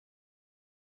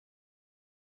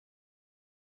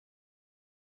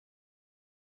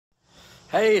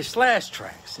Hey, Slash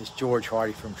Trax. It's George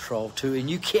Hardy from Troll 2, and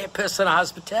you can't piss on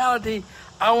hospitality.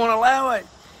 I won't allow it.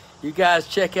 You guys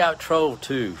check out Troll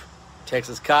 2,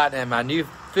 Texas Cotton, and my new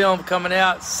film coming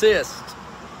out, Cyst.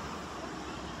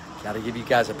 Got to give you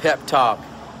guys a pep talk.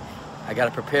 I got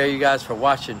to prepare you guys for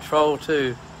watching Troll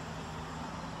 2.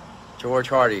 George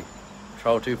Hardy,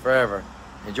 Troll 2 forever.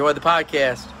 Enjoy the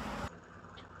podcast.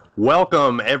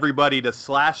 Welcome, everybody, to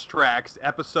Slash Trax,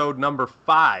 episode number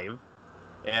 5.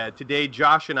 Today,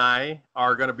 Josh and I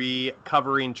are going to be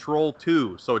covering Troll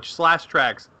 2. So it's Slash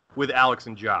Trax with Alex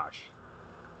and Josh.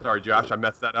 Sorry, Josh, I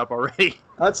messed that up already.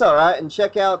 That's all right. And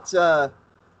check out that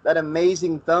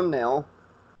amazing thumbnail.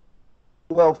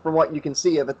 Well, from what you can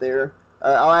see of it there.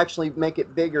 I'll actually make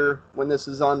it bigger when this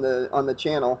is on the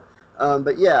channel.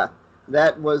 But yeah,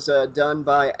 that was done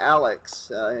by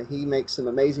Alex. He makes some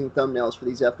amazing thumbnails for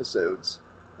these episodes.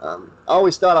 I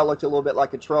always thought I looked a little bit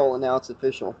like a troll, and now it's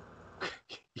official.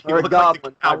 Or a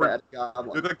goblin. You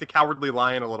look like the Cowardly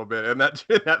Lion a little bit in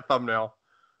that thumbnail.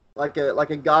 Like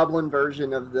a goblin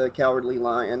version of the Cowardly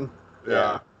Lion.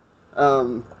 Yeah.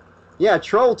 Yeah,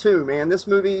 Troll 2, man. This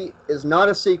movie is not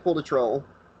a sequel to Troll.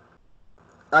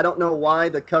 I don't know why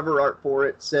the cover art for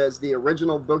it says the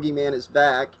original boogeyman is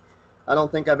back. I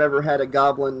don't think I've ever had a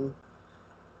goblin,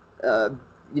 be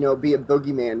a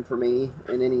boogeyman for me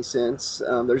in any sense.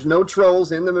 There's no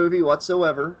trolls in the movie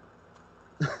whatsoever.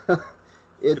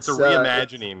 It's a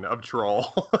reimagining of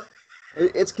Troll.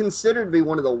 It's considered to be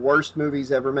one of the worst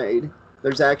movies ever made.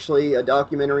 There's actually a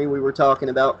documentary we were talking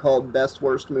about called Best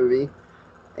Worst Movie,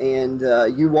 and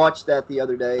you watched that the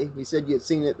other day. You said you had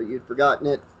seen it, but you'd forgotten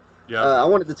it. Yeah. I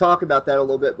wanted to talk about that a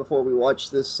little bit before we watch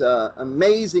this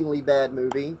amazingly bad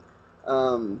movie.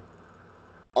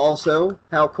 Also,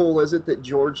 how cool is it that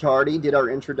George Hardy did our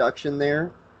introduction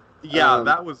there? Yeah,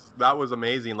 that was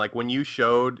amazing. Like when you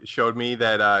showed me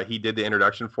that he did the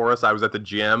introduction for us, I was at the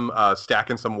gym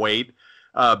stacking some weight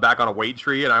back on a weight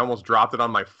tree, and I almost dropped it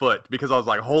on my foot because I was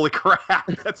like, "Holy crap,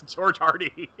 that's George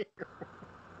Hardy!"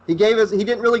 He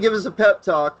didn't really give us a pep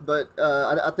talk, but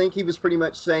I think he was pretty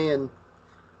much saying,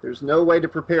 "There's no way to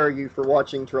prepare you for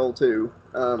watching Troll 2."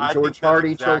 George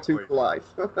Hardy, exactly. Troll 2 for life.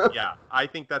 Yeah, I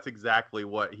think that's exactly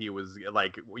what he was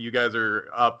like. You guys are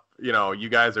up, you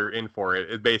guys are in for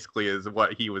it. It basically is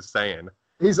what he was saying.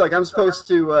 He's like, I'm supposed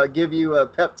to give you a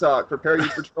pep talk, prepare you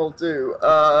for Troll 2.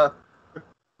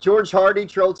 George Hardy,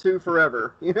 Troll 2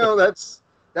 forever.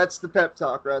 That's the pep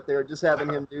talk right there. Just having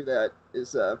him do that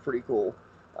is pretty cool.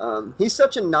 He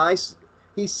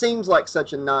seems like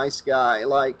such a nice guy.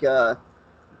 Like,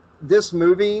 this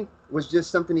movie was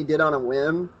just something he did on a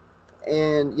whim.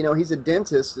 And, he's a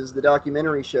dentist, as the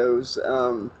documentary shows.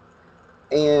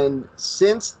 And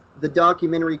since the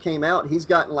documentary came out, he's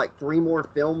gotten like 3 more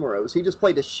film roles. He just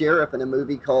played a sheriff in a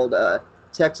movie called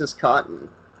Texas Cotton.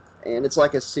 And it's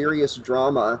like a serious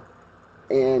drama.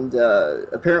 And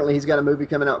apparently he's got a movie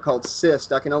coming out called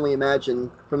Cyst. I can only imagine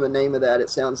from the name of that, it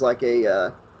sounds like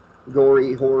a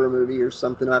gory horror movie or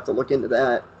something. I'll have to look into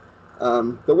that.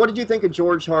 But what did you think of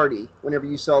George Hardy whenever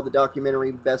you saw the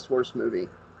documentary Best Worst Movie?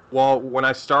 Well, when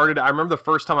I started, I remember the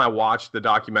first time I watched the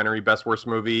documentary Best Worst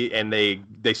Movie, and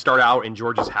they start out in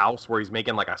George's house where he's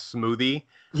making like a smoothie.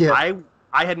 Yeah.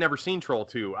 I had never seen Troll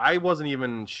 2. I wasn't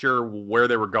even sure where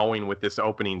they were going with this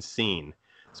opening scene,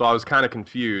 so I was kind of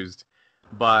confused.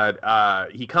 But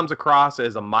he comes across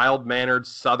as a mild-mannered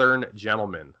Southern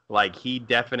gentleman. Like, he's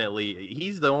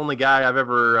the only guy I've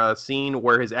ever seen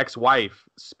where his ex-wife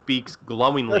speaks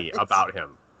glowingly about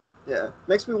him. Yeah,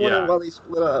 makes me wonder why they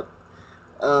split up.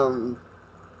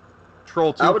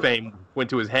 Troll 2 fame went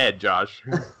to his head, Josh.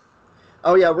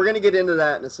 Oh yeah, we're going to get into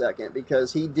that in a second,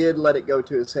 because he did let it go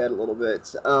to his head a little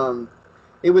bit.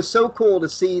 It was so cool to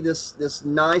see this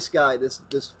nice guy,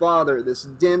 this father, this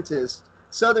dentist,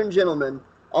 Southern gentleman.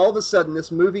 All of a sudden,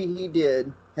 this movie he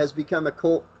did has become a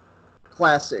cult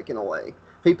classic in a way.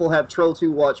 People have Troll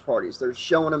 2 watch parties. They're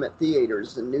showing them at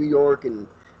theaters in New York and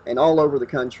all over the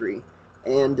country.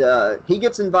 And he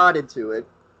gets invited to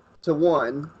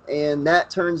one, and that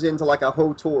turns into like a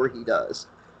whole tour he does.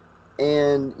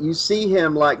 And you see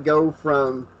him like go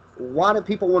from, why do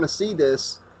people want to see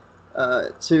this,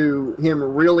 to him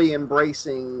really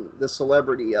embracing the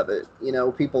celebrity of it.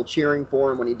 People cheering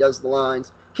for him when he does the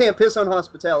lines, "Can't piss on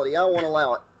hospitality, I won't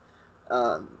allow it."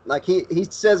 Like he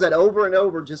says that over and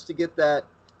over just to get that,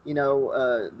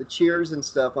 the cheers and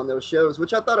stuff on those shows,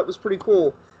 which I thought it was pretty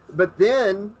cool. But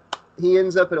then he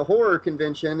ends up at a horror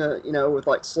convention, with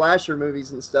like slasher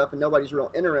movies and stuff, and nobody's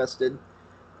real interested.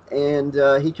 And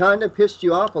he kind of pissed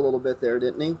you off a little bit there,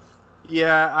 didn't he?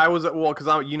 Yeah, I was,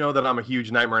 because you know that I'm a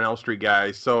huge Nightmare on Elm Street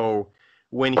guy, so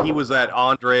when he was at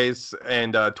Andres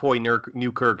and Toy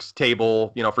Newkirk's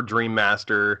table, for Dream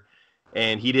Master,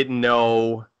 and he didn't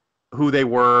know who they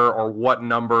were or what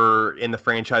number in the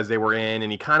franchise they were in,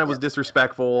 and he kind of was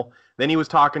disrespectful. Then he was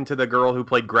talking to the girl who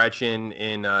played Gretchen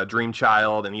in Dream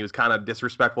Child, and he was kind of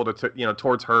disrespectful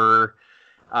towards her.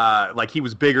 Like he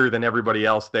was bigger than everybody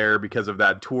else there because of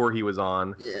that tour he was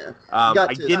on. Yeah.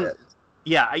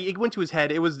 It went to his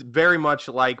head. It was very much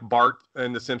like Bart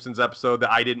in the Simpsons episode, the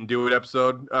I Didn't Do It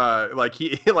episode. Like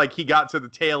he got to the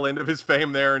tail end of his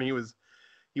fame there, and he was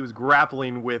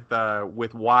grappling with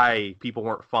why people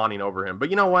weren't fawning over him. But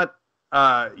you know what?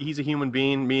 He's a human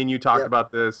being. Me and you talked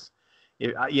about this.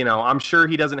 I'm sure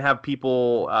he doesn't have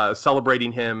people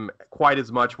celebrating him quite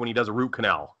as much when he does a root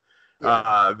canal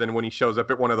than when he shows up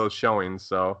at one of those showings.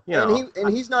 So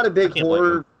he's not a big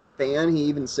horror fan. He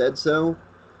even said so.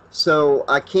 So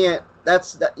I can't.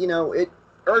 It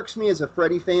irks me as a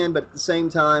Freddy fan, but at the same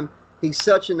time, he's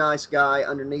such a nice guy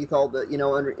underneath all the,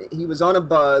 he was on a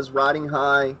buzz, riding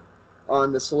high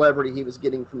on the celebrity he was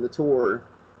getting from the tour,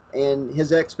 and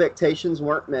his expectations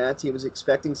weren't met. He was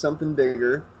expecting something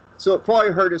bigger, so it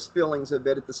probably hurt his feelings a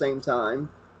bit at the same time.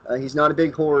 He's not a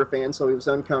big horror fan, so he was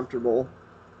uncomfortable,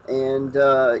 and,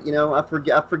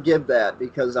 I forgive that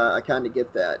because I kind of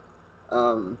get that.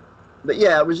 But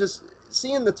yeah, it was just,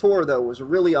 seeing the tour, though, was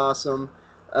really awesome.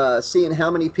 Seeing how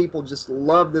many people just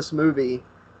love this movie,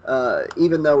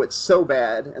 even though it's so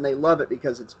bad, and they love it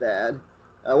because it's bad.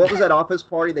 What was that Office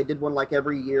Party? They did one like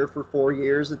every year for 4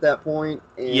 years at that point.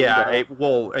 And,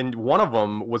 and one of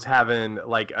them was having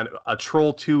like a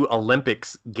Troll 2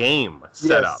 Olympics game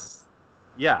set up.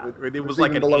 Yeah, it was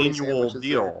like an annual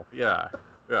deal. There.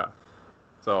 Yeah.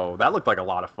 So that looked like a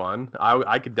lot of fun.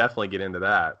 I could definitely get into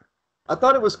that. I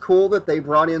thought it was cool that they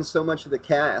brought in so much of the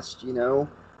cast, and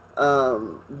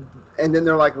then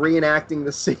they're like reenacting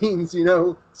the scenes,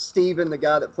 Steven, the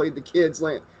guy that played the kids,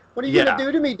 like, what are you going to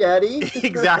do to me, Daddy?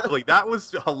 Exactly. That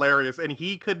was hilarious. And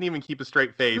he couldn't even keep a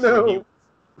straight face when he was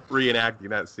reenacting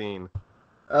that scene.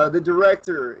 The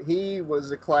director, he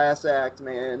was a class act,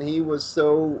 man. He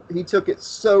took it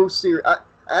so serious.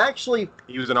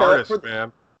 He was an artist,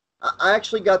 man.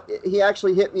 He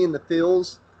actually hit me in the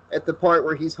feels at the part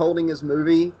where he's holding his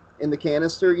movie in the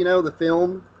canister, the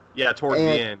film. Yeah, towards the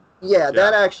end. Yeah,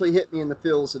 that actually hit me in the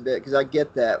feels a bit, because I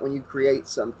get that when you create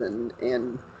something,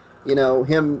 and,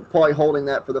 him probably holding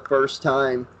that for the first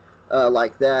time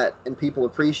like that, and people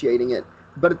appreciating it.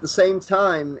 But at the same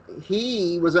time,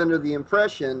 he was under the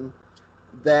impression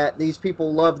that these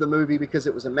people loved the movie because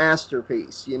it was a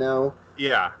masterpiece,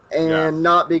 Yeah. And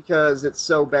not because it's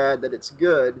so bad that it's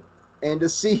good. And to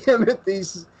see him at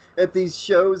these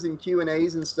shows and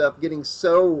Q&As and stuff getting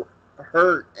so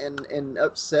hurt and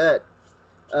upset,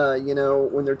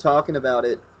 when they're talking about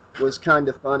it, was kind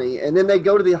of funny. And then they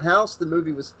go to the house the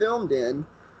movie was filmed in,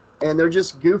 and they're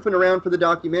just goofing around for the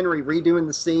documentary, redoing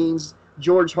the scenes.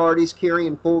 George Hardy's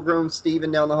carrying full-grown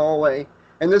Steven down the hallway,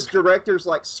 and this director's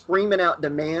like screaming out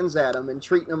demands at them and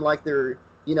treating them like they're,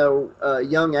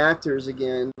 young actors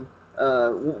again.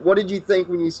 What did you think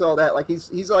when you saw that? Like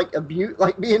he's like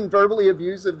being verbally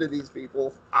abusive to these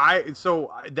people.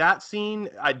 So that scene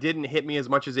didn't hit me as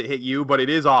much as it hit you, but it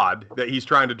is odd that he's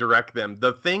trying to direct them.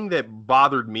 The thing that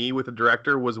bothered me with the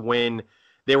director was when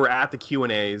they were at the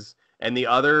Q&As and the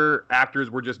other actors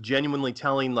were just genuinely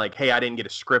telling, like, hey, I didn't get a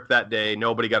script that day.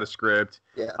 Nobody got a script.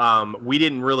 Yeah. We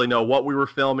didn't really know what we were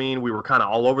filming. We were kind of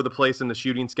all over the place in the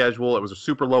shooting schedule. It was a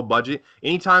super low budget.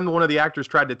 Anytime one of the actors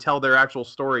tried to tell their actual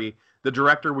story, the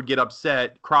director would get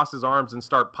upset, cross his arms, and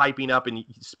start piping up and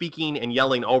speaking and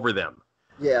yelling over them.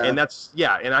 Yeah. And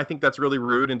and I think that's really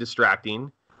rude and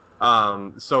distracting.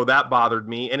 So that bothered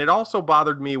me. And it also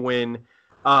bothered me when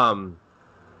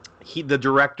the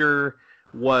director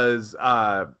was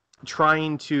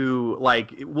trying to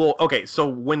so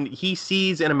when he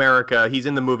sees in America, he's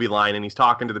in the movie line and he's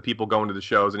talking to the people going to the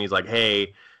shows and he's like,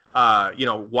 hey, why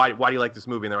do you like this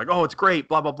movie? And they're like, oh, it's great,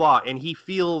 blah, blah, blah. And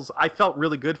I felt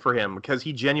really good for him because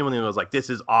he genuinely was like, this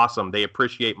is awesome. They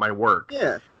appreciate my work.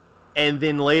 Yeah. And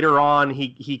then later on,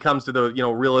 he comes to the,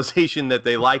 realization that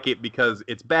they like it because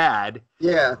it's bad.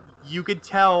 Yeah. You could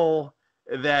tell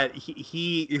that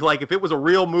he like, if it was a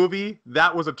real movie,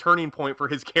 that was a turning point for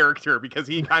his character because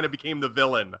he kind of became the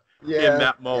villain in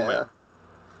that moment.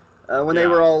 Yeah. When they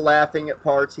were all laughing at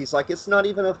parts, he's like, it's not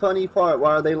even a funny part.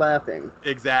 Why are they laughing?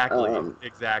 Exactly.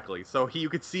 Exactly. So you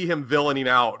could see him villaining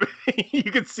out.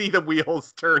 You could see the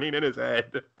wheels turning in his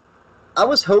head. I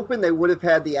was hoping they would have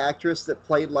had the actress that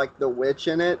played like the witch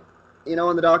in it, in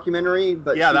the documentary.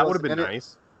 But yeah, that would have been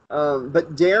nice.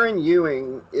 But Darren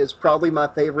Ewing is probably my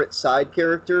favorite side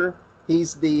character.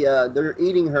 He's they're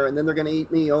eating her, and then they're gonna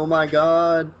eat me. Oh my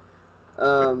God.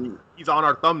 He's on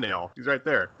our thumbnail. He's right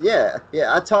there. Yeah.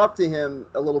 I talked to him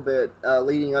a little bit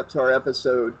leading up to our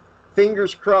episode.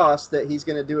 Fingers crossed that he's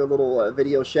gonna do a little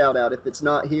video shout out. If it's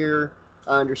not here,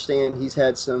 I understand he's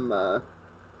had some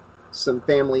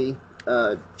family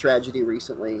tragedy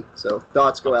recently. So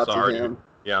thoughts go out to him.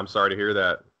 Yeah, I'm sorry to hear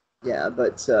that. Yeah,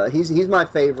 but he's my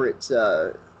favorite.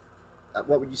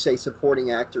 What would you say,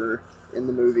 supporting actor in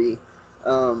the movie?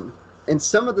 And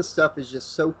some of the stuff is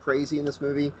just so crazy in this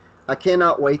movie. I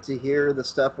cannot wait to hear the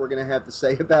stuff we're going to have to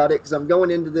say about it, because I'm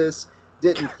going into this,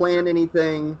 didn't plan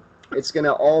anything. It's going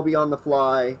to all be on the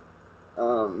fly.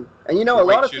 And you know, a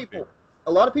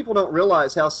lot of people don't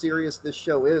realize how serious this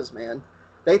show is, man.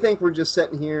 They think we're just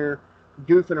sitting here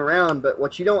goofing around, but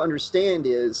what you don't understand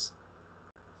is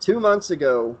 2 months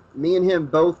ago, me and him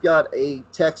both got a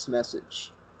text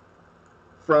message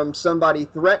from somebody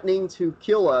threatening to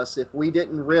kill us if we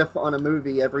didn't riff on a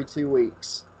movie every 2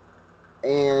 weeks.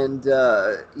 And,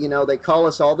 you know, they call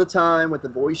us all the time with the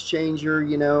voice changer,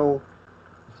 you know,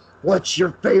 what's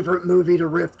your favorite movie to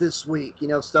riff this week? You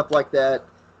know, stuff like that.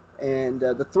 And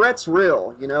the threat's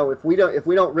real. You know, if we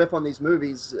don't riff on these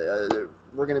movies,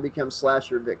 we're going to become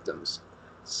slasher victims.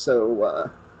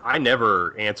 So I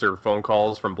never answer phone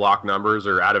calls from block numbers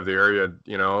or out of the area,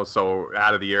 you know, so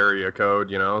out of the area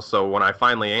code, you know. So when I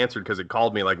finally answered, because it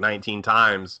called me like 19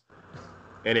 times,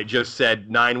 and it just said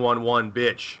 911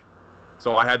 bitch.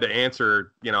 So I had to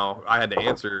answer, you know,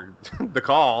 the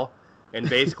call. And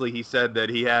basically he said that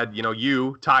he had, you know,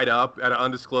 you tied up at an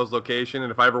undisclosed location.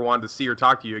 And if I ever wanted to see or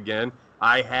talk to you again,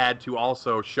 I had to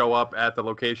also show up at the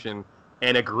location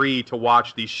and agree to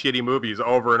watch these shitty movies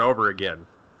over and over again.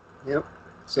 Yep.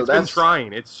 So it's been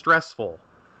trying. It's stressful.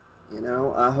 You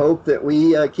know, I hope that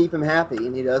we keep him happy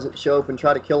and he doesn't show up and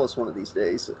try to kill us one of these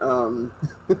days.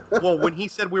 Well, when he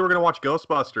said we were going to watch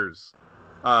Ghostbusters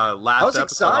last I was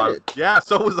episode, excited. Yeah,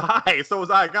 so was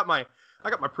I. I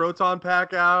got my proton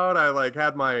pack out. I like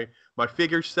had my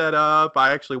figure set up.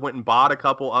 I actually went and bought a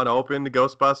couple unopened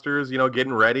Ghostbusters, you know,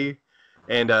 getting ready.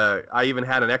 And I even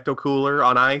had an ecto cooler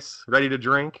on ice, ready to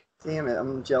drink. Damn it,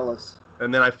 I'm jealous.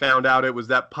 And then I found out it was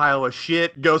that pile of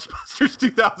shit, Ghostbusters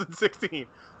 2016.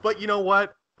 But you know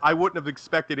what? I wouldn't have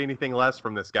expected anything less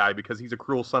from this guy because he's a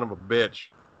cruel son of a bitch.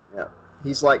 Yeah.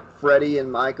 He's like Freddy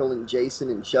and Michael and Jason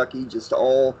and Chucky, just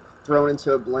all thrown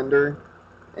into a blender.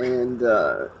 And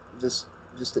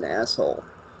just an asshole.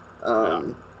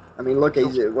 I mean, look,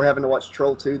 we're having to watch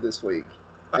Troll 2 this week.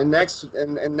 And next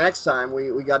time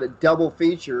we got a double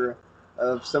feature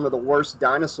of some of the worst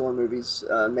dinosaur movies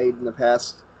made in the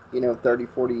past, you know, 30,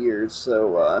 40 years.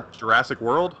 So Jurassic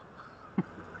World?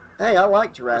 Hey, I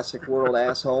like Jurassic World,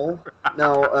 asshole.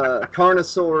 No,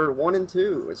 Carnosaur 1 and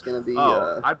 2 is going to be...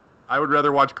 I would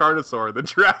rather watch Carnosaur than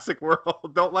Jurassic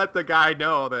World. Don't let the guy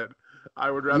know that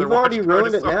I would rather You've watch already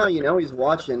ruined it Carnosaur. now. You know he's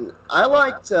watching. I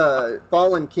liked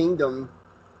Fallen Kingdom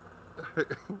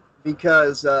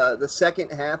because the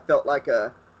second half felt like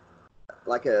a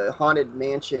haunted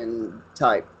mansion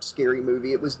type scary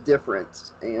movie. It was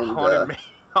different and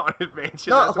haunted mansion.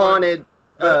 Not haunted.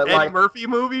 Eddie like Murphy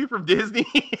movie from Disney.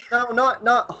 No,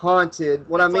 not haunted.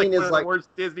 What I mean is the worst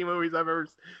Disney movies I've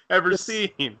ever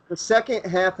seen. The second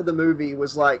half of the movie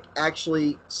was like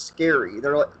actually scary.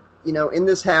 They're like, you know, in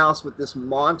this house with this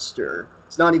monster.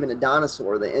 It's not even a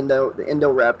dinosaur. The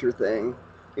Indoraptor thing.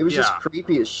 It was just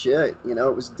creepy as shit. You know,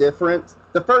 it was different.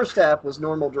 The first half was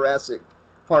normal Jurassic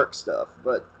Park stuff,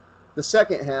 but the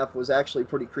second half was actually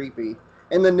pretty creepy.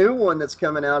 And the new one that's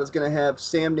coming out is going to have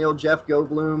Sam Neill, Jeff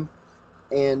Goldblum,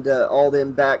 and all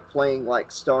them back playing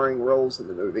like starring roles in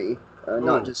the movie,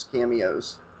 not just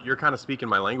cameos. You're kind of speaking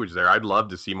my language there. I'd love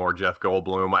to see more Jeff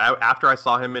Goldblum. After I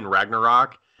saw him in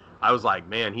Ragnarok, I was like,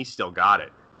 man, he's still got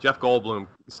it. Jeff Goldblum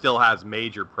still has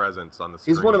major presence on the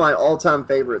screen. He's one of my all-time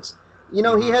favorites. You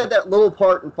know, he had that little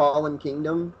part in Fallen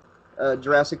Kingdom,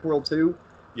 Jurassic World 2.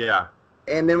 Yeah.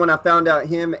 And then when I found out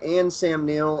him and Sam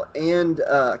Neill and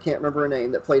I can't remember her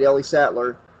name that played Ellie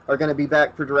Sattler are going to be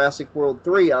back for Jurassic World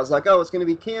 3, I was like, oh, it's going to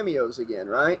be cameos again,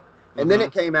 right? And then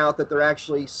it came out that they're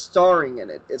actually starring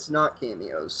in it. It's not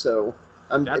cameos, so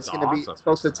it's going to be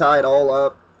supposed to tie it all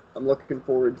up. I'm looking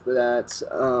forward to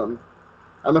that.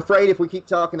 I'm afraid if we keep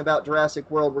talking about Jurassic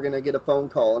World, we're going to get a phone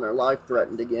call and our life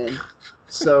threatened again.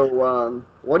 So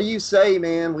what do you say,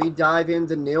 man? We dive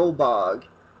into Nilbog.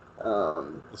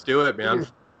 Let's do it, man.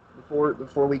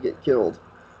 Before we get killed.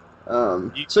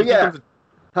 Do you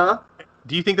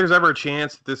think there's ever a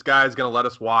chance that this guy is going to let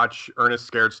us watch Ernest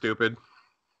Scared Stupid?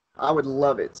 I would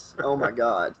love it. Oh, my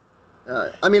God.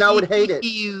 I mean, I would hate it.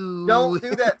 Don't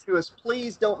do that to us.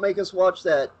 Please don't make us watch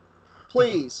that.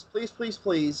 Please, please, please,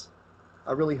 please.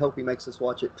 I really hope he makes us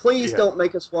watch it. Please don't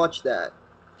make us watch that.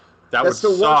 That's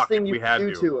the worst thing you can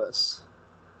do to us.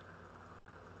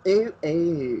 Ew,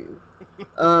 ew.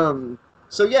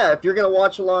 So yeah, if you're going to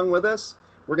watch along with us,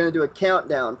 we're going to do a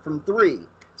countdown from 3.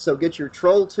 So get your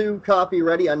Troll 2 copy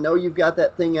ready. I know you've got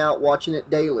that thing out watching it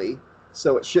daily,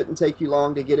 so it shouldn't take you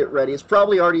long to get it ready. It's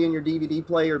probably already in your DVD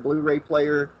player, Blu-ray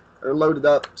player, or loaded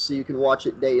up so you can watch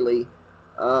it daily.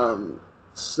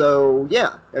 So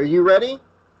yeah, are you ready?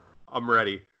 I'm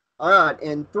ready. All right,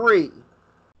 in 3,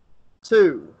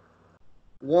 2,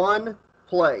 1,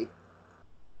 play.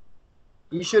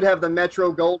 You should have the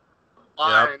Metro Gold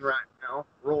line right now,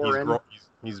 roaring.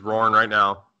 He's roaring right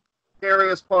now.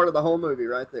 Scariest part of the whole movie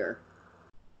right there.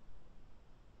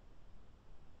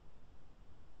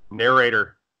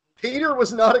 Narrator. Peter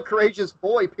was not a courageous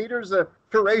boy. Peter's a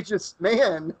courageous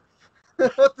man.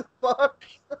 What the fuck?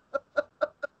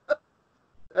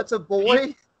 That's a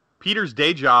boy? Peter's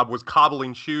day job was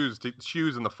cobbling shoes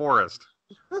in the forest.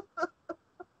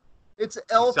 It's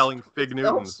Elf's, selling Fig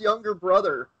Newtons. Elf's younger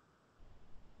brother.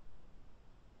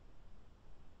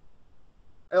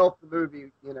 Elf the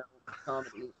movie,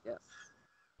 comedy, yeah.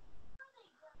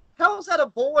 How is that a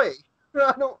boy?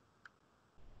 I don't.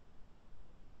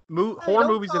 Horror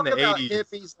movies in the 80s.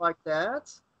 Hippies like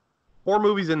that. Horror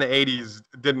movies in the 80s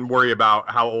didn't worry about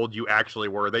how old you actually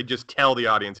were. They just tell the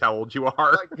audience how old you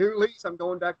are. Like Ghoulies, I'm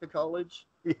going back to college.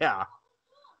 Yeah.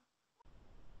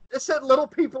 It said Little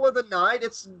People of the Night.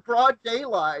 It's broad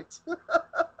daylight.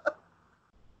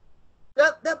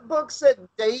 That book said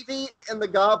Davy and the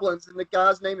Goblins, and the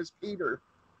guy's name is Peter.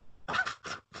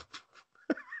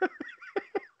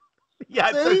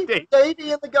 Yeah, see?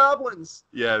 Davy and the Goblins.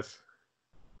 Yes.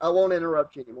 I won't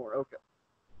interrupt you anymore. Okay.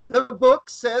 The book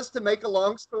says to make a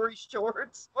long story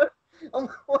short. What?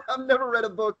 I've never read a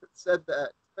book that said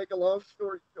that. Make a long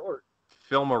story short.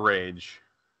 Film a rage.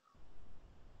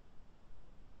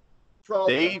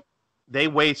 Trouble. They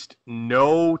waste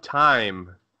no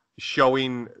time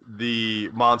showing the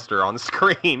monster on the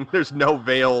screen. There's no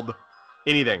veiled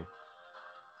anything.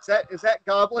 Is that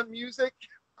goblin music?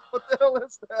 What the hell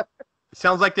is that? It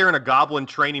sounds like they're in a goblin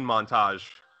training montage.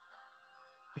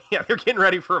 Yeah, they're getting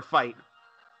ready for a fight.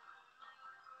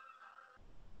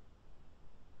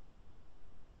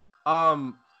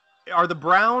 Are the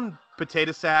brown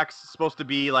potato sacks supposed to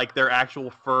be like their actual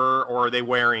fur, or are they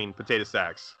wearing potato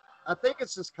sacks? I think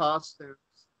it's just costumes.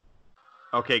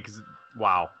 Okay, because,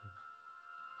 wow.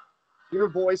 Your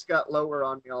voice got lower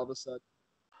on me all of a sudden.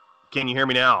 Can you hear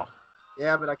me now?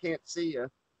 Yeah, but I can't see you.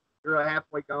 You're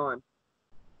halfway gone.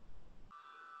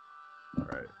 All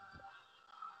right.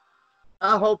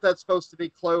 I hope that's supposed to be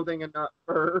clothing and not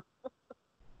fur.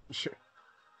 Sure.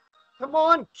 Come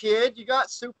on, kid. You got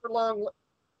super long...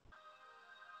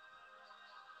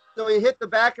 So he hit the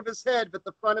back of his head, but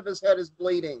the front of his head is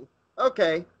bleeding.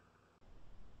 Okay.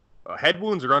 Head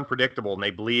wounds are unpredictable, and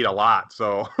they bleed a lot,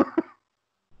 so...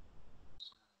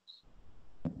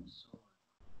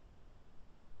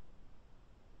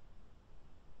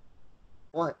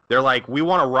 What? They're like, we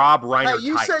want to rob Reiner. Hey,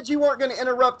 you said you weren't going to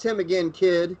interrupt him again,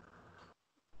 kid.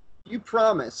 You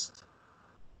promised.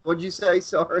 What'd you say?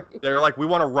 Sorry. They're like, we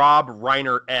want a Rob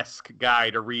Reiner-esque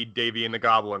guy to read Davy and the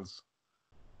Goblins.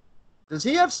 Does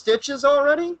he have stitches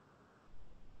already?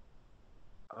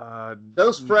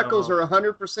 Those freckles are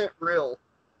 100% real.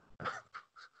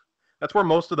 That's where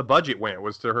most of the budget went,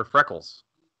 was to her freckles.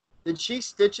 Did she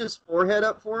stitch his forehead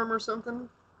up for him or something?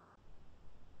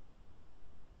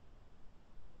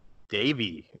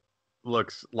 Davy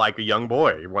looks like a young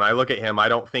boy. When I look at him, I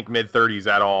don't think mid-30s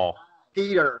at all.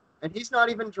 Peter. And he's not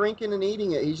even drinking and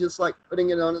eating it. He's just like putting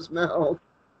it on his mouth.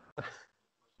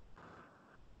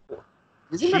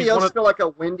 Does anybody else feel like a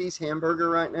Wendy's hamburger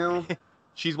right now?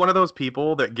 She's one of those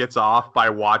people that gets off by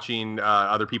watching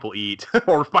other people eat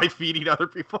or by feeding other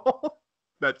people.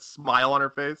 That smile on her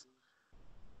face.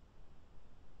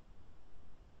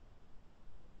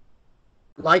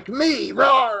 Like me,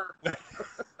 roar!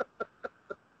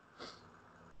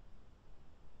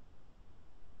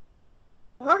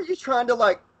 Why are you trying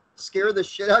to, scare the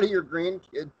shit out of your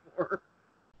grandkid for?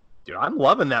 Dude, I'm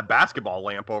loving that basketball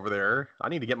lamp over there. I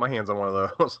need to get my hands on one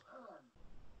of those.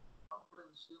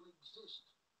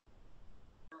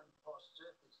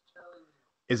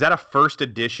 Is that a first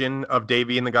edition of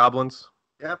Davy and the Goblins?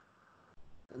 Yep.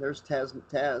 And there's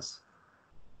Taz.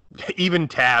 Even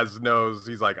Taz knows.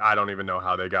 He's like, I don't even know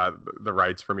how they got the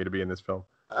rights for me to be in this film.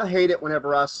 I hate it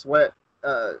whenever I sweat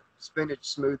spinach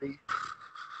smoothie.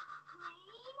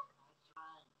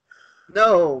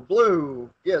 No, blue.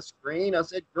 Yes, green. I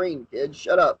said green, kid.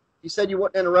 Shut up. You said you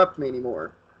wouldn't interrupt me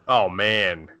anymore. Oh,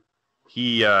 man.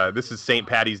 This is St.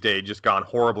 Patty's Day, just gone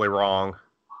horribly wrong.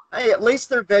 Hey, at least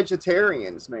they're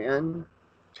vegetarians, man.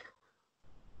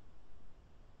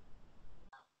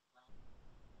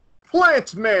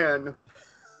 Plant Man!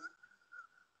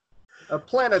 A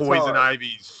planetard. Poison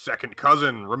Ivy's second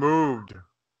cousin removed.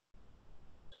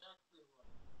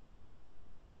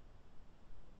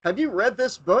 Have you read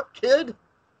this book, kid?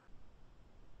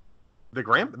 The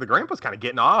grandpa's kind of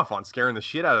getting off on scaring the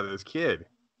shit out of this kid.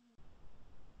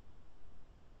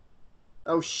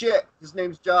 Oh shit, his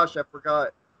name's Josh, I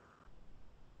forgot.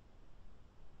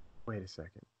 Wait a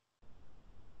second.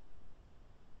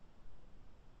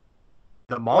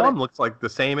 The mom looks like the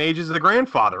same age as the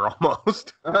grandfather,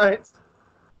 almost. All right.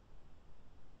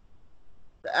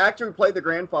 The actor who played the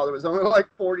grandfather was only like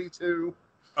 42.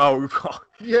 Oh,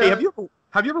 yeah. Hey, have you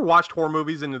ever watched horror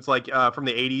movies and it's like from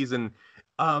the 80s and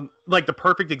like the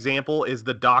perfect example is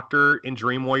the doctor in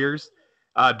Dream Warriors.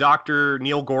 Dr.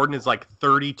 Neil Gordon is like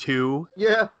 32.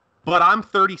 Yeah. But I'm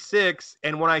 36,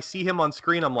 and when I see him on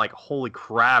screen, I'm like, holy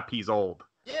crap, he's old.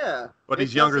 Yeah. But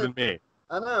he's younger than me.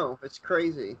 I know. It's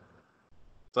crazy.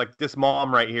 It's like this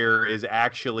mom right here is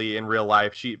actually in real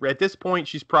life. At this point,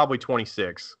 she's probably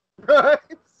 26. Right.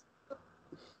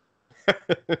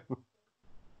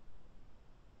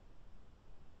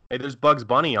 Hey, there's Bugs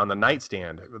Bunny on the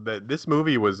nightstand. This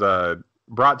movie was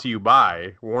brought to you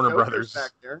by Warner Brothers.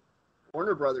 Back there.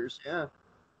 Warner Brothers, yeah.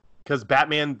 Because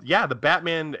Batman, the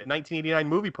Batman 1989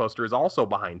 movie poster is also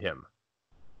behind him.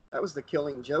 That was the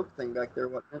Killing Joke thing back there,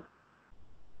 wasn't it?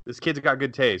 This kid's got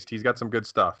good taste. He's got some good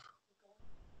stuff.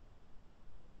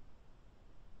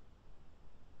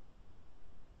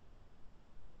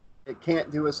 It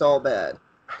can't do us all bad.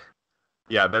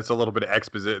 Yeah, that's a little bit of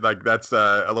exposition. Like, that's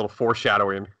a little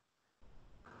foreshadowing.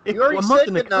 You already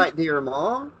said goodnight, dear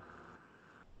Mom.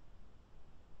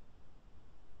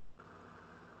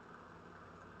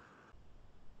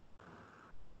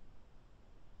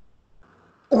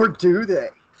 Or do they?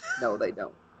 No, they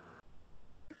don't.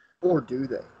 Or do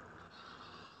they?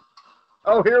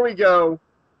 Oh, here we go.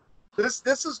 This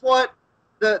is what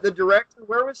the director,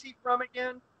 where was he from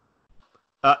again?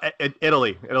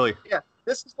 Italy. Yeah,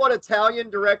 this is what Italian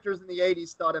directors in the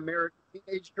 80s thought American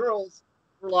teenage girls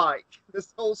were like.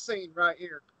 This whole scene right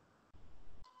here.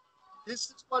 This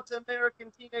is what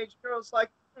American teenage girls like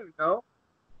to do, no?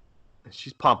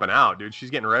 She's pumping out, dude. She's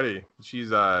getting ready.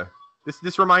 She's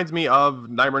This reminds me of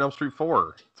Nightmare on Elm Street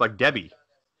 4. It's like Debbie.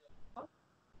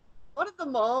 What did the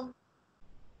mom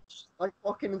like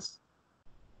fucking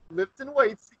lifting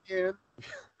weights again?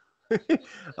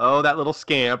 Oh, that little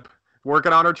scamp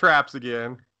working on her traps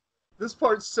again. This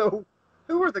part's so.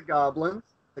 Who are the goblins?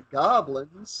 The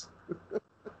goblins.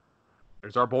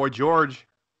 There's our boy George.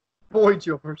 Boy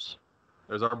George.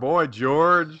 There's our boy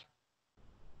George.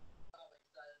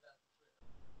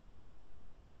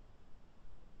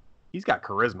 He's got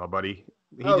charisma, buddy.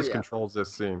 He just controls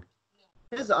this scene.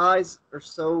 His eyes are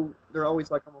so, they're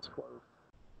always like almost closed.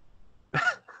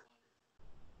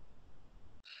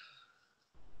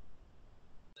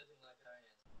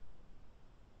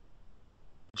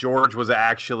 George was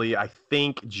actually, I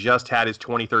think, just had his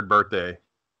 23rd birthday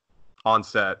on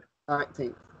set.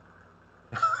 19th.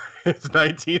 His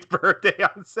 19th birthday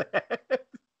on set.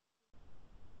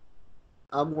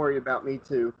 I'm worried about me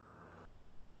too.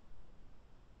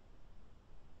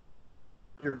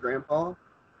 Your grandpa?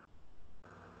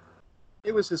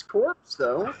 It was his corpse,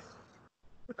 though.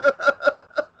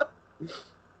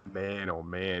 Man, oh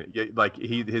man! Like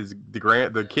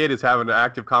the kid is having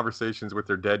active conversations with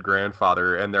their dead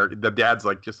grandfather, and the dad's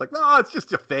like, no, it's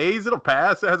just a phase. It'll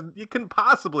pass. It couldn't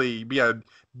possibly be a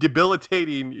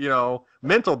debilitating,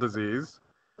 mental disease.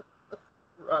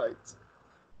 Right.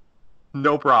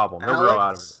 No problem. They'll grow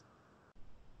out of it.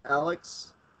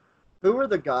 Alex, who are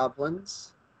the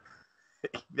goblins?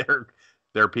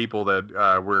 They're people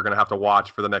that we're gonna have to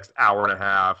watch for the next hour and a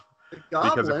half.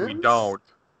 Because if we don't,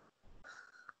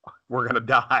 we're gonna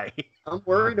die. I'm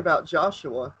worried about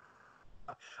Joshua.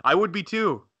 I would be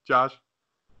too, Josh.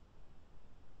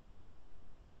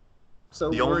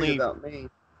 Worried about me.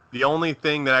 The only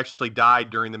thing that actually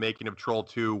died during the making of Troll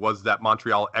 2 was that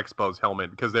Montreal Expos helmet,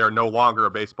 because they are no longer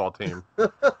a baseball team. Did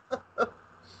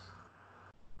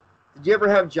you ever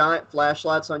have giant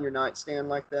flashlights on your nightstand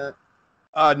like that?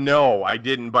 No, I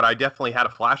didn't, but I definitely had a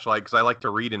flashlight because I like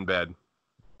to read in bed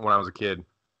when I was a kid.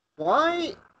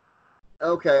 Why?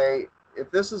 Okay,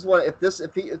 let's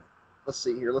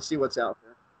see here. Let's see what's out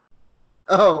there.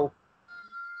 Oh.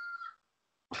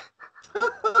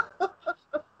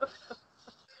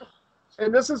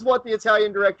 And this is what the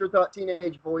Italian director thought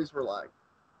teenage boys were like.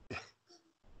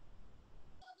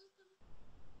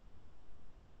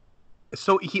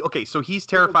 So he's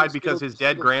terrified because his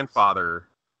dead grandfather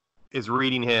is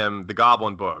reading him the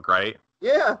Goblin book, right?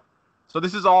 Yeah. So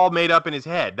this is all made up in his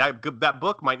head. That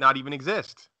book might not even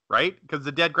exist, right? Because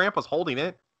the dead grandpa's holding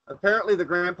it. Apparently the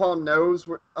grandpa knows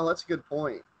where... Oh, that's a good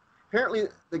point. Apparently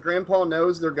the grandpa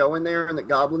knows they're going there and that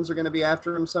goblins are going to be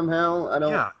after him somehow. I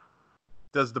don't... Yeah.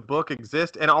 Does the book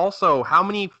exist? And also, how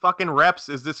many fucking reps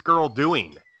is this girl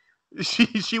doing?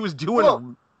 She was doing...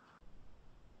 Well,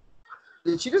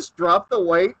 did she just drop the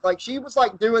weight? Like, she was,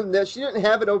 like, doing this. She didn't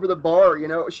have it over the bar, you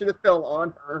know? It should have fell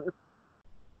on her.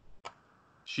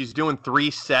 She's doing 3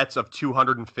 sets of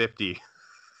 250.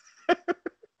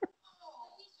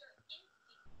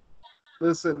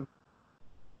 Listen.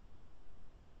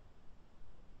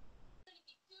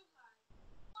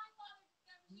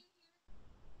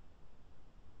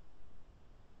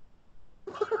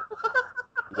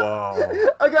 Whoa.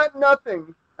 I got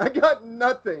nothing.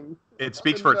 It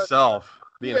speaks for itself.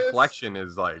 The inflection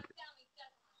is like...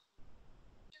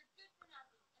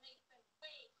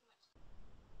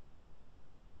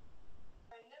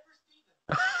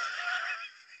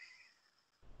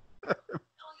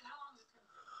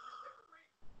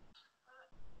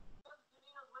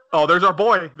 Oh, there's our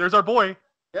boy.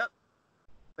 Yep.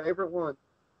 Favorite one.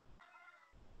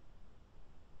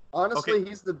 Honestly, okay.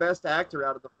 He's the best actor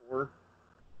out of the 4.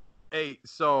 Hey,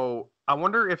 so I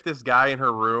wonder if this guy in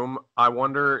her room,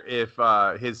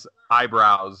 his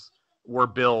eyebrows were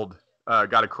billed,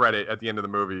 got a credit at the end of the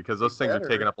movie, because those things are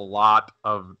taking up a lot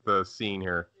of the scene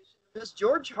here. Does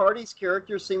George Hardy's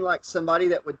character seem like somebody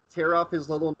that would tear off his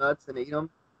little nuts and eat them?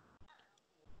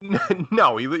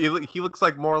 No, he looks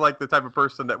like more like the type of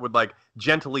person that would like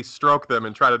gently stroke them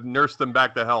and try to nurse them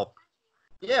back to health.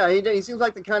 Yeah, he seems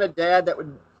like the kind of dad that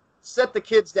would set the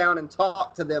kids down and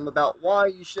talk to them about why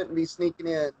you shouldn't be sneaking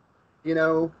in. You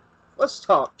know, let's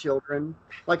talk, children.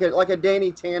 Like a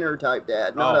Danny Tanner type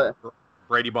dad, not a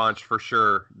Brady Bunch for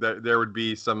sure. There would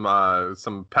be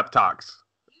some pep talks.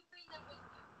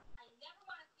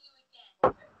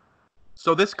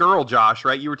 So this girl, Josh,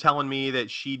 right? You were telling me that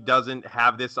she doesn't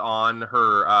have this on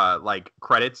her like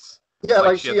credits. Yeah,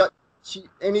 like she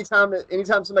anytime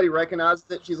somebody recognizes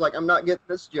it, she's like, "I'm not getting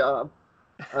this job."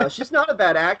 She's not a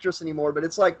bad actress anymore, but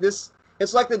it's like this.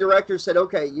 It's like the director said,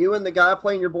 "Okay, you and the guy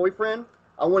playing your boyfriend,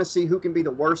 I want to see who can be the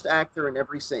worst actor in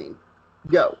every scene.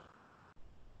 Go."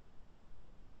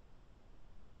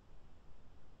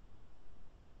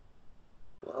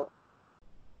 Well.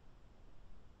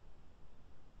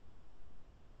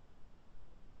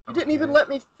 You didn't even let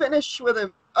me finish with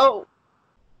him. Oh.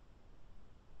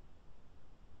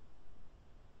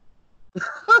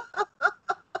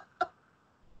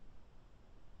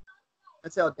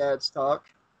 That's how dads talk.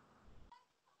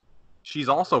 She's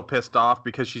also pissed off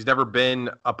because she's never been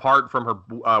apart from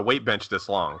her weight bench this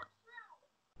long.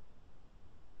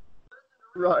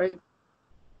 Right.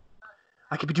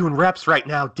 I could be doing reps right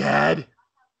now, Dad.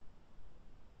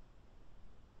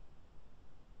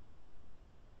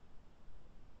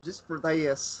 Just for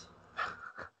this.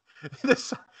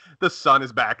 The son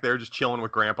is back there just chilling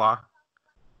with Grandpa.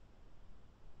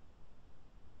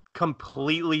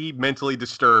 Completely mentally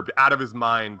disturbed, out of his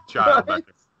mind child. Right?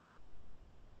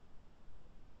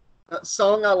 That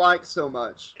song I like so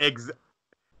much.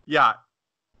 Yeah.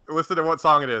 Listen to what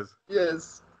song it is.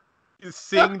 Yes.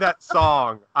 Sing that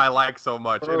song I like so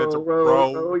much. Row, and it's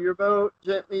row your boat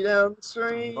gently down the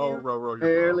stream. Row your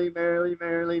merrily, boat. merrily,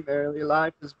 merrily, merrily,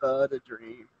 life is but a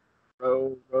dream.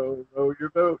 Row, row, row your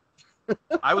boat.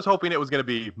 I was hoping it was going to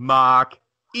be mock,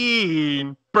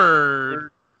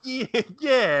 bird.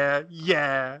 Yeah.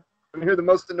 Want to hear the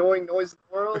most annoying noise in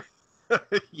the world?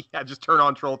 Yeah, just turn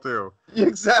on Troll 2.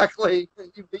 Exactly.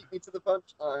 You beat me to the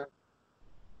punchline.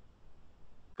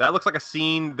 That looks like a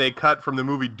scene they cut from the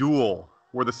movie Duel,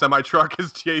 where the semi-truck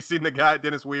is chasing the guy,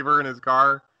 Dennis Weaver, in his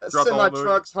car. That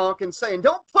semi-truck's honking, saying,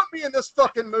 "Don't put me in this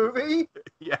fucking movie!"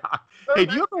 Yeah. Hey,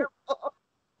 do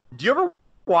you ever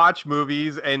watch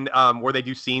movies and where they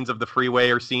do scenes of the freeway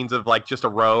or scenes of like just a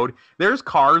road? There's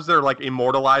cars that are like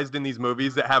immortalized in these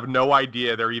movies that have no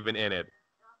idea they're even in it.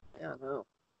 Yeah, I know.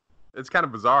 It's kind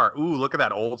of bizarre. Ooh, look at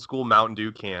that old school Mountain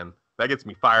Dew can. That gets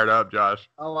me fired up, Josh.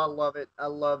 Oh, I love it. I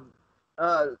love.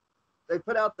 They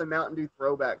put out the Mountain Dew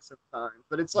throwback sometimes,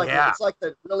 but it's like it's like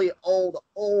the really old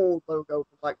logo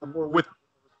from like the more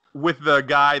with the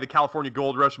guy, the California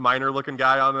Gold Rush miner looking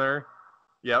guy on there.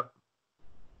 Yep.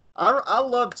 I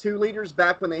love 2 liters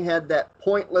back when they had that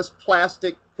pointless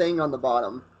plastic thing on the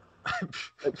bottom.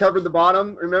 It covered the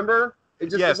bottom, remember? It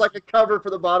just was like a cover for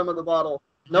the bottom of the bottle.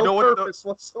 No purpose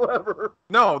whatsoever.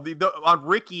 No, on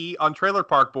Ricky, on Trailer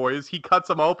Park Boys, he cuts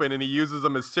them open and he uses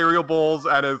them as cereal bowls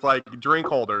and as like drink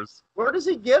holders. Where does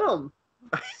he get them?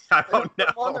 I don't know. Put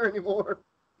him on there anymore.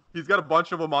 He's got a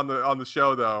bunch of them on the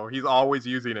show though. He's always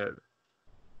using it.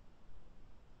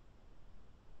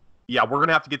 Yeah, we're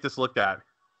gonna have to get this looked at.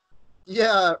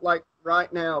 Yeah, like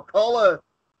right now. Call a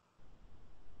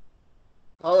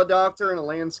doctor and a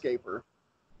landscaper.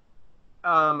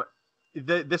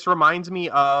 This reminds me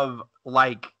of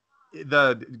like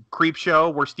the Creep Show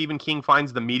where Stephen King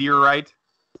finds the meteorite.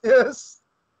 Yes.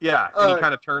 Yeah, and he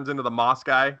kind of turns into the moss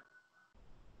guy.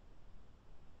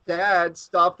 Dad,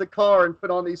 stop the car and put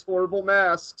on these horrible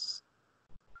masks.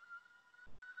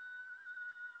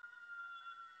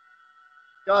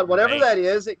 God, whatever that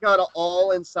is, it got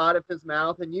all inside of his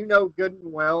mouth, and you know good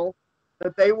and well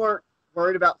that they weren't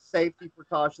worried about safety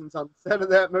precautions on the set of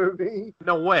that movie.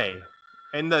 No way.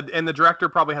 And the director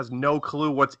probably has no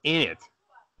clue what's in it.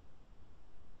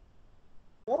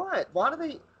 What? Why do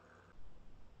they...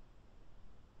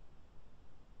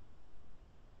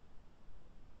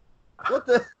 What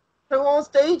the... Who wants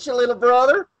to eat you, little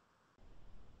brother?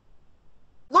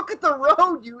 Look at the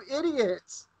road, you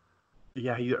idiots!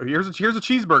 Yeah, here's a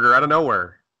cheeseburger out of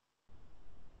nowhere.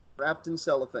 Wrapped in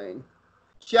cellophane.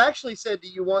 She actually said, do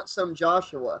you want some,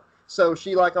 Joshua? So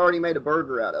she like already made a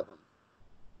burger out of him.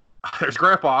 There's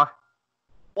Grandpa.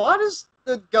 Why does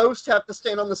the ghost have to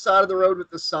stand on the side of the road with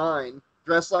the sign,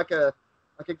 dressed like a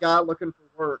guy looking for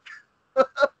work?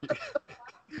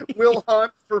 Will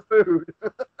hunt for food.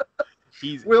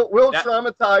 Will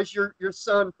traumatize your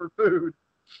son for food.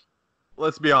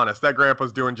 Let's be honest, that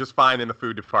grandpa's doing just fine in the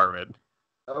food department.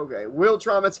 Okay, will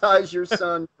traumatize your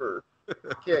son for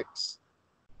kicks.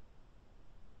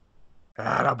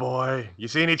 Attaboy. You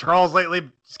see any trolls lately,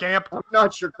 scamp? I'm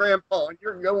not your grandpa, and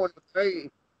you're going with me.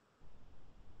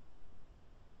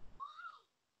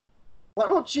 Why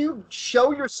don't you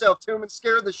show yourself to him and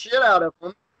scare the shit out of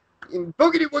him? And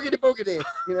boogity, boogity, boogity,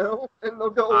 you know? And they'll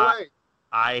go away.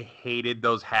 I hated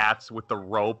those hats with the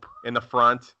rope in the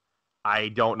front. I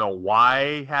don't know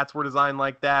why hats were designed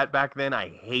like that back then. I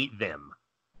hate them.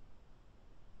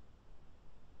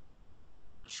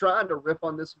 Trying to rip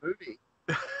on this movie.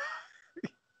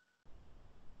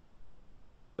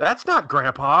 That's not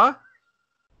Grandpa.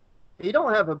 He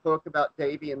don't have a book about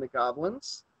Davy and the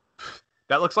Goblins.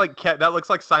 That looks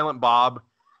like Silent Bob.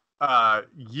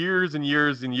 Years and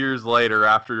years and years later,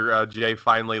 after Jay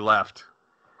finally left.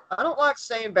 I don't like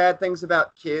saying bad things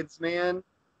about kids, man.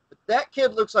 But that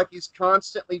kid looks like he's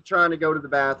constantly trying to go to the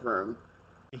bathroom.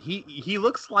 He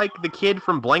looks like the kid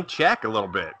from Blank Check a little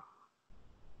bit.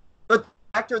 But the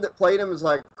actor that played him is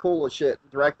like cool as shit.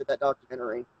 Directed that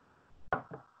documentary.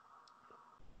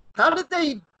 How did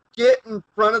they get in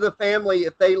front of the family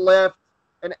if they left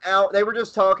an hour? They were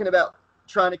just talking about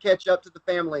trying to catch up to the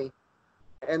family,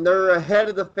 and they're ahead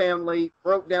of the family,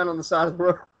 broke down on the side of the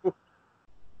road.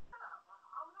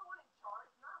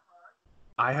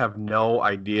 I have no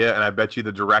idea, and I bet you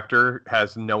the director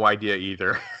has no idea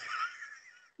either.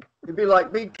 It'd be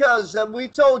like, because we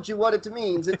told you what it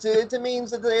means. It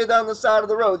means that they're on the side of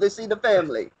the road. They see the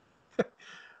family.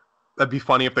 That'd be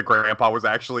funny if the grandpa was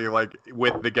actually like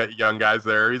with the young guys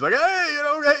there. He's like, hey,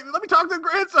 let me talk to the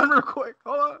grandson real quick.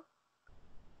 Hold on.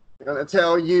 I'm going to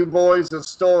tell you boys a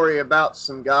story about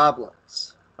some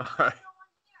goblins. All right.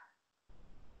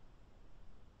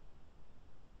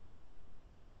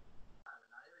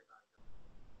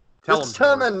 This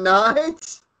time of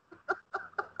night?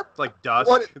 It's like dusk.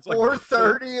 What, it's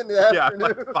 4:30 in the afternoon? Yeah,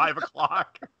 it's like 5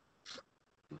 o'clock.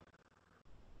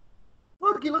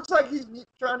 Look, he looks like he's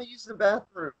trying to use the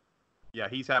bathroom. Yeah,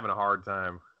 he's having a hard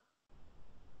time.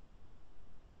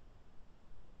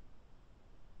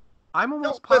 I'm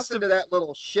almost Don't listen to that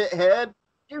little shithead.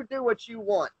 You do what you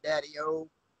want, Daddy-O.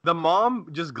 The mom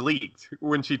just gleeked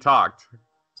when she talked.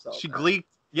 She gleeked.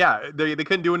 Yeah, they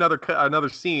couldn't do another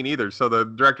scene either. So the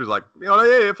director's like,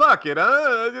 hey, fuck it,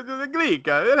 the gleek,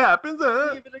 it happens,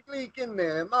 Leave it a gleek in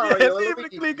there, Mario. Yeah, leave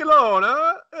it a gleek alone,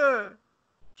 huh?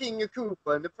 King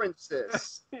Koopa and the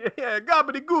princess. Yeah,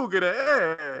 gobbity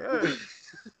googity,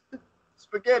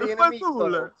 Spaghetti and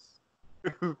meatballs.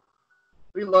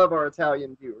 We love our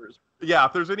Italian viewers. Yeah,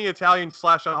 if there's any Italian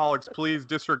slashaholics, please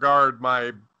disregard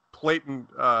my blatant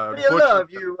we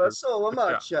love you so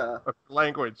much.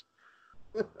 Language.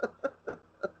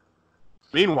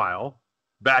 Meanwhile,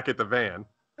 back at the van.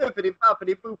 Bippity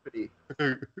boppity boopity.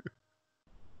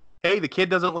 Hey, the kid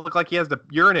doesn't look like he has to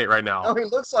urinate right now. Oh, he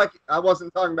looks like... I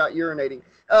wasn't talking about urinating.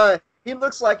 He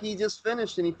looks like he just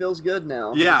finished and he feels good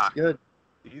now. Yeah. He's good.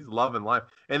 He's loving life.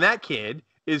 And that kid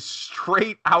is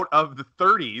straight out of the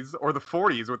 30s or the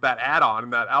 40s with that add-on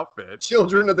and that outfit.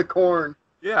 Children of the Corn.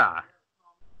 Yeah.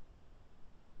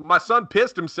 My son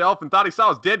pissed himself and thought he saw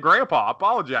his dead grandpa.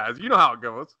 Apologize. You know how it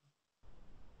goes.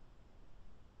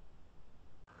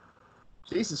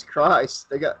 Jesus Christ.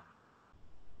 Yeah,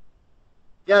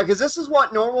 because this is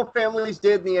what normal families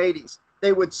did in the 80s.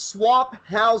 They would swap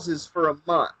houses for a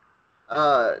month.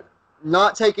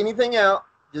 Not take anything out.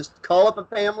 Just call up a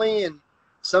family in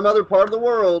some other part of the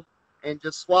world and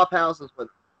just swap houses with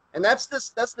them. And that's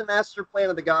the master plan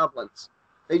of the goblins.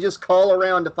 They just call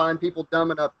around to find people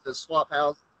dumb enough to swap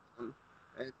houses.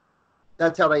 And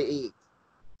that's how they eat.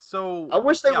 So I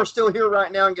wish they were still here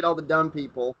right now and get all the dumb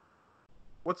people.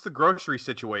 What's the grocery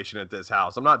situation at this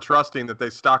house? I'm not trusting that they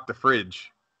stocked the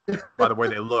fridge by the way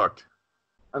they looked.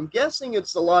 I'm guessing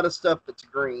it's a lot of stuff that's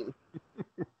green.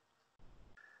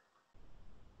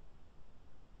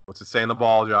 What's it say on the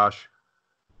ball, Josh?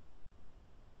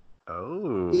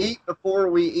 Oh. Eat before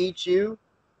we eat you.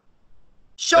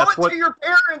 Show it to your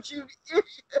parents, you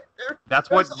idiot. That's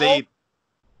what they...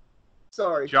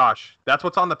 Sorry. Josh, that's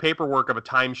what's on the paperwork of a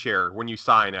timeshare when you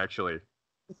sign, actually.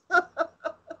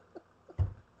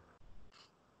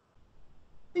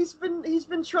 He's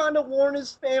been trying to warn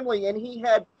his family, and he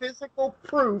had physical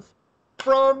proof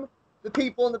from the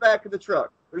people in the back of the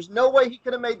truck. There's no way he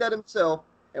could have made that himself.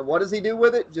 And what does he do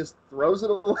with it? Just throws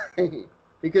it away.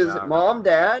 Because Mom,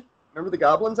 Dad, remember the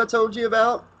goblins I told you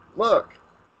about? Look.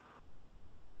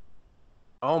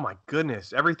 Oh my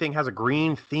goodness. Everything has a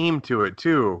green theme to it,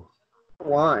 too.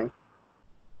 Why?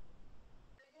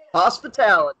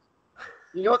 Hospitality.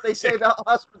 You know what they say about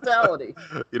hospitality?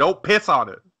 You don't piss on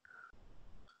it.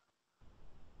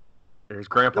 There's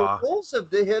Grandpa. The rules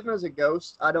of him as a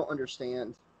ghost, I don't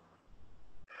understand.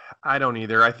 I don't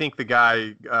either. I think the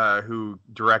guy who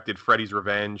directed Freddy's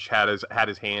Revenge had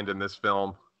his hand in this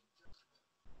film.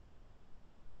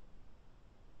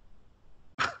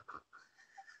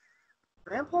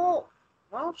 Grandpa,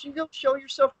 why don't you go show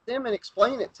yourself to them and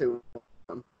explain it to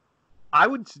them? I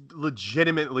would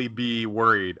legitimately be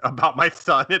worried about my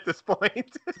son at this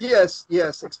point. Yes,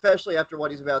 especially after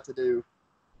what he's about to do.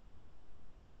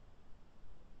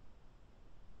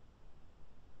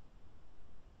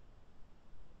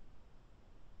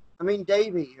 I mean,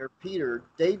 Davy or Peter,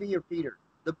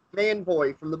 the man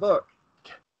boy from the book.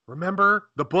 Remember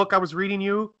the book I was reading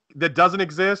you that doesn't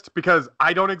exist because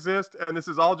I don't exist, and this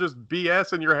is all just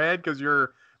BS in your head because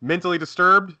you're mentally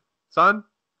disturbed, son?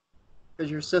 Because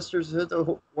your sister's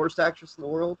the worst actress in the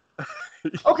world?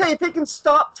 Okay, if he can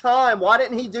stop time, why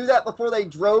didn't he do that before they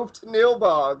drove to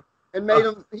Nilbog and made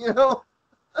him,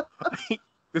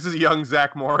 This is young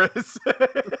Zach Morris.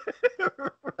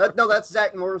 No, that's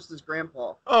Zach Morris's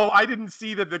grandpa. Oh, I didn't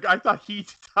see that. I thought he...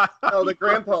 No, the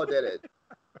grandpa did it.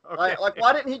 Okay. Like,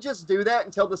 why didn't he just do that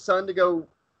and tell the son to go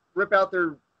rip out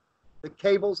the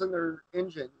cables in their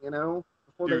engine,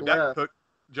 before Dude, they left?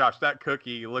 Josh, that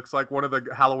cookie looks like one of the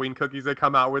Halloween cookies they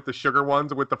come out with, the sugar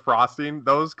ones with the frosting.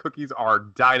 Those cookies are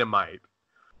dynamite.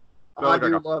 I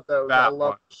do love those. I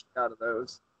love the shit out of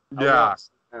those. Yeah.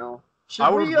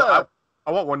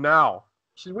 I want one now.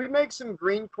 Should we make some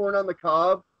green corn on the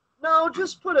cob? No,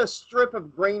 just put a strip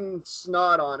of green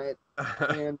snot on it,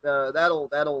 and that'll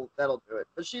do it.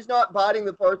 But she's not biting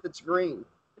the part that's green.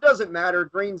 It doesn't matter.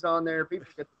 Green's on there. People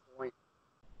get the point.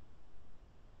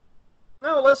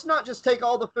 No, let's not just take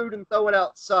all the food and throw it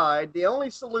outside. The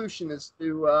only solution is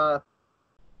to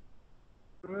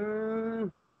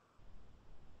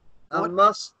I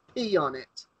must pee on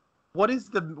it. What is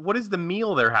the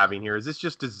meal they're having here? Is this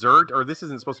just dessert, or this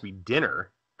isn't supposed to be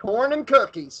dinner? Corn and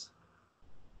cookies.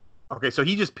 Okay, so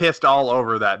he just pissed all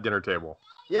over that dinner table.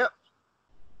 Yep.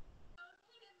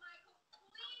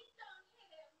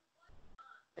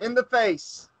 In the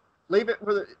face. Do it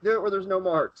where there's no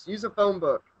marks. Use a phone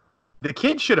book. The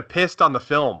kid should have pissed on the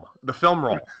film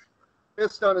roll.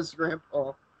 Pissed on his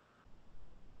grandpa.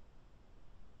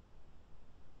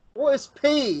 Well, it's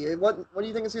pee. What do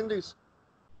you think it's going to do?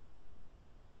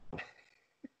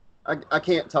 I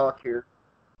can't talk here.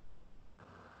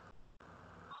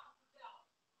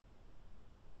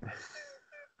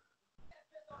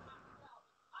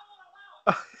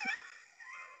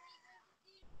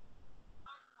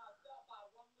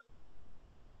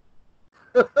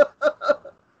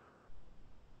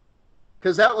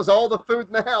 Because that was all the food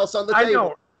in the house on the table. I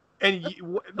know. And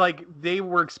they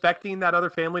were expecting that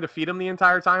other family to feed them the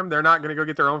entire time? They're not going to go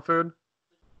get their own food?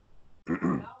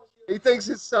 He thinks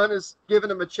his son is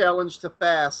giving him a challenge to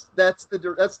fast. That's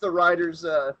the writer's...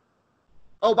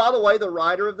 Oh, by the way, the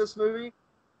writer of this movie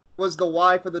was the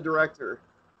wife of the director.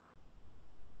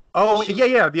 Oh,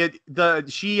 yeah.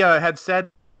 She had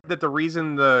said that the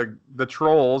reason the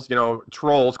trolls,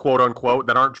 trolls, quote unquote,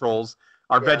 that aren't trolls,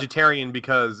 are vegetarian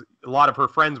because a lot of her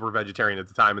friends were vegetarian at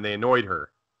the time and they annoyed her.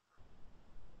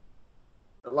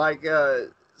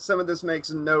 Some of this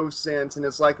makes no sense, and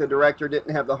it's like the director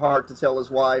didn't have the heart to tell his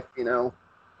wife,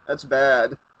 That's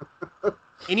bad.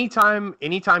 Anytime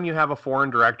you have a foreign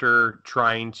director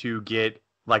trying to get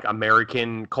like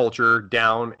American culture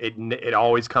down, it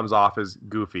always comes off as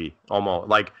goofy, almost.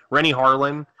 Like Rennie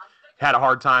Harlan had a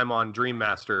hard time on Dream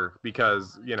Master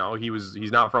because, you know, he's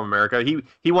not from America.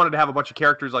 He wanted to have a bunch of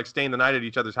characters like staying the night at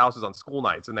each other's houses on school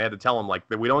nights, and they had to tell him like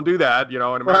that we don't do that, you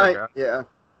know, in America. Right, yeah.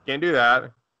 Can't do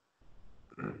that.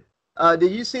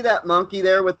 Did you see that monkey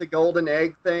there with the golden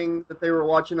egg thing that they were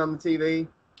watching on the TV?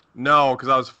 No, because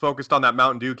I was focused on that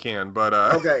Mountain Dew can, but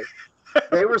Okay.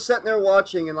 They were sitting there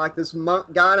watching, and like this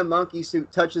guy in a monkey suit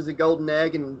touches a golden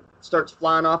egg and starts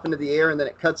flying off into the air, and then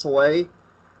it cuts away.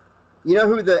 You know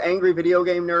who the angry video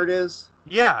game nerd is?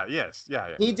 Yeah, yes,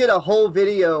 yeah. He did a whole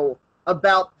video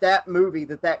about that movie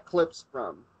that clip's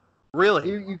from. Really?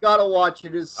 You gotta watch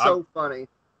it. It's so funny.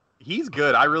 He's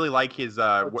good. I really like his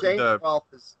James Rolfe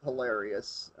is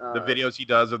hilarious. The videos he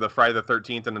does of the Friday the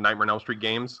 13th and the Nightmare on Elm Street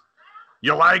games.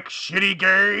 You like shitty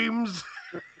games?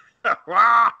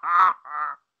 Why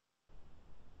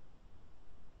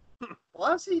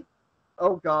is he?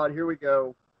 Oh God, here we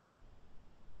go.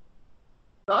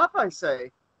 Stop! I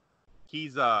say.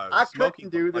 He's I smoking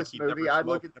couldn't do this movie. I'd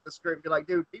look at the script and be like,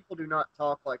 dude, people do not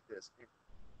talk like this.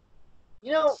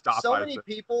 You know, so many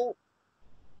people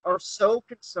are so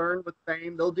concerned with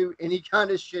fame, they'll do any kind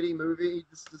of shitty movie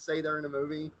just to say they're in a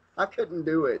movie. I couldn't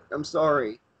do it. I'm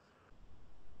sorry.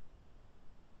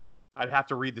 I'd have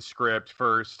to read the script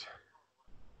first.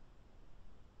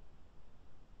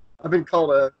 I've been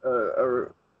called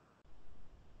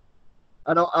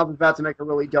I'm about to make a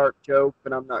really dark joke,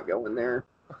 but I'm not going there.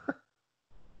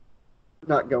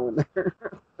 Not going there.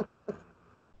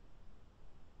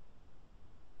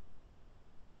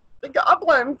 The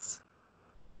goblins.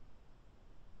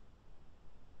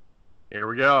 Here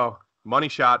we go. Money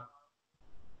shot.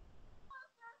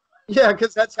 Yeah,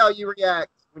 because that's how you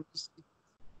react when you see.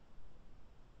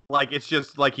 Like, it's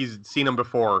just like he's seen him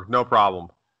before. No problem.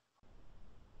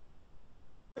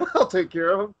 I'll take care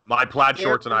of him. My plaid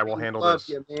shorts and I will handle this.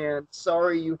 You, man.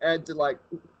 Sorry you had to, like,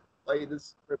 play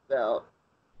this script out.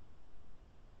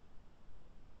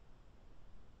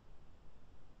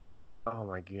 Oh,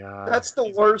 my God. That's the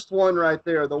worst one right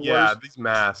there. The worst. Yeah, these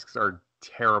masks are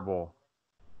terrible.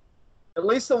 At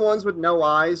least the ones with no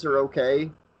eyes are okay.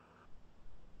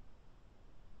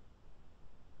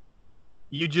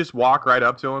 You just walk right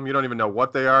up to them. You don't even know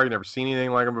what they are. You've never seen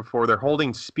anything like them before. They're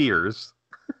holding spears.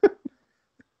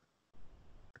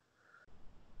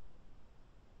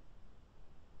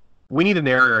 We need a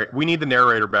narrator. We need the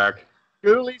narrator back.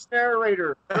 Ghoulies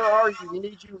narrator, where are you? We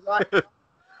need you right now.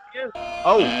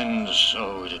 Oh. And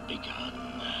so it had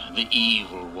begun. The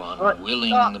evil one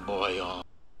willing the boy on.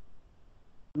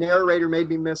 Narrator made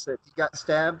me miss it. He got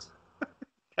stabbed.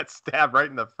 Got stabbed right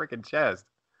in the freaking chest.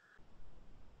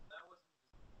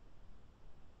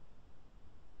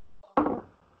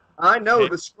 I know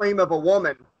the scream of a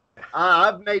woman.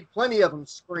 I've made plenty of them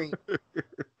scream.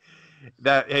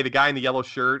 The guy in the yellow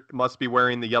shirt must be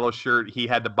wearing the yellow shirt he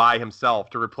had to buy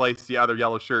himself to replace the other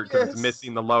yellow shirt because it's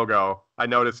missing the logo. I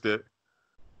noticed it.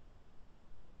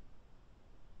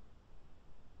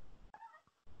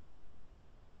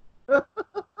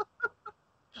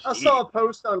 I saw a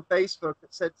post on Facebook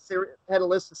that said had a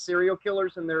list of serial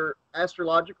killers and their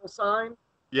astrological sign.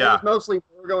 Yeah. It was mostly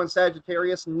Virgo and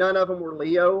Sagittarius. None of them were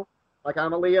Leo. Like,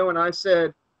 I'm a Leo, and I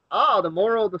said, the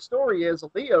moral of the story is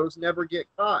Leos never get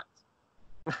caught.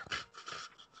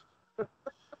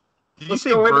 Did you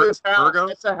say Virgo?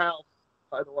 It's a house,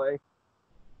 by the way.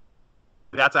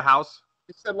 That's a house?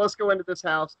 It said, let's go into this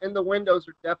house. And the windows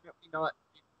are definitely not.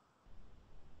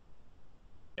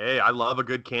 Hey, I love a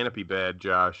good canopy bed,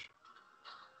 Josh.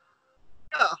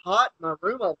 It got hot in my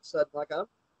room all of a sudden. Like, I'm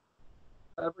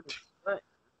covered in sweat.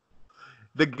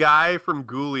 The guy from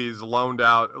Ghoulies loaned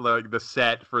out like the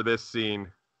set for this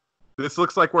scene. This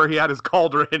looks like where he had his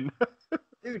cauldron.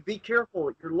 Dude, be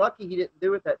careful. You're lucky he didn't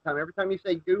do it that time. Every time you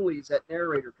say Ghoulies, that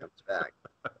narrator comes back.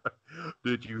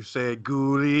 Did you say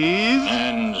Ghoulies?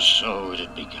 And so it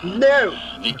had begun. No!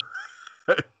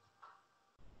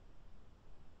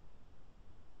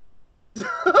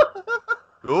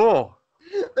 Cool.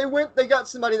 They got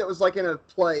somebody that was like in a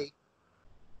play,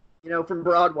 from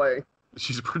Broadway.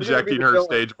 She's projecting her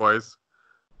stage voice.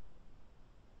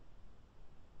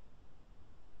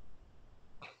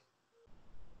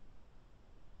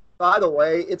 By the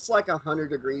way, it's like 100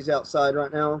 degrees outside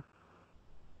right now.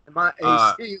 And my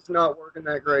AC is not working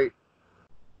that great.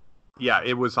 Yeah,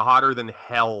 it was hotter than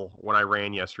hell when I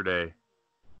ran yesterday.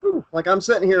 Whew, like, I'm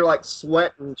sitting here, like,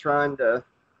 sweating, trying to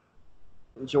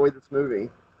enjoy this movie.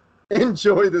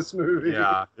 Enjoy this movie.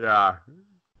 Yeah.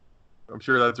 I'm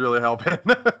sure that's really helping.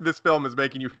 This film is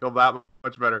making you feel that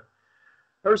much better.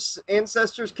 Her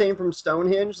ancestors came from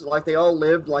Stonehenge. Like, they all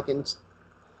lived, like, in...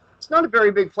 It's not a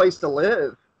very big place to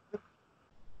live.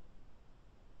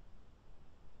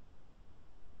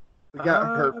 We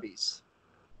got herpes.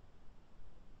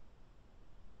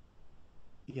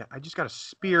 Yeah, I just got a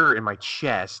spear in my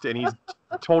chest, and he's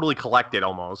totally collected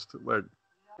almost. Like,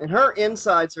 and her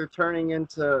insides are turning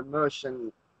into mush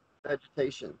and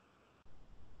vegetation.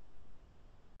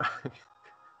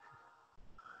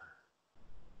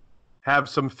 Have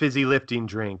some fizzy lifting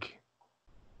drink.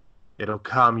 It'll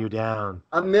calm you down.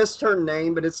 I missed her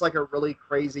name, but it's like a really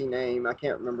crazy name. I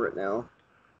can't remember it now.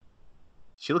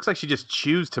 She looks like she just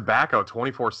chews tobacco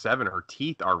 24/7. Her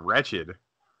teeth are wretched.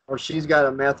 Or she's got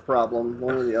a meth problem,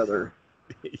 one or the other.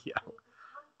 Yeah.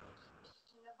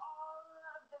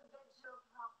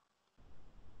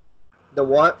 The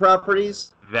what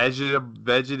properties?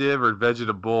 Vegetative or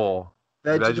vegetable?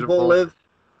 Vegetable live?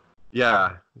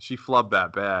 Yeah, she flubbed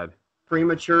that bad.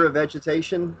 Premature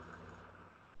vegetation?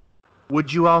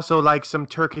 Would you also like some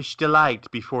Turkish delight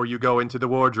before you go into the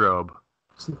wardrobe?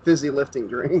 Some fizzy lifting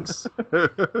drinks.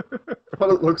 What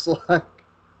it looks like.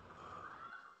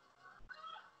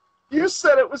 You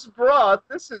said it was broth.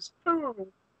 This is poo.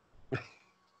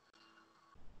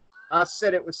 I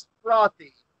said it was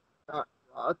frothy, not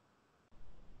broth.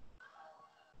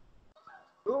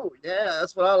 Ooh, yeah,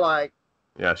 that's what I like.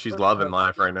 Yeah, she's loving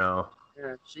life right now.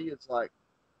 Yeah, she is like...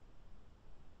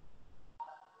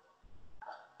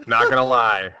 Not gonna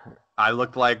lie. I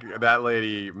looked like that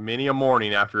lady many a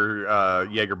morning after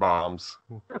Jaeger bombs.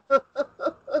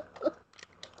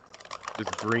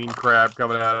 Just green crap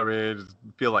coming out of me. Just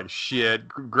feel like shit.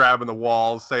 Grabbing the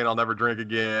walls, saying I'll never drink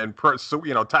again.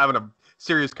 Having a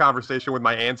serious conversation with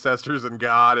my ancestors and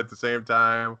God at the same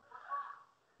time.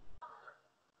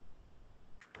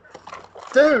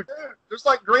 Dude, there's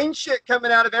like green shit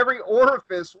coming out of every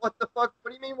orifice. What the fuck?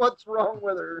 What do you mean, what's wrong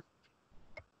with her?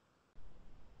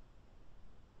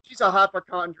 She's a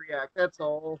hypochondriac, that's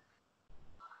all.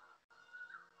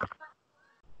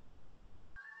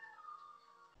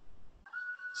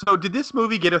 So did this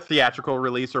movie get a theatrical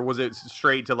release, or was it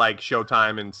straight to like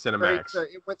Showtime and Cinemax?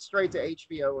 It went straight to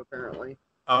HBO, apparently.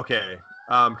 Okay,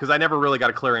 because I never really got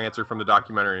a clear answer from the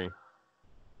documentary.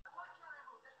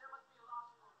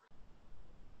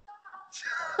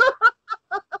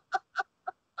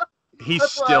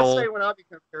 That's what I say when I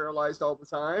become paralyzed all the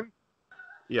time.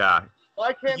 Yeah.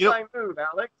 Why can't I move,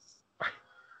 Alex?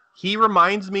 He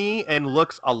reminds me and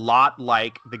looks a lot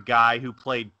like the guy who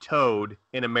played Toad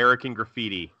in American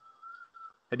Graffiti.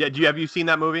 Have you seen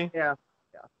that movie? Yeah.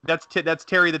 That's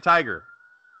Terry the Tiger.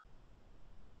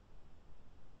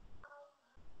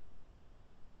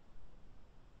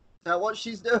 Is that what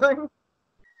she's doing?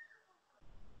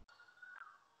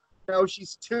 No,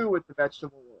 she's 2 with the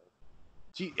vegetable world.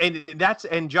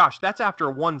 And Josh, that's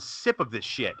after one sip of this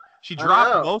shit. She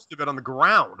dropped most of it on the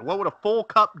ground. What would a full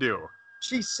cup do?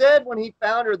 She said when he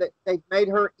found her that they made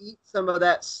her eat some of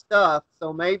that stuff,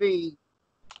 so maybe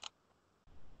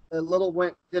the little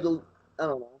I don't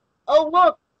know. Oh,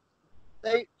 look!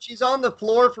 She's on the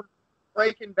floor from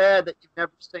Breaking Bad that you've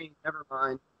never seen. Never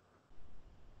mind.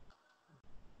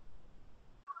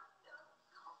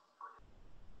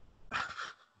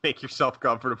 Make yourself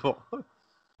comfortable.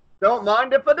 Don't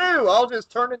mind if I do. I'll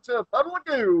just turn into a puddle of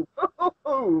goo.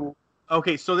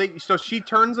 Okay, so she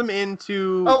turns him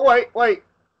into... Oh, wait.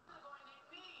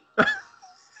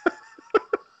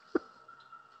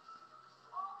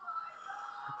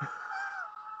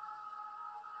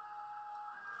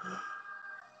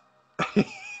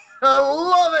 I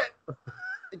love it!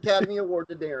 Academy Award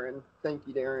to Darren. Thank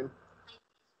you, Darren.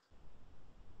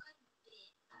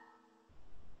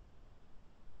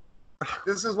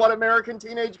 This is what American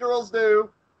teenage girls do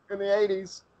in the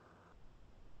 80s.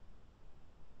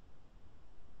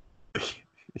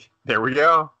 There we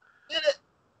go. Did it.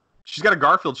 She's got a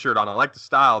Garfield shirt on. I like the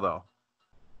style, though.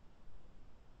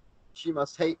 She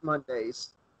must hate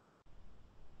Mondays.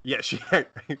 Yeah,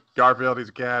 Garfield, he's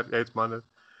a cat, hates Mondays.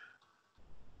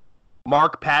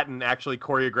 Mark Patton actually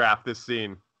choreographed this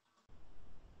scene.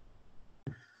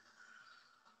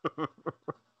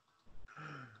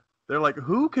 They're like,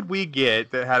 who could we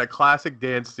get that had a classic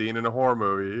dance scene in a horror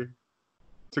movie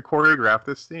to choreograph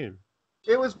this scene?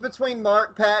 It was between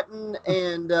Mark Patton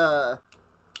and,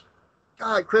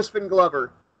 Crispin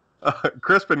Glover.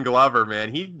 Crispin Glover,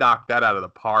 man, he knocked that out of the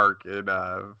park in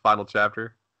Final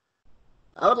Chapter.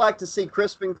 I would like to see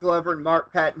Crispin Glover and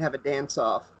Mark Patton have a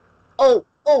dance-off. Oh,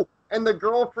 and the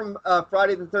girl from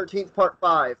Friday the 13th, Part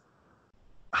 5.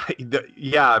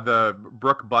 The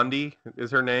Brooke Bundy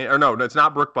is her name. Or no, it's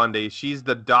not Brooke Bundy. She's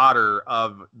the daughter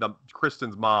of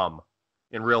Kristen's mom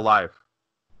in real life.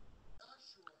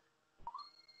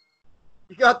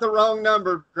 You got the wrong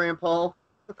number, Grandpa.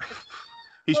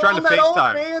 He's trying to FaceTime.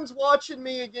 That old man's watching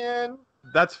me again.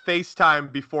 That's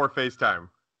FaceTime before FaceTime.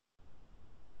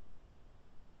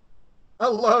 I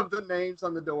love the names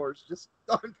on the doors. Just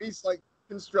on a piece like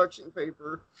construction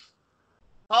paper.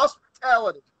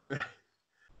 Hospitality.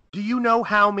 Do you know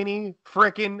how many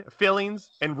frickin'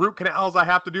 fillings and root canals I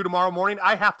have to do tomorrow morning?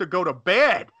 I have to go to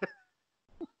bed.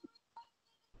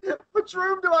 Which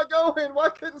room do I go in? Why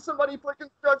couldn't somebody put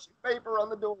construction paper on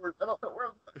the doors? I don't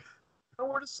know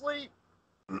where to sleep.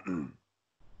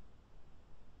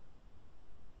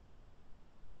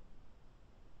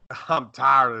 I'm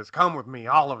tired of this. Come with me,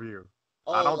 all of you.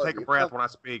 I don't take a breath when I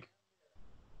speak.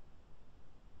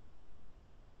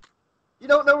 You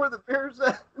don't know where the beer's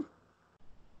at?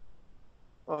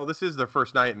 Well, this is their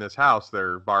first night in this house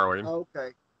they're borrowing. Okay.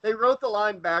 They wrote the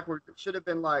line backwards. It should have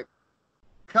been like,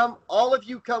 "Come, all of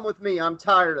you come with me. I'm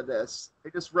tired of this." They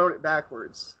just wrote it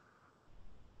backwards.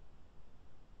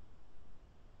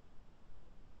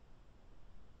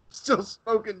 Still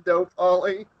smoking dope,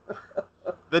 Ollie.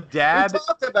 The dad... We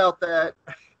talked about that.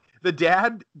 The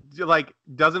dad,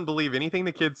 doesn't believe anything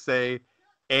the kids say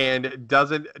and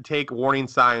doesn't take warning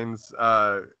signs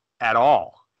at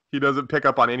all. He doesn't pick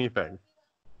up on anything.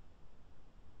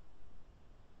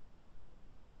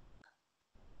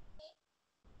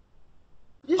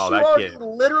 You are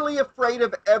literally afraid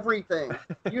of everything.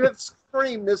 You have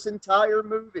screamed this entire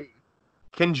movie.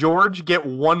 Can George get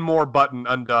one more button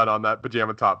undone on that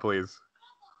pajama top, please?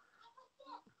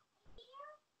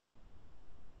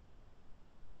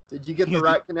 Did you get the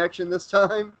right connection this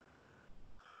time?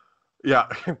 Yeah.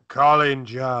 Calling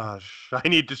Josh. I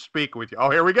need to speak with you. Oh,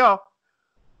 here we go.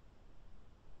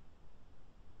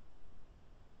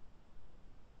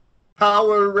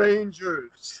 Power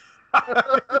Rangers.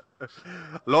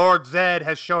 Lord Zed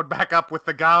has showed back up with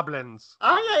the goblins.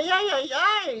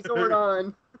 Aye,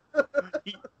 Zordon.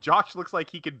 Josh looks like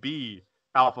he could be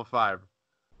Alpha 5.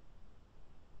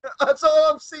 That's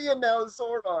all I'm seeing now is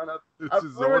Zordon. I've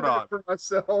ruined Zordon it for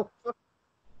myself.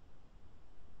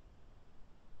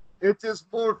 It is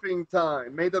morphing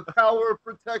time. May the power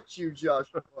protect you,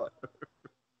 Joshua.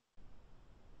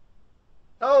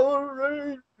 Power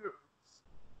Rangers.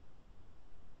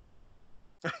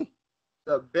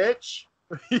 The bitch.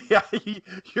 Yeah,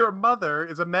 your mother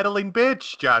is a meddling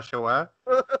bitch, Joshua.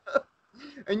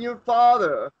 And your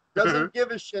father doesn't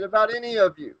give a shit about any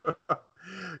of you.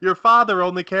 Your father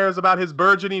only cares about his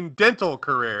burgeoning dental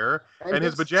career and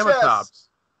his pajama tops.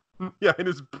 Yeah, and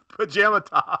his pajama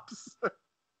tops.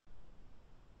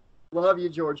 Love you,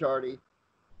 George Hardy.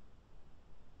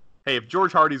 Hey, if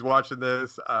George Hardy's watching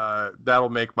this, that'll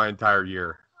make my entire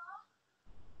year.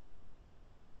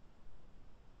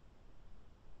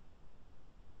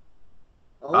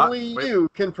 Only you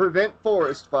can prevent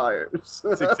forest fires.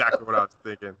 That's exactly what I was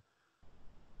thinking.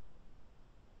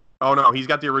 Oh, no, he's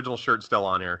got the original shirt still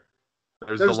on here.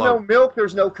 There's no milk,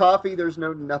 there's no coffee, there's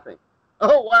no nothing.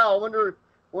 Oh, wow, I wonder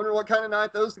what kind of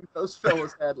night those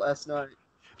fellas had last night.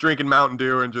 Drinking Mountain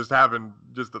Dew and just having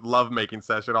just a love-making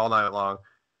session all night long.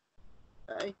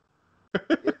 Hey,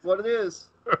 it's what it is.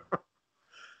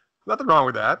 Nothing wrong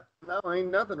with that. No,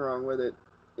 ain't nothing wrong with it.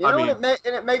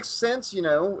 It makes sense,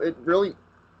 it really...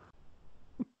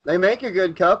 They make a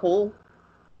good couple.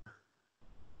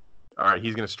 All right,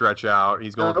 he's going to stretch out.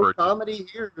 He's going for comedy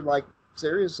here,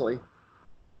 seriously.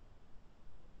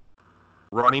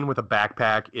 Running with a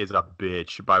backpack is a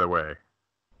bitch, by the way.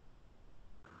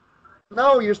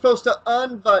 No, you're supposed to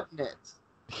unbutton it.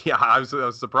 Yeah, I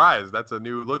was surprised. That's a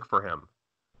new look for him.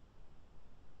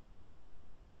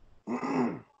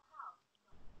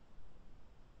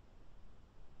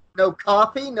 No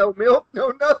coffee, no milk,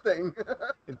 no nothing.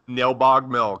 Nail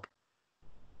bog milk.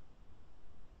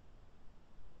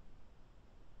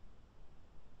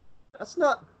 That's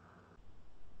not...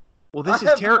 Well, this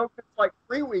is terrible. It's like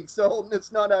 3 weeks old and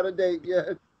it's not out of date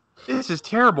yet. This is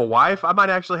terrible, wife. I might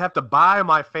actually have to buy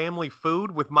my family food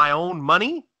with my own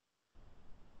money?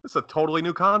 This is a totally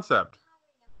new concept.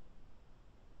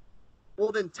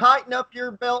 Well, then tighten up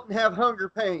your belt and have hunger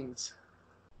pains.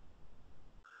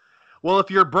 Well,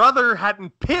 if your brother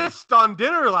hadn't pissed on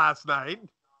dinner last night...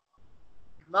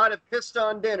 He might have pissed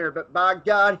on dinner, but by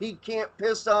God, he can't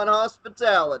piss on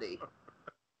hospitality.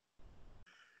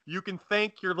 You can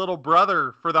thank your little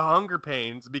brother for the hunger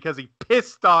pains because he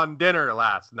pissed on dinner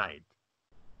last night.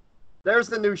 There's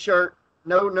the new shirt.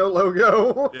 No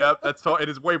logo. Yep, it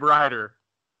is way brighter.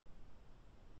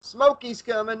 Smokey's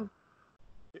coming.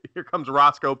 Here comes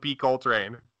Roscoe P.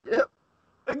 Coltrane. Yep.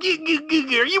 Are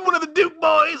you one of the Duke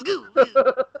boys?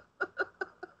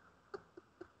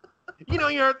 You know,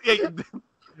 you're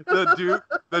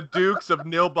the Dukes of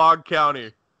Nilbog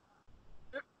County.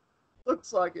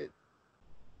 Looks like it.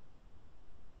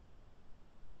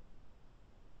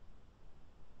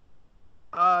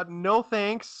 No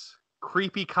thanks.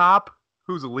 Creepy cop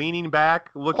who's leaning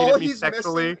back, looking at me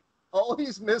sexually. All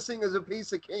he's missing is a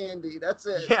piece of candy. That's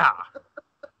it. Yeah.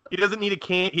 He doesn't need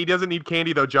He doesn't need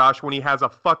candy though, Josh, when he has a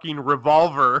fucking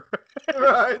revolver.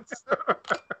 Right.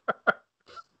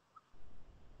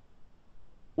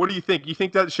 What do you think? You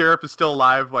think that sheriff is still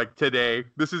alive, like, today?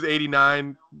 This is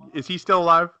 89. Is he still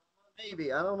alive?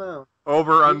 Maybe. I don't know.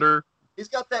 Over, under? He's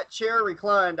got that chair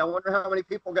reclined. I wonder how many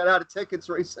people got out of tickets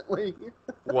recently.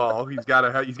 Well, he's got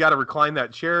to recline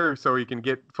that chair so he can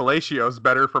get fellatios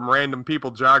better from random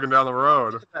people jogging down the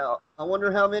road. I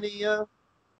wonder how many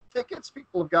tickets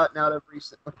people have gotten out of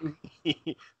recently.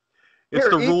 It's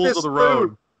the rules of the road.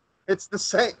 Food. It's the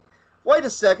same. Wait a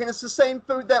second. It's the same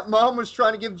food that Mom was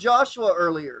trying to give Joshua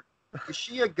earlier. Is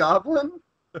she a goblin?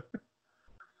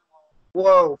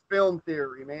 Whoa, film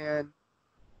theory, man.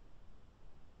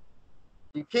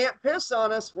 You can't piss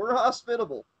on us. We're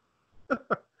hospitable. You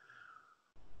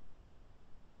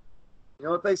know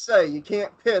what they say? You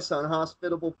can't piss on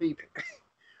hospitable people.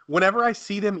 Whenever I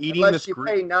see them eating unless you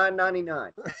pay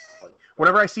 $9.99.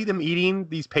 Whenever I see them eating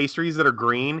these pastries that are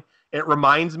green, it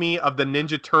reminds me of the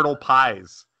Ninja Turtle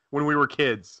pies when we were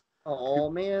kids. Oh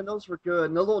man, those were good.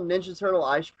 And the little Ninja Turtle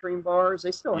ice cream bars,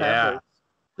 they still have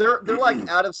those. They're like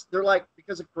they're like,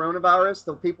 because of coronavirus,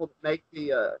 the people that make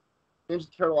the Ninja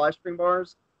Turtle ice cream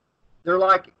bars, they're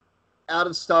like out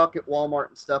of stock at Walmart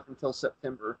and stuff until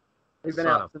September. They've been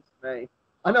out since May.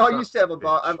 I know. I used to have a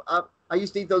bar. I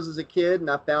used to eat those as a kid, and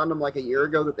I found them like a year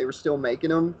ago that they were still making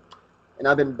them, and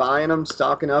I've been buying them,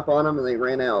 stocking up on them, and they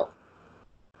ran out.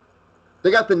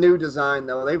 They got the new design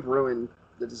though. They've ruined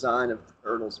the design of the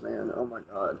turtles, man. Oh my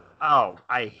god. Oh,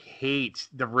 I hate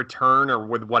the return or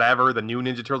with whatever the new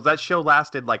Ninja Turtles. That show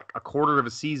lasted like a quarter of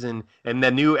a season, and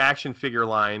the new action figure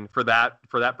line for that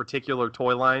particular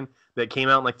toy line that came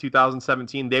out in like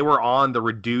 2017, they were on the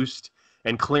reduced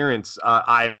and clearance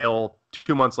aisle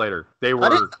 2 months later. They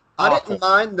were. I didn't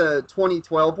mind the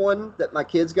 2012 one that my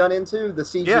kids got into, the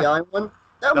CGI one.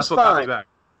 That was fine.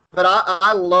 But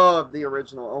I love the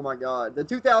original. Oh, my God. The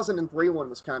 2003 one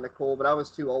was kind of cool, but I was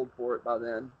too old for it by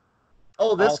then.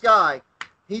 Oh, this guy.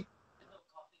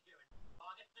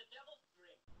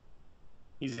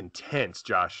 He's intense,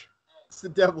 Josh. It's the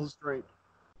devil's drink.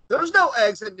 There's no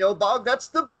eggs in Nilbog. That's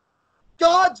the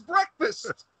God's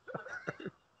breakfast.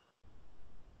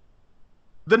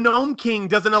 The Gnome King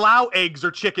doesn't allow eggs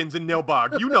or chickens in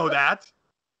Nilbog. You know that.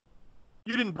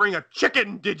 You didn't bring a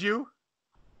chicken, did you?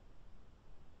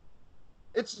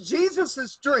 It's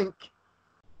Jesus's drink.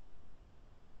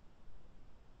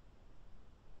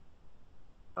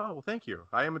 Oh, well, thank you.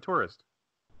 I am a tourist.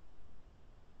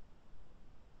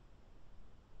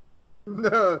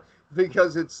 No,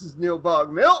 because it's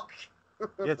Nilbog milk.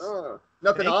 Yes.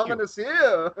 Nothing ominous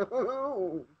here.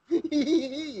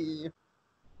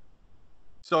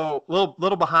 So,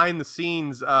 little behind the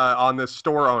scenes on this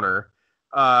store owner.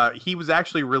 He was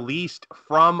actually released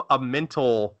from a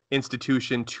mental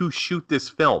institution to shoot this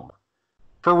film.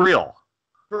 For real.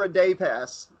 For a day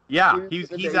pass. Yeah,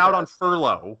 he's out on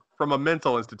furlough from a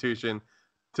mental institution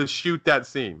to shoot that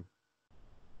scene.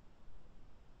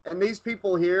 And these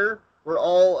people here were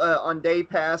all on day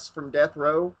pass from death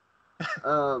row.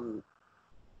 I'm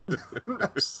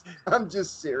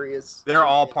just serious. They're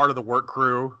all part of the work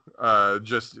crew.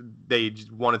 They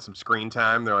just wanted some screen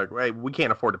time. They're like, hey, we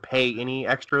can't afford to pay any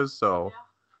extras, so.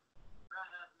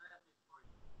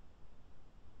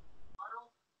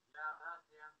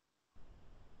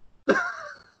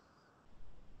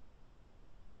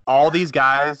 All these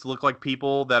guys look like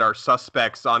people that are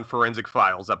suspects on Forensic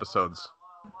Files episodes.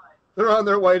 They're on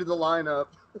their way to the lineup.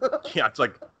 Yeah, it's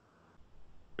like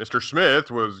Mr.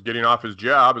 Smith was getting off his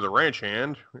job as a ranch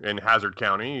hand in Hazard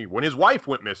County when his wife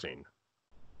went missing.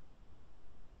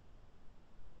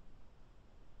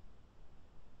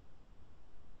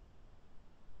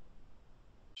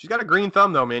 She's got a green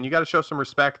thumb, though, man. You got to show some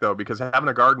respect, though, because having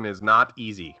a garden is not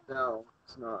easy. No,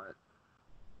 it's not.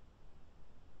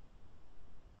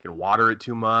 You can water it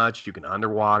too much. You can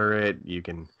underwater it. You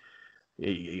can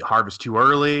harvest too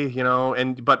early,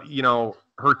 but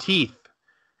her teeth,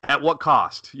 at what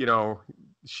cost?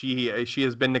 She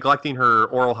has been neglecting her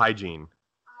oral hygiene.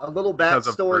 A little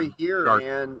backstory here,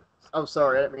 man. Oh,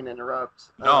 sorry, I didn't mean to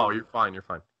interrupt. No, you're fine. You're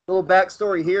fine. Little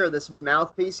backstory here. This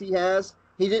mouthpiece he has,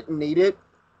 he didn't need it.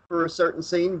 for a certain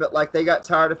scene, but like they got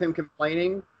tired of him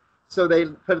complaining, so they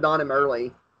put it on him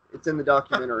early. It's in the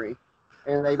documentary,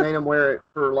 and they made him wear it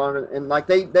for longer. And like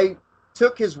they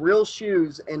took his real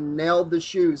shoes and nailed the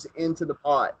shoes into the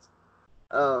pot.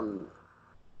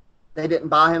 They didn't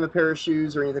buy him a pair of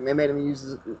shoes or anything. They made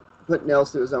him put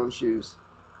nails to his own shoes.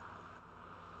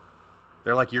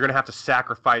 They're like, you're going to have to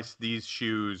sacrifice these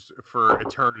shoes for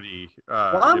eternity.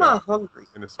 Why am I hungry?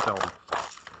 In this film.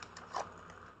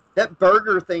 That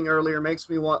burger thing earlier makes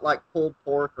me want, like, pulled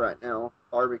pork right now.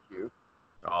 Barbecue.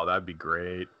 Oh, that'd be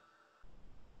great.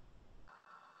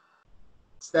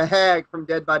 It's the hag from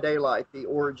Dead by Daylight, the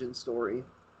origin story.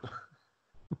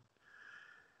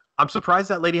 I'm surprised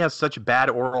that lady has such bad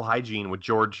oral hygiene with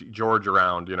George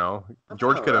around, you know?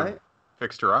 George could have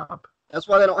fixed her up. That's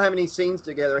why they don't have any scenes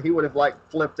together. He would have, like,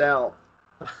 flipped out.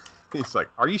 He's like,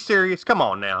 are you serious? Come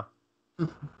on now.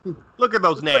 Look at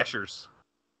those gnashers.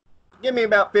 Give me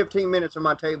about 15 minutes on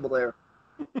my table there.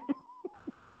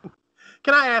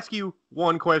 Can I ask you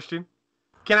one question?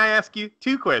 Can I ask you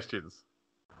 2 questions?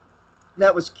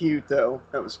 That was cute, though.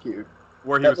 That was cute.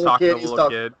 Where he was talking to the little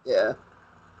kid? Yeah.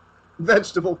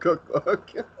 Vegetable cookbook.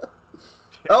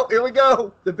 Oh, here we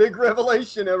go. The big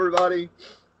revelation, everybody.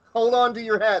 Hold on to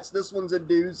your hats. This one's a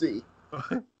doozy.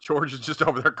 George is just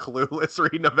over there clueless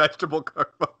reading a vegetable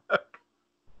cookbook.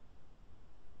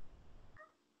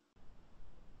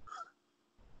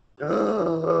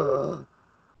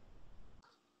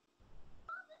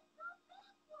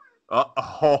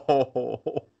 Uh-oh.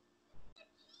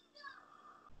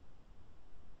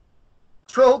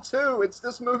 Troll 2. It's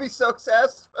This Movie Sucks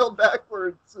Ass spelled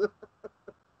backwards.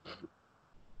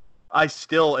 I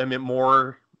still am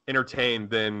more entertained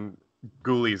than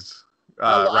Ghoulies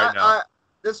right now.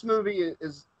 This movie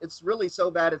it's really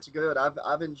so bad it's good.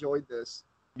 I've enjoyed this.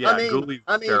 Yeah, Ghoulies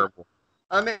is terrible.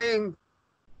 I mean,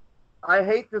 I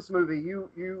hate this movie.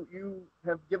 You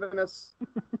have given us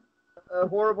a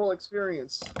horrible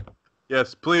experience.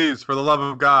 Yes, please, for the love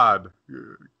of God.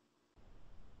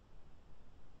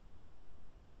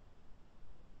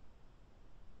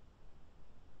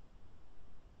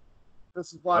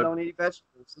 This is why I don't eat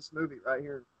vegetables. This movie right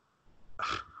here.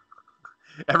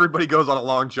 Everybody goes on a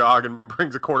long jog and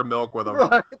brings a quart of milk with them.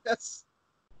 Right,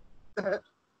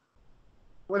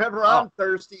 whenever I'm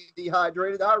thirsty and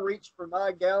dehydrated, I reach for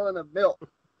my gallon of milk.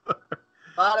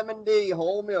 Vitamin D,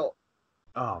 whole milk.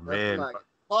 Oh, man. Like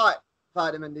hot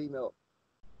vitamin D milk.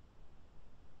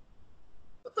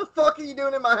 What the fuck are you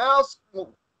doing in my house,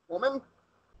 woman?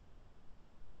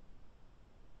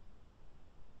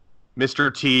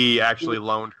 Mr. T actually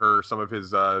loaned her some of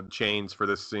his chains for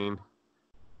this scene.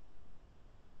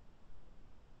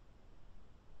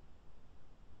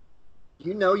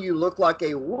 You know you look like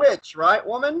a witch, right,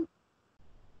 woman?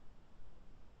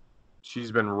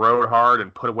 She's been rode hard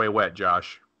and put away wet,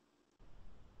 Josh.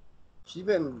 She's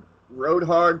been rode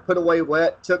hard, put away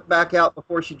wet, took back out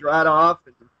before she dried off.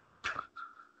 And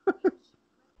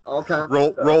all kinds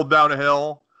of stuff. Rolled down a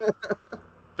hill.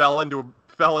 fell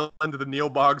into the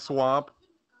Neilbog swamp.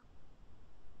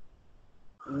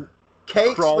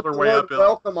 Cakes Crawled with her the way word uphill.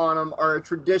 welcome on them are a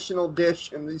traditional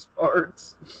dish in these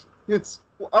parts.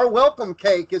 Our welcome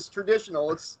cake is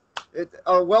traditional.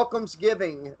 Our welcome's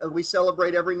giving. We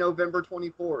celebrate every November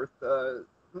 24th. The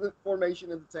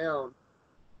formation of the town.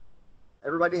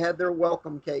 Everybody had their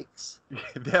welcome cakes.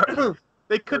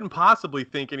 They couldn't possibly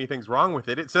think anything's wrong with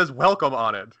it. It says welcome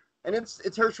on it. And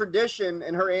it's her tradition,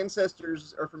 and her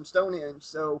ancestors are from Stonehenge,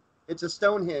 so it's a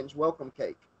Stonehenge welcome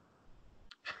cake.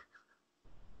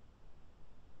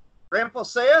 Grandpa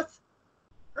Seth?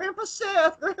 Grandpa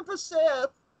Seth! Grandpa Seth!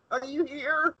 Are you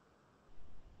here?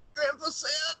 Grandpa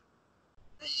Seth?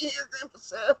 Are you here, Grandpa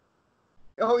Seth?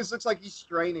 It always looks like he's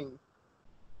straining.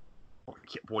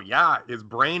 Well, yeah, his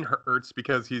brain hurts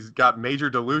because he's got major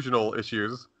delusional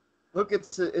issues. Look,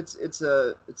 it's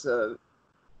a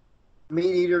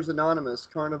Meat Eaters Anonymous,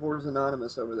 Carnivores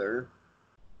Anonymous over there.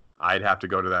 I'd have to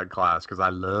go to that class because I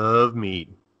love meat.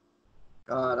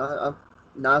 God, a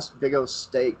nice big old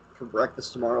steak for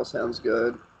breakfast tomorrow sounds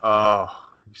good. Oh,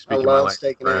 I love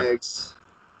steak and eggs.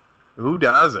 Who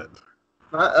doesn't?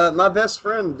 My best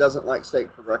friend doesn't like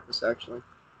steak for breakfast, actually.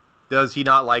 Does he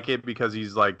not like it because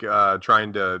he's like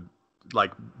trying to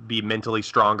like be mentally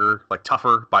stronger, like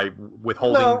tougher by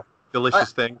withholding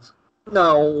delicious things?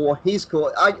 No, he's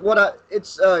cool.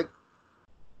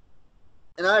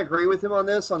 And I agree with him on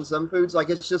this. On some foods,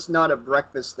 like it's just not a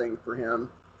breakfast thing for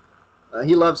him.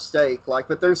 He loves steak,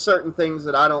 but there's certain things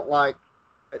that I don't like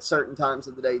at certain times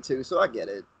of the day too. So I get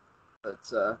it,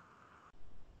 but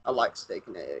I like steak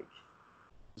and egg.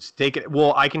 Steak.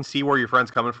 Well, I can see where your friend's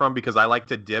coming from because I like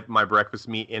to dip my breakfast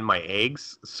meat in my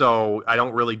eggs, so I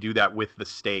don't really do that with the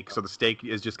steak. So the steak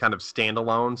is just kind of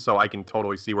standalone. So I can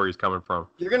totally see where he's coming from.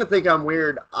 You're gonna think I'm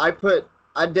weird. I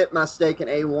dip my steak in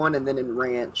A1 and then in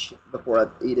ranch before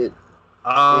I eat it.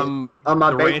 On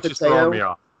my baked potato. Is throwing me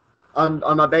off.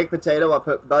 On my baked potato, I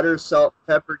put butter, salt,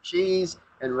 pepper, cheese,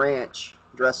 and ranch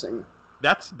dressing.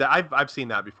 I've seen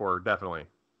that before, definitely.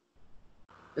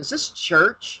 Is this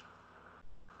church?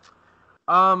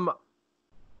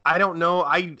 I don't know.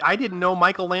 I didn't know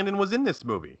Michael Landon was in this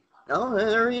movie. Oh,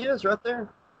 there he is, right there.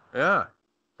 Yeah.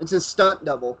 It's his stunt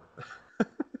double.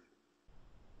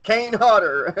 Kane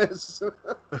Hodder.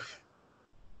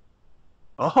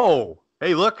 Oh,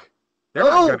 hey, look. They're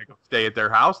not going to go stay at their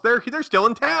house. They're still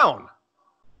in town.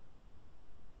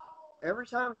 Every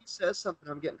time he says something,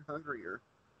 I'm getting hungrier.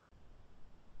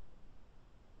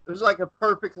 There's like a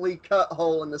perfectly cut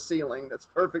hole in the ceiling that's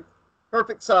perfect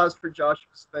size for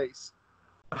Joshua's face.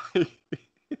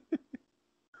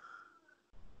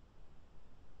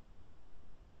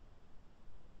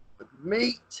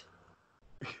 Meat.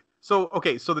 So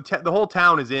the whole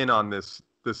town is in on this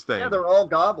thing. Yeah, they're all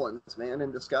goblins, man,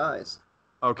 in disguise.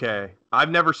 Okay, I've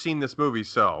never seen this movie,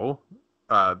 so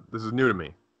this is new to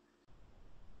me.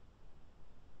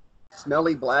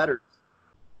 Smelly bladders.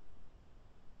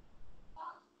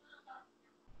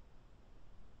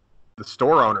 The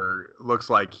store owner looks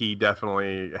like he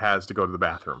definitely has to go to the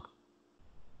bathroom.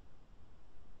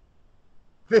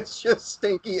 Vicious,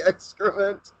 stinky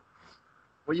excrement.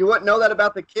 Well, you wouldn't know that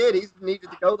about the kid. He's needed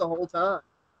to go the whole time.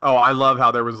 Oh, I love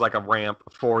how there was like a ramp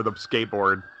for the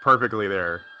skateboard perfectly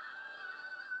there.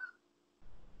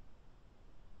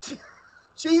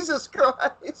 Jesus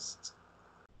Christ.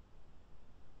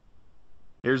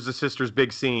 Here's the sister's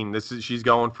big scene. She's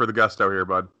going for the gusto here,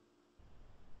 bud.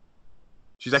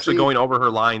 She's actually going over her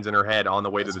lines in her head on the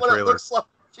way to the trailer. It looks like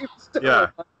she was doing. Yeah.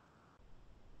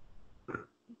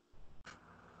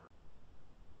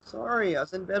 Sorry, I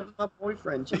was in bed with my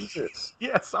boyfriend. Jesus.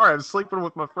 Yeah, sorry, I was sleeping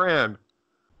with my friend.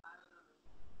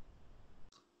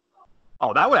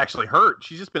 Oh, that would actually hurt.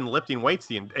 She's just been lifting weights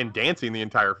and dancing the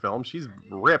entire film. She's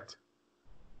ripped.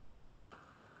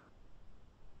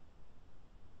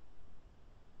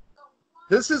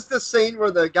 This is the scene where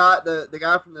the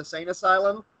guy from the insane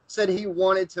asylum said he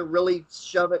wanted to really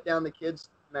shove it down the kid's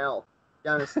mouth,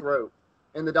 down his throat.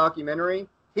 In the documentary,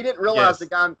 he didn't realize the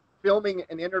guy filming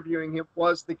and interviewing him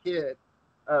was the kid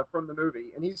from the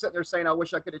movie, and he's sitting there saying, "I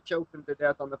wish I could have choked him to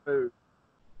death on the food."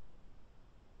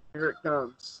 Here it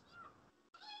comes.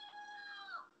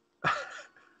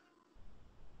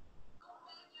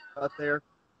 Out there.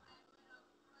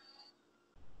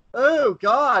 Oh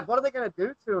God! What are they gonna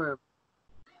do to him?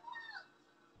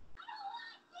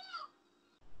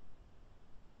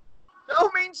 No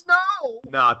means no.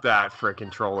 Not that frickin'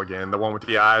 troll again. The one with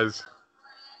the eyes.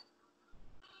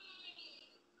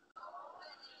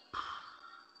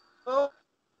 Oh,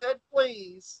 dead,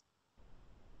 please.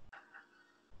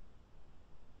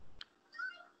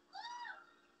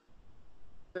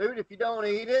 Dude, if you don't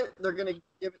eat it, they're going to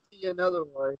give it to you another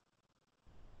way.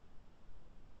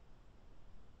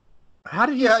 How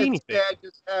did he see anything? His dad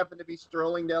just happened to be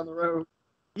strolling down the road.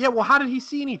 Yeah, well, how did he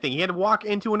see anything? He had to walk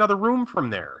into another room from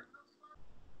there.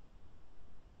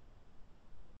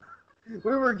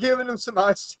 We were giving him some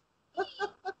ice.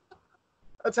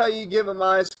 That's how you give him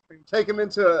ice cream. Take him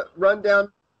into a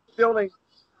rundown building.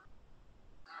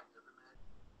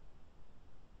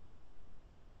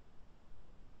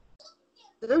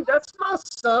 Dude, that's my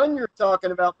son you're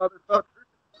talking about, motherfucker.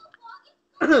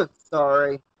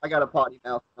 Sorry, I got a potty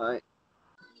mouth tonight.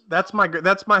 That's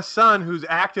my son who's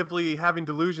actively having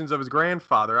delusions of his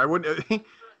grandfather. I wouldn't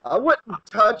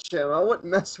touch him. I wouldn't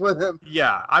mess with him.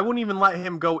 Yeah, I wouldn't even let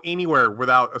him go anywhere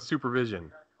without a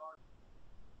supervision.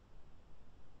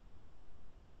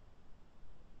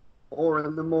 Or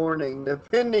in the morning,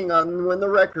 depending on when the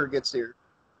wrecker gets here.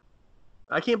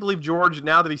 I can't believe George,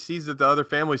 now that he sees that the other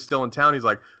family's still in town, he's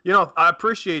like, I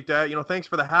appreciate that. Thanks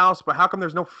for the house, but how come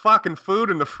there's no fucking food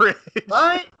in the fridge?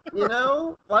 Right?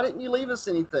 Why didn't you leave us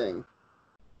anything?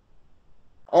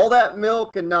 All that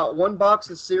milk and not one box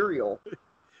of cereal.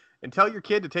 And tell your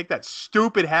kid to take that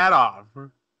stupid hat off.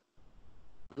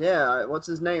 Yeah, what's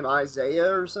his name?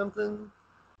 Isaiah or something?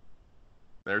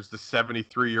 There's the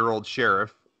 73-year-old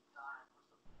sheriff.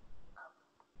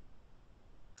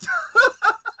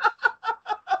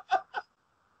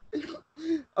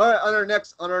 All right, on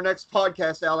our next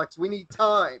podcast, Alex, we need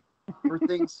time for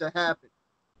things to happen.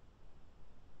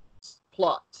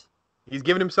 Plot. He's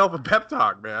giving himself a pep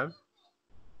talk, man.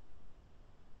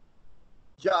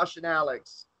 Josh and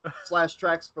Alex. Slash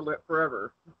Trax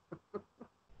forever.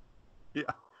 Yeah.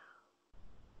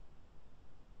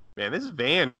 Man, this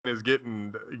van is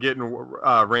getting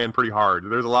ran pretty hard.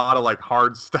 There's a lot of like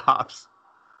hard stops.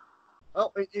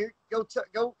 Oh, here, go.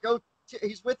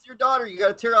 He's with your daughter. You got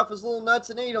to tear off his little nuts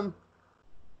and eat them.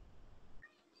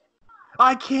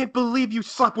 I can't believe you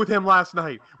slept with him last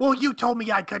night. Well, you told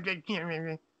me I could. If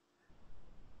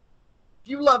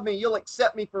you love me, you'll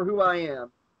accept me for who I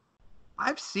am.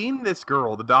 I've seen this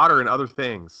girl, the daughter, and other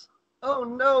things. Oh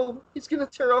no, he's gonna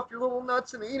tear off your little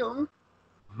nuts and eat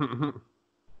them.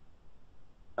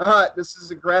 Alright, this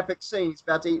is a graphic scene. He's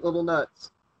about to eat little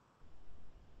nuts.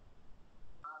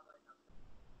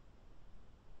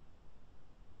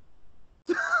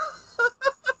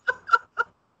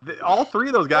 All three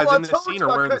of those guys in this scene are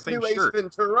wearing the same shirt.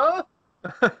 Ventura.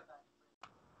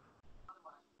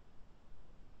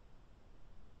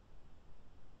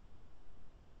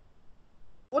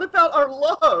 What about our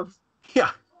love?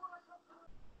 Yeah.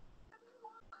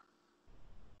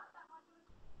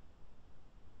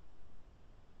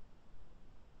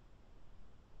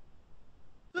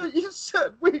 You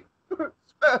said we were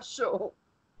special.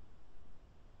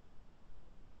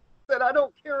 That I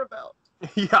don't care about.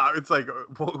 Yeah, it's like,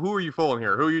 who are you fooling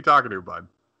here? Who are you talking to, bud?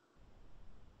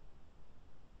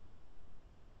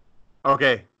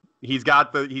 Okay, he's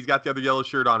got the other yellow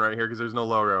shirt on right here because there's no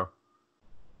logo.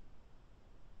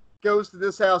 Goes to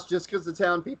this house just because the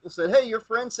town people said, "Hey, your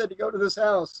friend said to go to this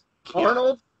house." Yeah.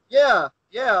 Arnold? Yeah,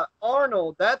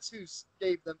 Arnold. That's who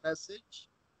gave the message.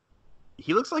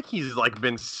 He looks like he's like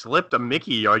been slipped a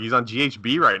Mickey, or he's on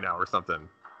GHB right now or something.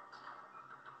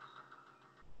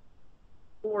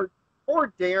 Poor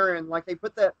Darren. Like they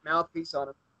put that mouthpiece on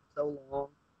him so long.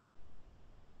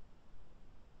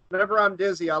 Whenever I'm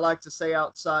dizzy, I like to say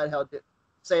out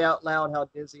loud how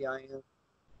dizzy I am.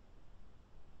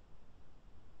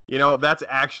 You know, that's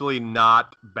actually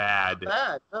not bad. Not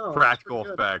bad. No, practical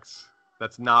effects.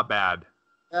 That's not bad.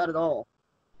 Not at all.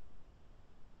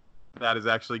 That is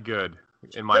actually good,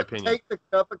 in my opinion. Take the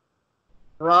cup of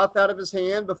broth out of his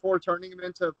hand before turning him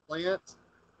into a plant.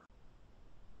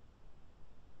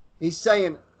 He's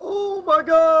saying, "Oh my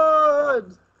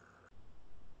God!"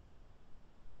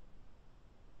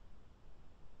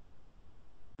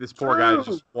 This poor guy is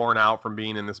just worn out from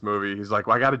being in this movie. He's like,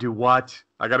 well, I got to do what?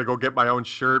 I got to go get my own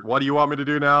shirt. What do you want me to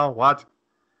do now? What?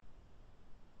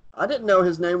 I didn't know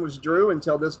his name was Drew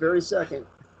until this very second.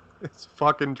 This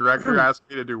fucking director asked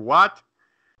me to do what?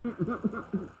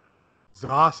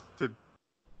 Exhausted.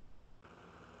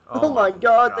 Oh my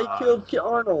God, they killed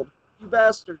Arnold. You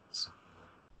bastards.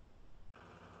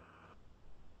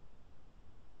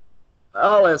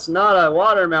 Oh, it's not a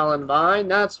watermelon vine,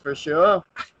 that's for sure.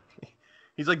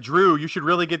 He's like, Drew, you should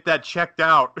really get that checked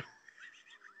out.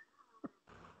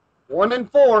 1 in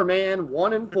 4, man.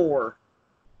 1 in 4.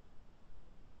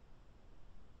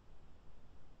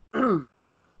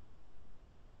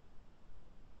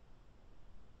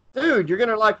 Dude, you're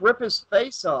gonna like rip his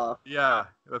face off. Yeah,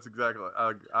 that's exactly.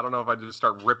 I don't know if I just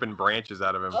start ripping branches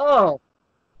out of him. Oh.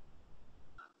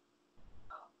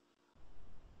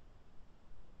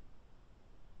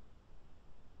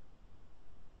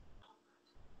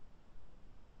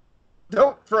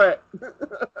 Don't fret.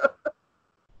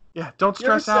 Yeah, don't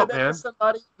stress out, man.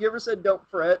 You ever said don't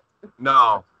fret?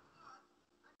 No.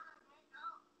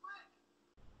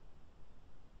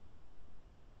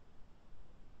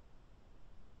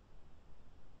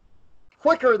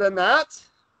 Quicker than that.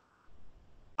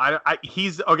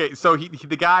 He's okay. So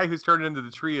the guy who's turned into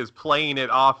the tree is playing it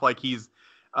off like he's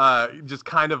just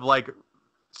kind of like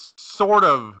sort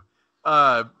of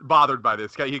bothered by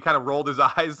this. He kind of rolled his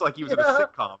eyes like he was in a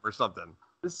sitcom or something.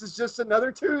 This is just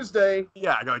another Tuesday.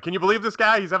 Yeah, I go, can you believe this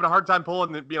guy? He's having a hard time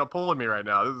pulling me right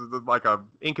now. This is like a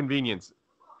inconvenience.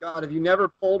 God, have you never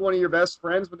pulled one of your best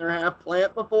friends when they're half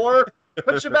plant before?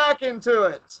 Put your back into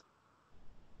it.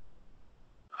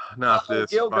 Not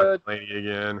this fucking lady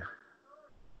again.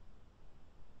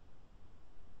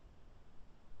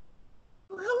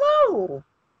 Hello.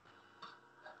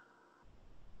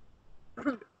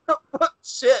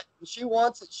 Shit. She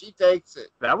wants it. She takes it.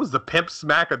 That was the pimp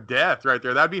smack of death right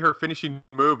there. That'd be her finishing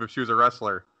move if she was a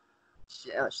wrestler.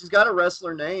 Yeah, she's got a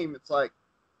wrestler name. It's like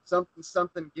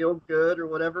something Gilgood or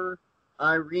whatever.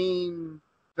 Irene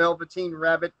Velveteen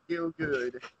Rabbit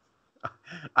Gilgood.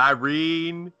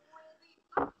 Irene,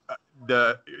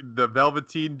 the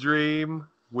Velveteen Dream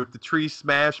with the tree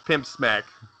smash pimp smack.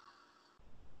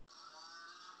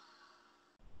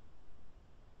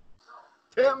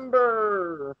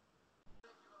 Timber.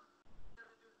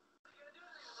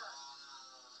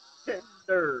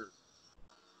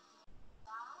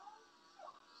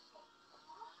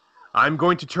 I'm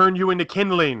going to turn you into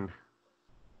kindling.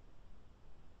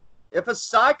 If a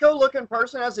psycho-looking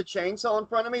person has a chainsaw in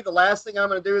front of me, the last thing I'm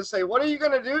going to do is say, "What are you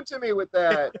going to do to me with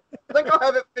that?" I think I'll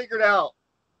have it figured out.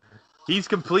 He's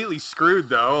completely screwed,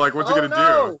 though. Like, what's he going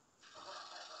to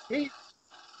do? He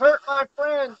hurt my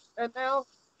friend, and now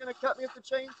he's going to cut me with the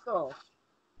chainsaw.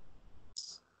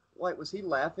 Wait, was he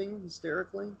laughing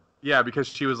hysterically? Yeah, because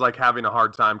she was, like, having a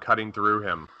hard time cutting through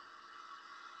him.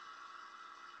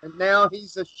 And now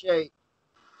he's a shake.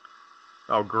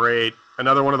 Oh, great.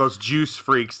 Another one of those juice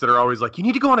freaks that are always like, you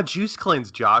need to go on a juice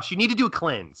cleanse, Josh. You need to do a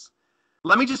cleanse.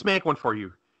 Let me just make one for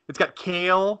you. It's got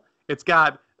kale. It's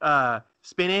got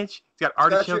spinach. It's got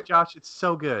artichoke, Josh. It's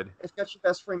so good. It's got your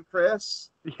best friend, Chris.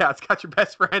 Yeah, it's got your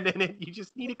best friend in it. You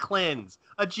just need a cleanse.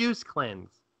 A juice cleanse.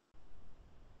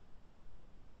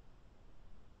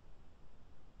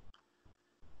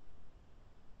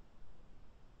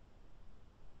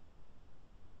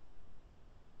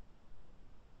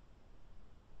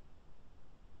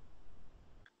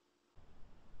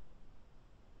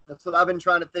 That's what I've been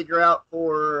trying to figure out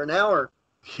for an hour.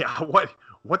 Yeah,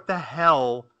 what the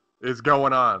hell is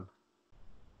going on?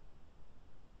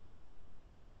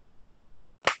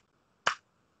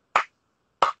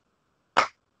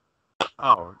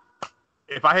 Oh,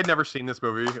 if I had never seen this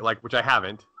movie, like, which I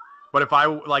haven't, but if I,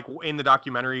 like, in the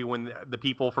documentary, when the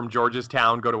people from George's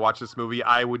town go to watch this movie,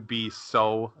 I would be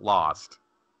so lost.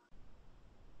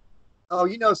 Oh,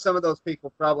 you know, some of those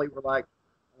people probably were like,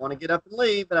 I want to get up and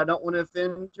leave, but I don't want to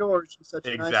offend George. He's such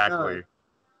a nice guy.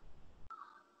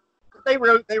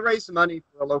 They raised some money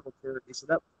for a local charity, so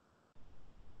that.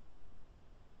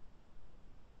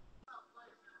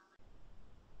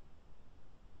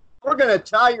 We're gonna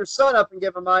tie your son up and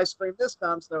give him ice cream this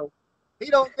time, so he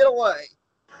don't get away.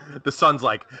 The son's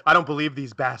like, I don't believe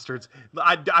these bastards.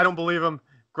 I don't believe them.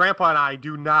 Grandpa and I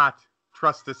do not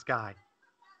trust this guy.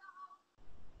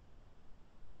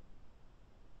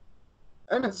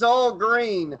 And it's all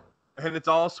green. And it's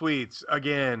all sweets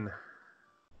again.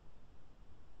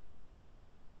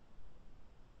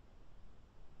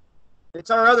 It's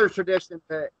our other tradition,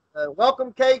 the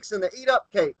welcome cakes and the eat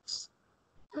up cakes.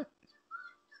 You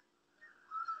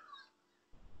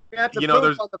have to poop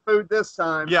on the food this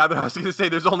time. Yeah, I was going to say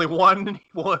there's only one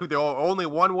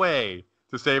way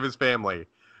to save his family.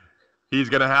 He's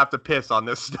going to have to piss on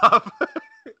this stuff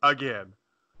again.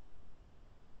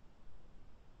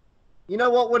 You know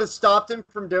what would have stopped him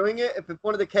from doing it? If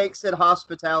one of the cakes said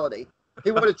hospitality.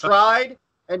 He would have tried,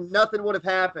 and nothing would have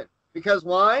happened. Because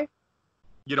why?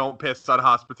 You don't piss on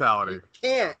hospitality. You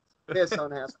can't piss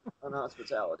on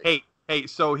hospitality. Hey,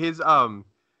 so his,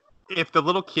 if the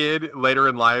little kid later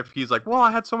in life, he's like, well,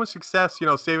 I had so much success,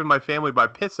 saving my family by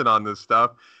pissing on this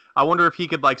stuff. I wonder if he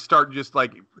could, like, start just,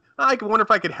 like, I wonder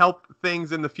if I could help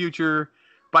things in the future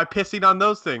by pissing on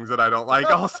those things that I don't like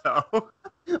also.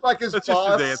 Like his that's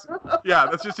boss. Just his answer. Yeah,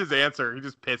 that's just his answer. He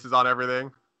just pisses on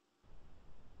everything.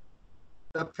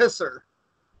 The pisser.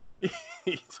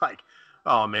 He's like,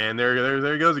 oh man, there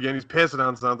he goes again. He's pissing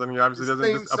on something. He obviously his doesn't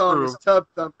theme just song approve. is Tub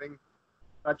Thumping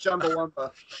by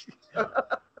Chumbawamba.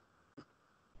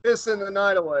 Pissing the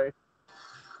night away.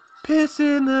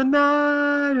 Pissing the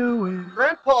night away.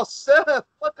 Grandpa Seth,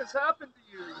 what has happened to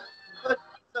you? Let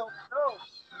yourself go.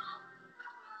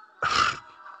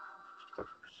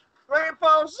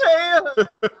 Grandpa Seth!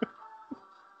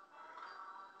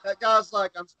 That guy's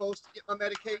like, I'm supposed to get my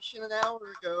medication an hour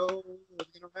ago. We're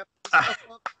gonna wrap this stuff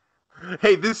up.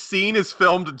 Hey, this scene is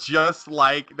filmed just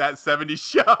like that 70s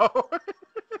show.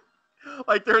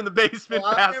 Like they're in the basement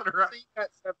passing around. Seen that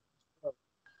 70s show.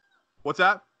 What's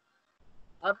that?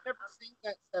 I've never seen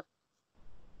that 70s.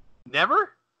 Never?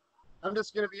 I'm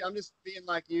just being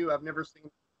like you. I've never seen.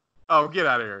 Oh, get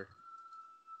out of here.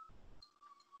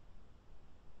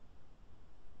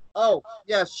 Oh,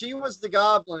 yeah, she was the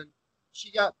goblin. She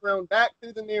got thrown back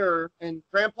through the mirror, and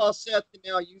Grandpa Seth can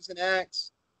now use an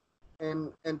axe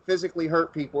and physically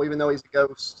hurt people, even though he's a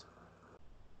ghost.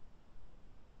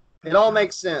 It all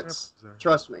makes sense.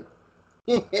 Trust me.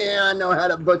 Yeah, I know how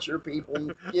to butcher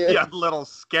people. Yeah, little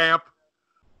scamp.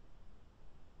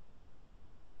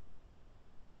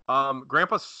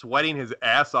 Grandpa's sweating his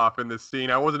ass off in this scene.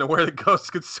 I wasn't aware that ghosts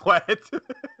could sweat.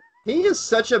 He is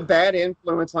such a bad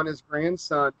influence on his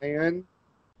grandson, man.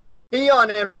 He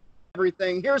on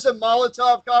everything. Here's a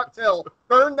Molotov cocktail.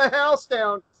 Burn the house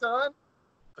down, son.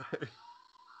 She's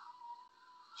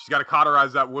got to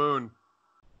cauterize that wound.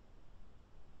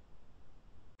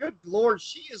 Good Lord,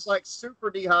 she is like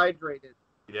super dehydrated.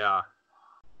 Yeah.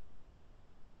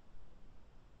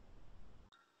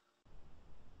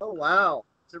 Oh, wow.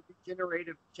 It's a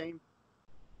regenerative chamber.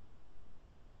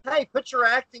 Hey, put your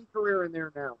acting career in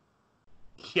there now.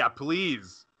 Yeah,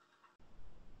 please.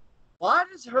 Why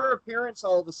does her appearance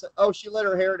all of a sudden... Oh, she let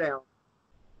her hair down.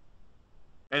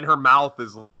 And her mouth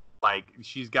is like,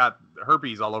 she's got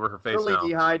herpes all over her face Really now.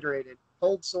 dehydrated.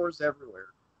 Cold sores everywhere.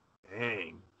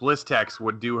 Dang. Blistex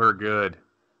would do her good.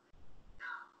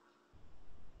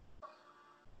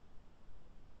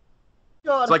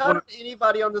 God, like how did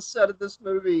anybody on the set of this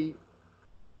movie...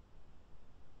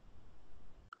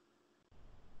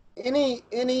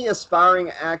 Any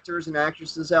aspiring actors and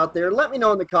actresses out there, let me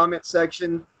know in the comment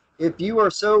section if you are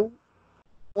so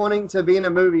wanting to be in a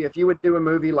movie, if you would do a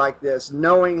movie like this,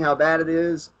 knowing how bad it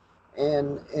is,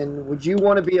 and would you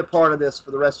want to be a part of this for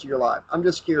the rest of your life? I'm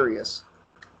just curious.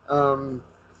 I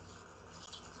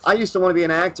used to want to be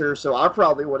an actor, so I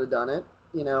probably would have done it,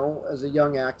 as a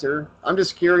young actor. I'm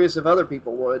just curious if other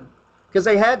people would, because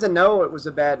they had to know it was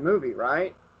a bad movie,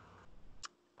 right?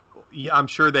 Yeah, I'm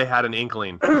sure they had an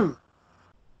inkling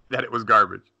that it was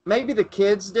garbage. Maybe the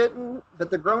kids didn't, but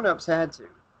the grown-ups had to.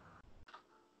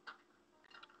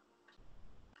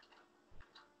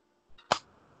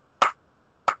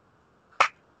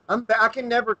 I can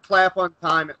never clap on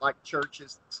time at like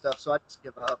churches and stuff, so I just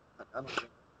give up. I don't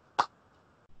know.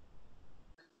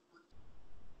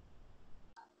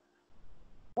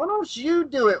 Why don't you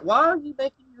do it? Why are you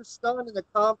making your son in the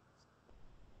comments?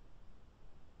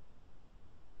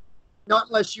 Not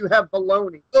unless you have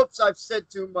baloney. Oops, I've said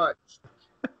too much.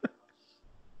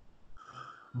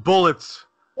 Bullets,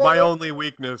 my only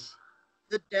weakness.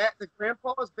 The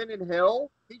grandpa has been in hell.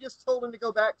 He just told him to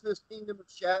go back to his kingdom of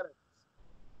shadows.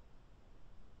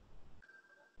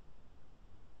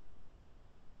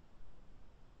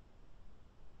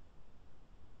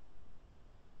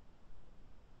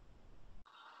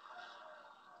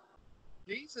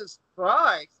 Jesus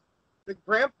Christ. The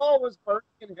grandpa was burning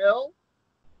in hell?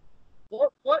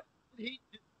 What did he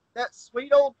do? That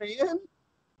sweet old man?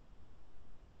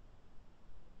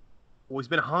 Well, he's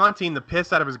been haunting the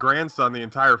piss out of his grandson the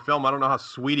entire film. I don't know how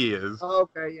sweet he is.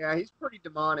 Okay, yeah, he's pretty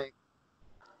demonic.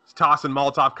 He's tossing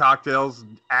Molotov cocktails,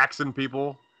 axing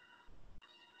people.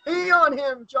 Pee on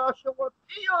him, Joshua!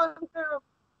 Pee on him!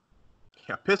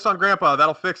 Yeah, piss on Grandpa.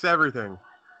 That'll fix everything.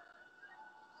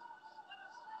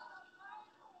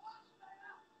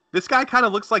 This guy kind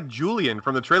of looks like Julian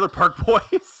from the Trailer Park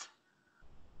Boys.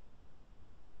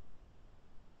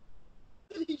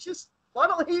 Why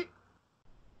don't he...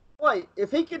 Wait,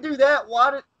 if he could do that,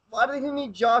 why did he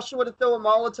need Joshua to throw a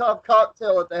Molotov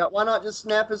cocktail at the house? Why not just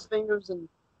snap his fingers and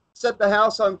set the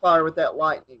house on fire with that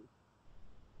lightning?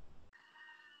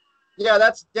 Yeah,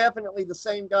 that's definitely the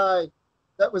same guy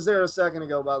that was there a second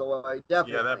ago, by the way.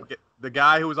 Definitely. Yeah, the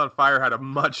guy who was on fire had a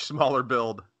much smaller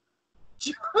build.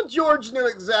 George knew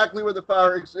exactly where the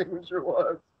fire extinguisher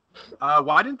was.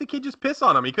 Why didn't the kid just piss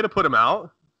on him? He could have put him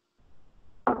out.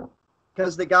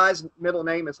 Because the guy's middle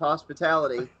name is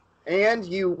Hospitality. And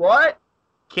you what?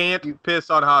 Can't piss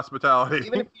on Hospitality.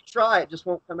 Even if you try, it just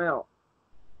won't come out.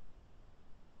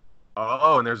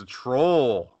 Oh, and there's a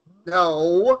troll.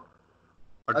 No.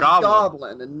 A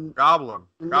goblin. Goblin.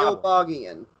 Neil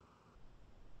Boggian.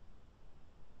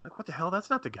 Like, what the hell? That's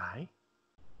not the guy.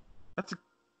 It's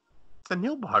a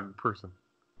Nilbog person.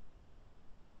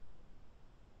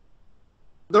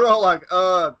 They're all like,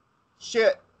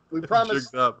 shit. We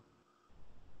promised. Up.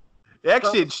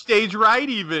 Exit stage right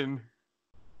even.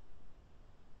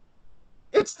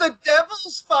 It's the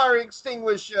devil's fire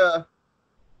extinguisher.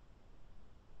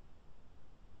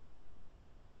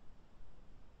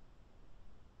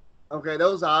 Okay,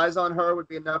 those eyes on her would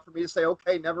be enough for me to say,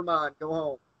 okay, never mind, go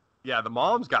home. Yeah, the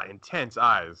mom's got intense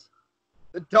eyes.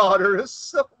 The daughter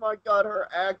is, oh my God, her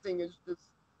acting is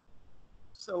just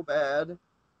so bad.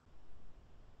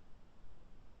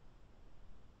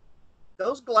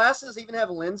 Those glasses even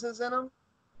have lenses in them.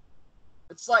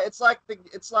 It's like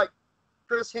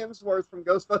Chris Hemsworth from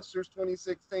Ghostbusters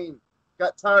 2016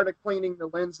 got tired of cleaning the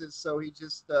lenses, so he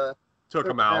just took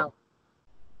them out.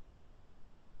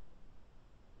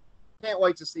 Can't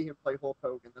wait to see him play Hulk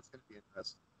Hogan. That's going to be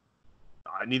interesting.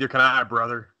 Neither can I,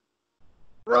 brother.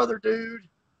 Brother, dude.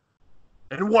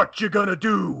 And what you gonna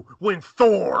do when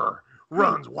Thor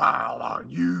runs wild on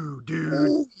you, dude?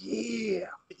 Oh, yeah.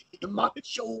 The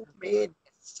macho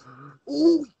madness.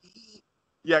 Oh, yeah.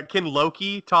 Yeah, can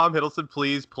Tom Hiddleston,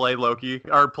 please play Loki?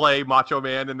 Or play Macho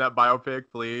Man in that biopic,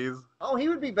 please? Oh, he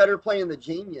would be better playing the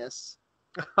Genius.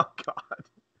 Oh, God.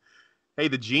 Hey,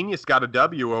 the Genius got a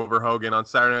W over Hogan on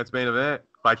Saturday Night's Main Event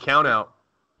by countout.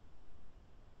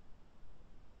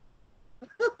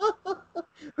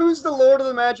 Who's the Lord of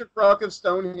the Magic Rock of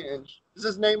Stonehenge? Is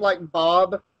his name like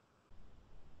Bob?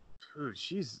 Dude,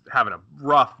 she's having a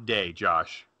rough day,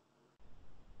 Josh.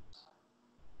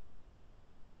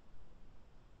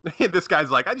 And this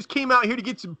guy's like, I just came out here to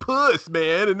get some puss,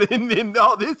 man, and then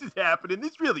all this is happening.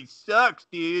 This really sucks,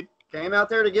 dude. Came out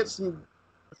there to get some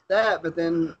that, but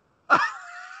then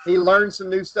he learned some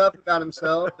new stuff about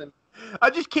himself. And I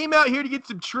just came out here to get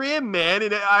some trim, man,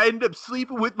 and I ended up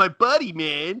sleeping with my buddy,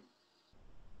 man.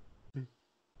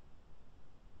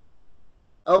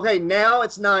 Okay, now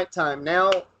it's nighttime.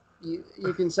 Now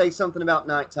you can say something about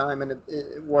nighttime, and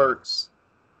it works.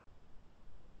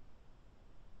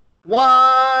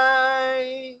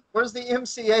 Why? Where's the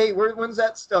MCA? When's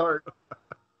that start?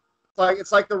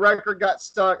 It's like the record got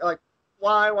stuck. Like,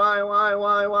 why?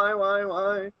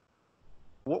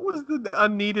 What was the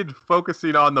unneeded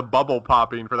focusing on the bubble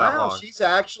popping for that long? She's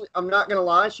actually, I'm not going to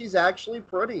lie, she's actually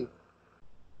pretty.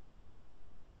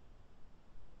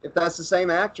 If that's the same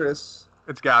actress.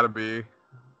 It's got to be.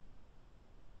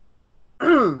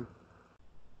 Could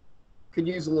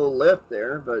use a little lift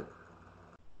there, but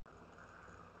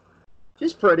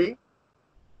she's pretty.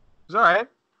 It's all right.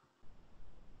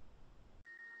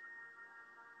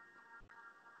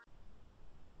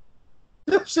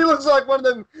 She looks like one of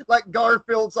them, like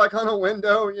Garfield's, like on a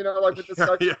window, you know, like with the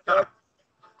suction cup.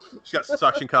 She's got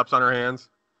suction cups on her hands.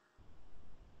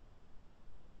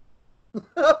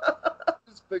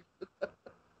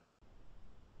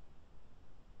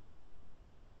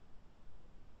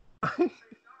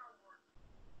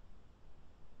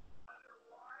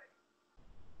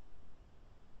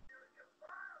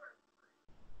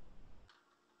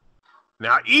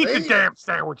 Now eat the damn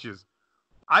sandwiches.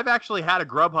 I've actually had a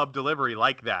Grubhub delivery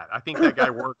like that. I think that guy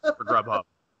works for Grubhub.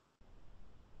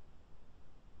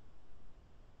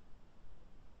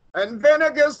 And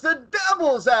vinegar's the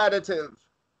devil's additive.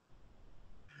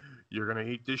 You're going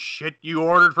to eat this shit you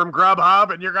ordered from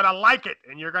Grubhub, and you're going to like it,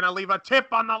 and you're going to leave a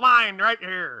tip on the line right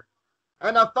here.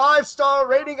 And a 5-star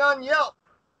rating on Yelp.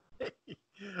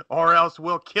 Or else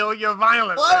we'll kill you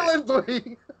violently.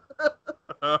 Violently.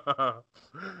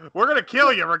 We're going to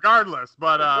kill you regardless,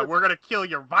 but we're going to kill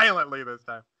you violently this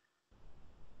time.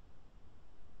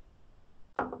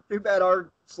 Too bad our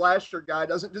slasher guy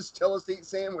doesn't just tell us to eat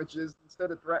sandwiches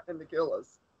instead of threatening to kill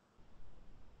us.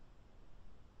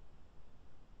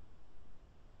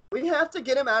 We have to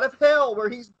get him out of hell where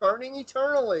he's burning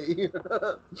eternally.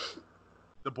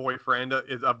 The boyfriend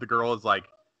of the girl is like,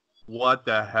 what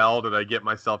the hell did I get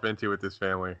myself into with this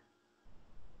family?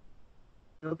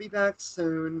 He'll be back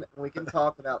soon, and we can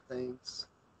talk about things.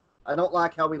 I don't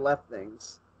like how we left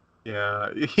things. Yeah,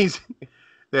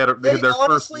 they had their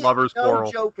first lovers quarrel.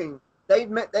 No joking.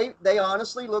 They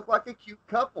honestly look like a cute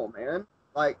couple, man.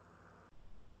 Like,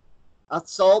 I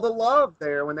saw the love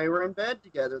there when they were in bed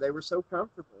together. They were so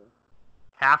comfortable.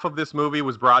 Half of this movie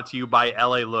was brought to you by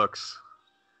LA Looks,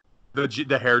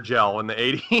 the hair gel in the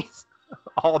 80s.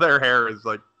 All their hair is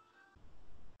like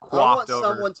coiffed over. I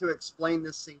want someone to explain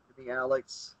this scene to me,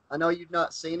 Alex. I know you've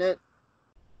not seen it.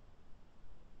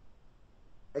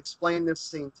 Explain this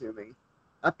scene to me.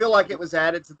 I feel like it was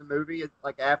added to the movie,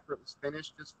 like after it was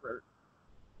finished, just for.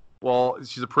 Well,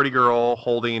 she's a pretty girl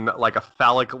holding like a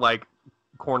phallic, like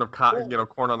corn of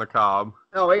corn on the cob.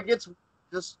 No, it gets.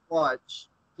 Just watch.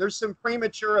 There's some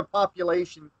premature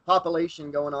population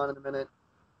going on in a minute.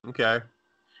 Okay.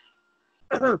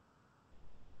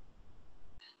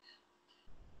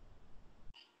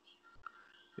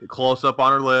 Close up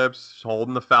on her lips,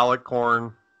 holding the phallic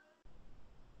corn.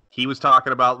 He was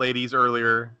talking about ladies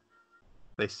earlier.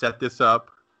 They set this up.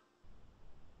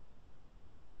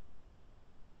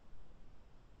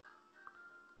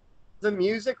 The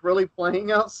music really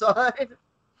playing outside?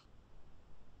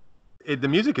 The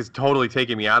music is totally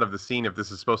taking me out of the scene if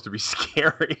this is supposed to be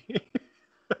scary.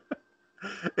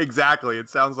 Exactly. It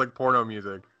sounds like porno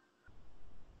music.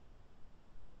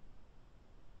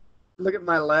 Look at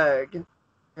my leg.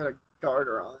 Got a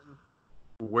garter on.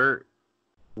 Where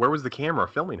was the camera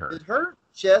filming her? Did her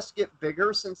chest get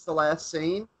bigger since the last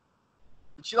scene?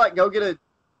 Did she like go get a...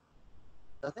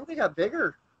 I think they got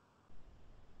bigger.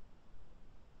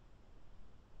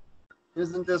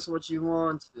 Isn't this what you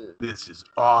wanted? This is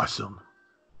awesome.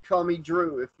 Call me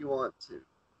Drew if you want to.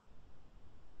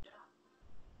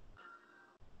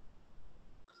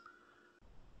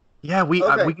 Yeah, we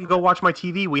can go watch my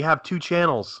TV. We have 2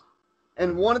 channels.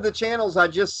 And one of the channels I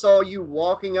just saw you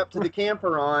walking up to the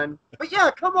camper on. But yeah,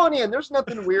 come on in. There's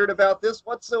nothing weird about this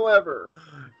whatsoever.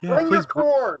 Yeah, bring your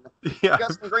corn. Yeah. You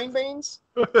got some green beans?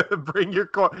 Bring your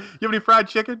corn. You have any fried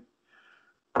chicken?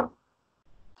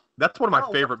 That's one of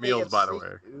my favorite meals, by the way.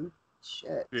 Dude.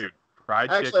 Shit. Dude, fried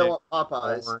chicken. Actually, I want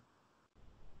Popeyes. Corn.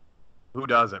 Who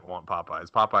doesn't want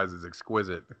Popeyes? Popeyes is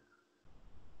exquisite.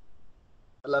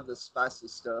 I love the spicy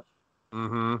stuff.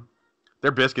 Mm-hmm.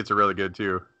 Their biscuits are really good,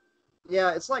 too.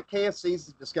 Yeah, it's like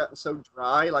KFC's just gotten so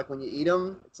dry. Like when you eat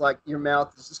them, it's like your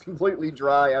mouth is just completely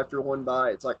dry after one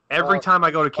bite. It's like every time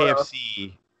I go to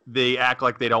KFC, they act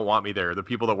like they don't want me there. The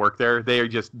people that work there, they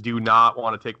just do not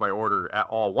want to take my order at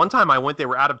all. One time I went, they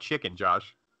were out of chicken,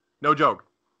 Josh. No joke.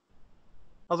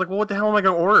 I was like, well, what the hell am I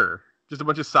going to order? Just a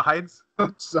bunch of sides?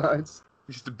 Sides.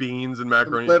 Just beans and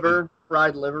macaroni. Liver,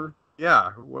 fried liver.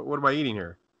 Yeah, what am I eating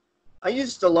here? I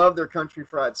used to love their country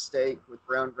fried steak with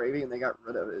brown gravy, and they got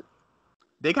rid of it.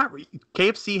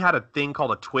 KFC had a thing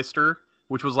called a twister,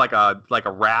 which was like a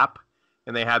wrap,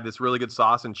 and they had this really good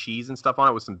sauce and cheese and stuff on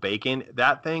it with some bacon.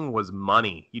 That thing was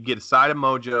money. You'd get a side of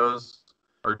Mojo's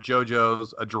or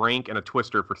JoJo's, a drink, and a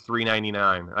twister for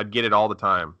 $3.99. I'd get it all the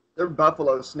time. Their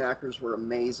buffalo snackers were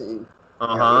amazing.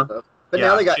 Uh-huh. But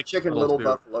now they got chicken little too.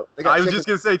 buffalo. I was just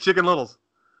going to say chicken littles.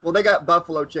 Well, they got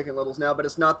buffalo chicken littles now, but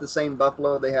it's not the same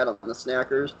buffalo they had on the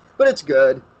snackers. But it's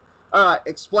good. All right,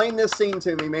 explain this scene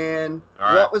to me, man.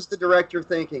 All what right. was the director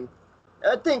thinking?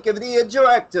 Think of the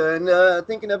director and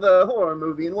thinking of a horror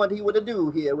movie and what he would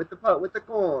do here with the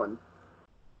corn.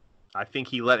 I think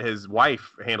he let his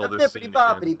wife handle this scene.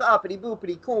 Boppity, boppity,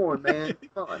 boopity, corn, man.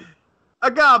 Come on. I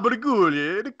got but the corn.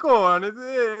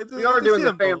 We are doing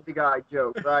the Family Guy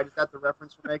joke, right? Is that the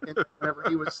reference we're making? Whenever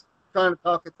he was trying to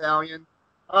talk Italian.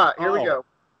 All right, here we go.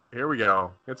 Here we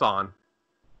go. It's on.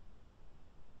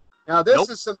 Now this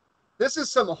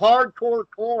is some hardcore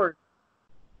corn.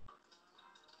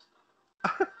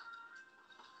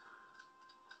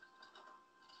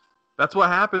 That's what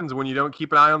happens when you don't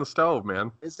keep an eye on the stove,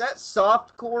 man. Is that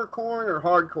softcore corn or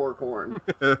hardcore corn?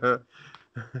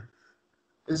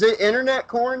 Is it internet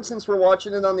corn since we're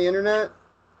watching it on the internet?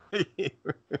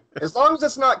 As long as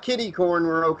it's not kitty corn,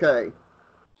 we're okay.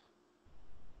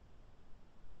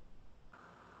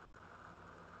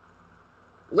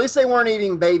 At least they weren't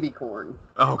eating baby corn.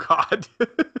 Oh, God.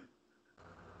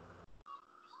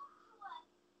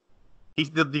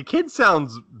 The kid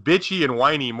sounds bitchy and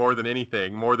whiny more than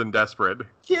anything, more than desperate.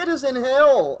 Kid is in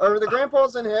hell, or the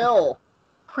grandpa's in hell.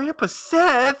 Grandpa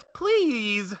Seth,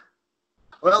 please.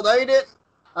 Well, they didn't.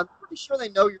 I'm pretty sure they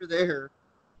know you're there.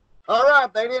 All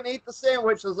right, they didn't eat the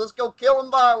sandwiches. Let's go kill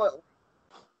them violently.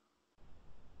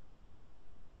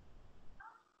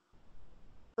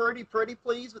 Pretty,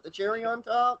 please, with the cherry on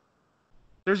top.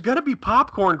 There's gonna be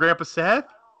popcorn, Grandpa Seth.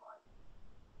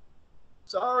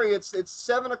 Sorry, it's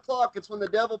 7 o'clock. It's when the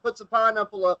devil puts a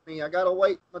pineapple up me. I gotta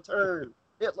wait my turn.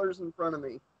 Hitler's in front of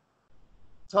me.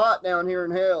 It's hot down here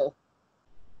in hell.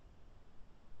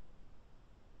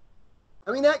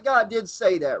 I mean, that guy did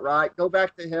say that, right? Go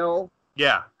back to hell.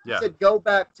 Yeah. He said, go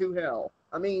back to hell.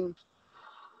 I mean,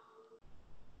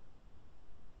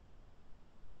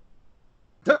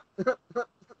 turn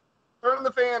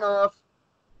the fan off.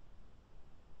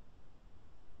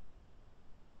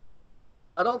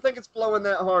 I don't think it's blowing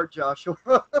that hard, Joshua.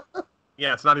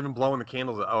 Yeah, it's not even blowing the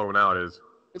candles. Oh, now it is.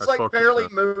 It's like barely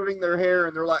moving their hair,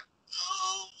 and they're like...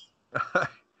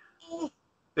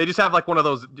 They just have like one of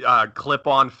those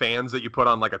clip-on fans that you put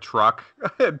on like a truck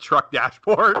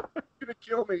dashboard. You're gonna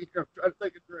kill me. I'm trying to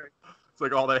take a drink. It's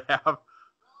like all they have.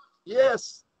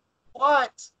 Yes.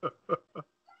 What?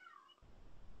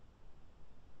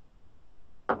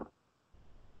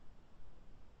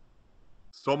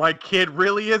 So my kid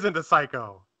really isn't a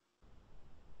psycho.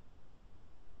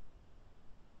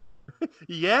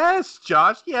 Yes,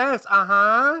 Josh. Yes.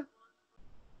 Uh-huh.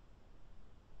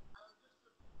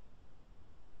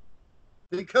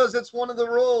 Because it's one of the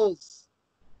rules.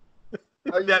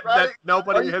 that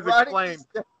nobody has explained.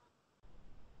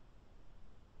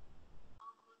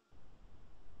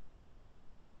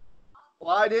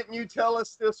 Why didn't you tell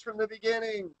us this from the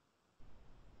beginning?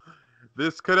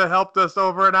 This could have helped us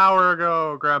over an hour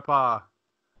ago, Grandpa.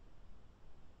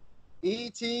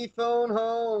 E.T. phone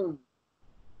home.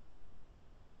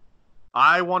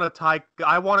 I want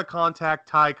to contact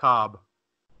Ty Cobb.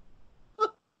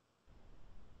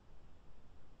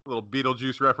 Little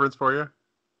Beetlejuice reference for you.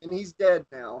 And he's dead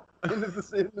now. In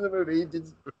the movie,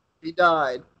 he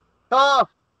died. Ah!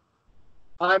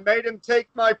 I made him take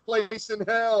my place in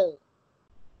hell.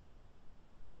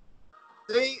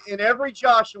 See, in every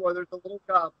Joshua, there's a little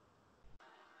cop.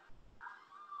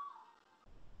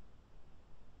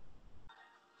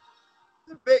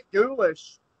 It's a bit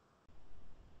ghoulish.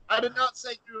 I did not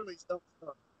say ghoulish. Don't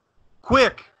stop.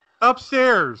 Quick,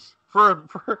 upstairs for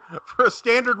a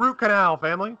standard root canal,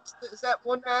 family. Is that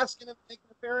one mask going to make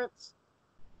an appearance?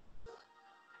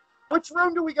 Which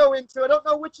room do we go into? I don't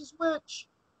know which is which.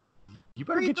 You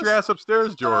better get your ass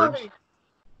upstairs, George. Sorry.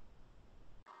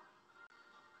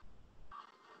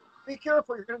 Be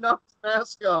careful, you're going to knock the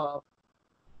mask off.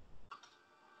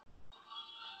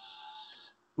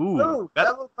 Ooh,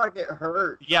 that looked like it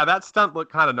hurt. Yeah, that stunt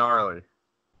looked kind of gnarly.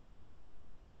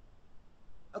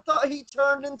 I thought he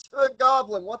turned into a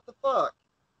goblin. What the fuck?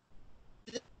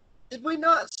 Did we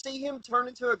not see him turn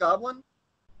into a goblin?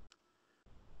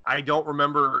 I don't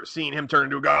remember seeing him turn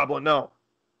into a goblin, no.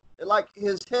 Like,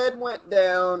 his head went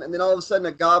down, and then all of a sudden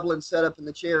a goblin sat up in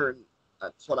the chair, and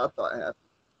that's what I thought happened.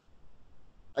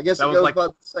 I guess it goes by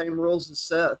the same rules as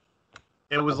Seth.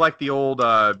 It was like the old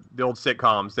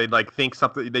sitcoms. They'd like think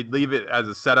something. They'd leave it as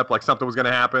a setup, like something was going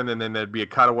to happen, and then there'd be a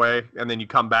cutaway, and then you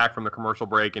come back from the commercial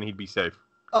break, and he'd be safe.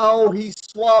 Oh, he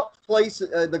swapped places.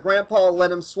 The grandpa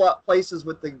let him swap places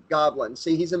with the goblin.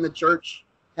 See, he's in the church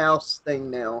house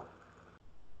thing now.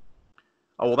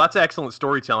 Oh well, that's excellent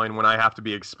storytelling. When I have to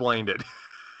be explained it.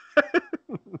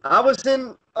 I was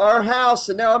in our house,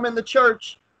 and now I'm in the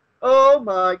church. Oh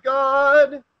my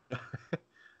God.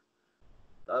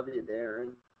 Love you,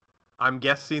 Darren. I'm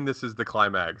guessing this is the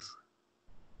climax.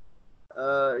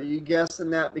 Are you guessing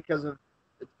that because of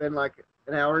it's been like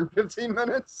an hour and 15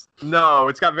 minutes? No,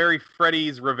 it's got very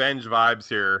Freddy's Revenge vibes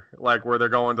here, like where they're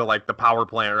going to like the power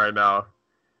plant right now.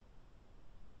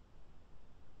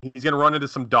 He's gonna run into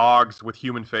some dogs with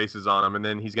human faces on them, and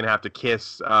then he's gonna have to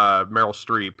kiss Meryl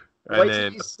Streep. Wait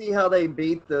till you see how they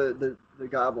beat the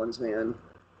goblins, man.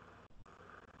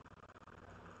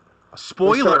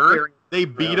 Spoiler. They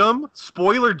beat him.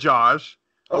 Spoiler, Josh.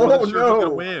 Oh, no. Sure who's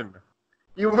gonna win.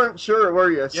 You weren't sure,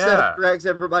 were you? Yeah. Seth drags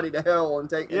everybody to hell and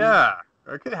takes. Yeah,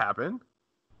 that could happen.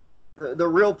 The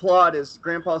real plot is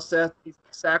Grandpa Seth, he's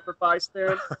sacrificed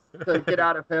there to get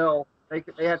out of hell. They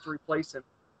have to replace him.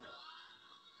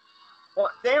 Oh,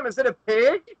 damn, is it a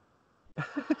pig?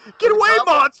 Get away,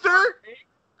 monster!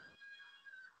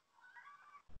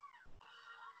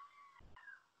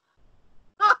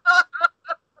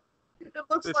 It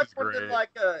looks like one of them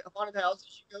haunted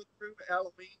houses you go through at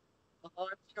Halloween. The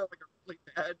haunts, like a really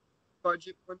bad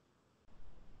budget one.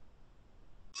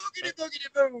 Boogity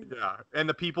boogity boom. Yeah, and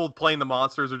the people playing the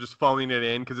monsters are just phoning it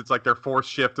in because it's like their fourth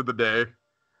shift of the day.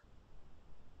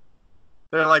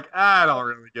 They're like, I don't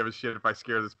really give a shit if I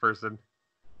scare this person.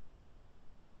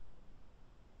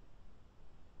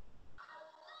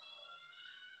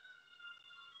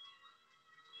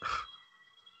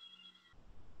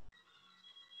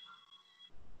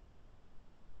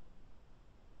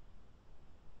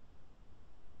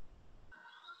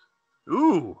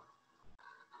 Ooh.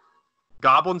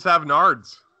 Goblins have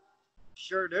nards.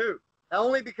 Sure do.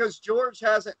 Only because George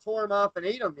hasn't tore them off and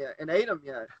ate them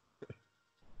yet.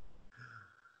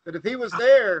 But if he was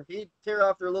there, he'd tear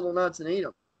off their little nuts and eat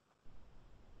them.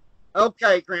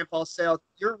 Okay, Grandpa Seth,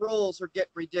 your rules are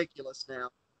getting ridiculous now.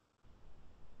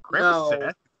 Grandpa Seth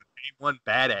is the one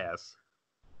badass.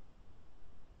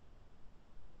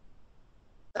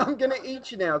 I'm going to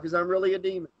eat you now because I'm really a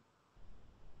demon.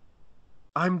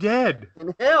 I'm dead.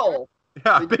 In hell.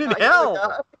 Yeah, I've been in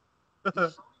hell.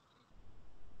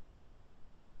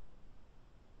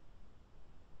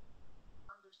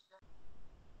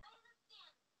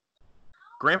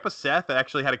 Grandpa Seth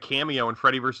actually had a cameo in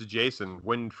Freddy vs. Jason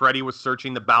when Freddy was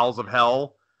searching the bowels of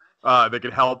hell that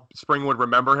could help Springwood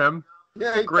remember him.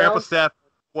 Yeah, Grandpa Seth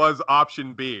was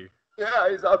option B. Yeah,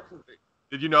 he's option B.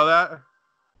 Did you know that?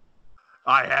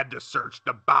 I had to search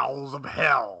the bowels of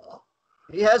hell.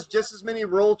 He has just as many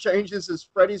rule changes as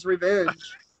Freddy's Revenge.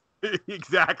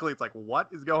 Exactly. It's like, what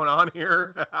is going on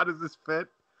here? How does this fit?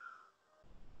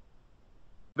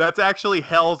 That's actually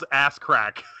hell's ass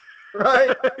crack.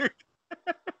 Right?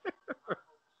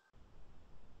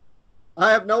 I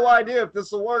have no idea if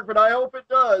this will work, but I hope it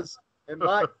does. It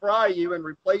might fry you and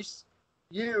replace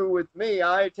you with me.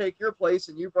 I take your place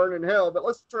and you burn in hell, but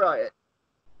let's try it.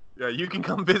 Yeah, you can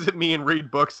come visit me and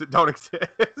read books that don't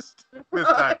exist.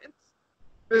 Right.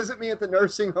 Visit me at the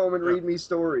nursing home and read me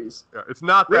stories. Yeah, it's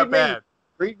not that bad.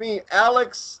 Read me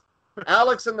Alex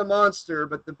and the Monster,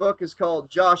 but the book is called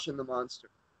Josh and the Monster.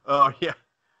 Oh, yeah.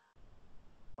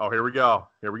 Oh, here we go.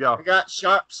 Here we go. I got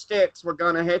sharp sticks. We're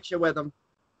going to hit you with them.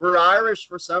 We're Irish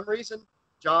for some reason.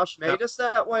 Josh made us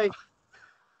that way.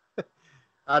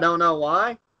 I don't know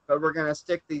why, but we're going to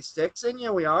stick these sticks in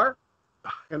you. We are.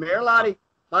 Come here, Lottie.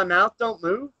 My mouth don't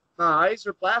move. My eyes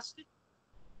are plastic.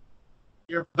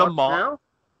 You're fucked now.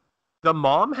 The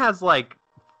mom has like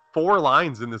 4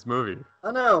 lines in this movie.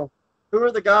 I know. Who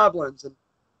are the goblins? And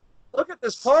look at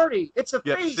this party. It's a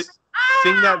feast.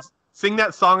 Sing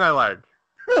that song I like.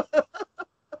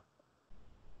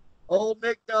 Old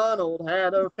MacDonald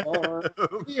had a farm.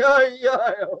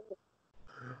 Yeah.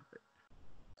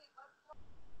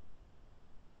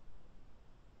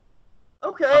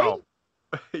 Okay. Oh.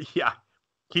 Yeah.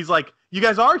 He's like, you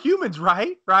guys are humans,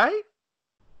 right? Right?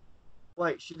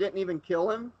 Wait, she didn't even kill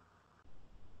him?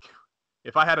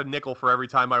 If I had a nickel for every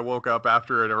time I woke up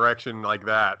after an erection like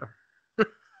that.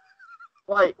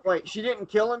 Wait, she didn't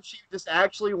kill him? She just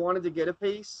actually wanted to get a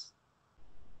piece?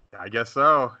 I guess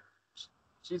so.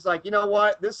 She's like, you know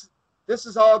what? This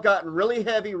has all gotten really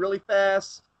heavy, really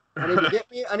fast. I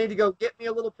need to go get me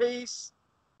a little piece,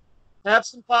 have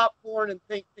some popcorn, and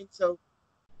think so.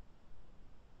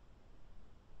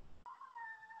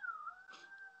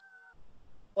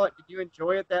 What, did you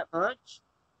enjoy it that much?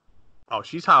 Oh,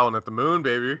 she's howling at the moon,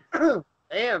 baby.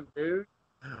 Damn, dude.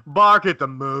 Bark at the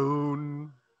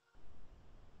moon.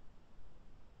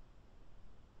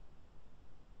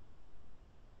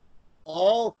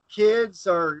 All kids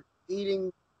are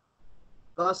eating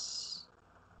bus.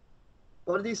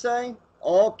 What did he say?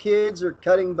 All kids are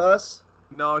cutting bus?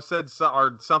 No, it said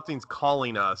something's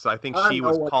calling us. I think she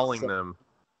was calling them.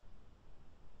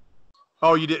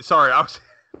 Oh, you did? Sorry, I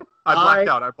blacked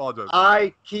out. I apologize.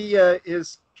 IKEA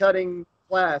is cutting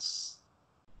glass.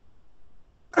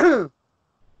 I'm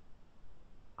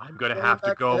going to have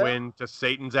to go into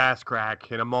Satan's ass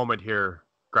crack in a moment here,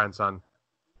 grandson.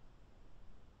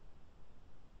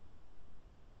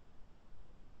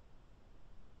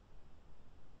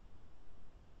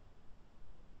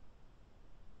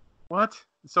 What?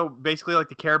 So basically like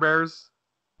the Care Bears?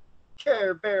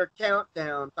 Care Bear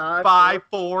countdown. 5,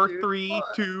 4, 3,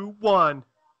 2, 1.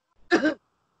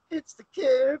 It's the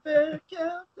Care Bear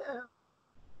countdown.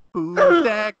 Who's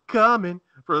that coming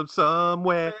from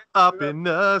somewhere up in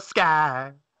the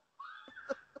sky?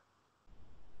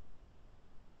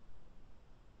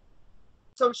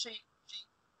 So she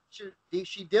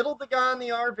diddled the guy in the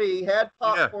RV, had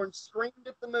popcorn, screamed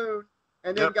at the moon,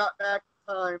 and then got back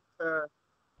in time to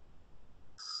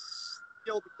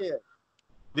kill the kid.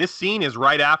 This scene is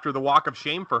right after the walk of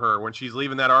shame for her when she's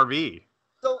leaving that RV.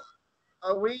 So,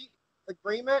 are we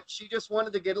agreement? She just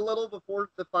wanted to get a little before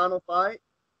the final fight?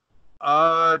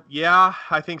 Yeah,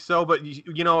 I think so. But,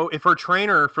 you know, if her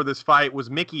trainer for this fight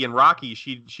was Mickey and Rocky,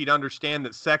 she'd understand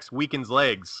that sex weakens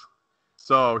legs.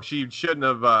 So she shouldn't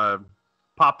have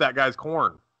popped that guy's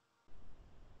corn.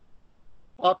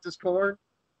 Popped his corn?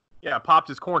 Yeah, popped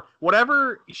his corn.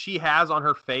 Whatever she has on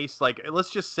her face, like,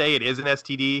 let's just say it is an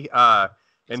STD,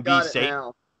 and be safe.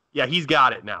 Now. Yeah, he's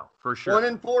got it now, for sure. 1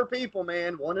 in 4 people,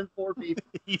 man. 1 in 4 people.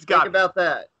 He's got Think about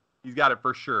that. He's got it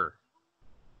for sure.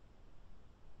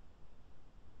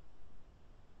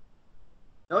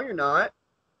 No, you're not.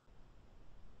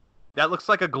 That looks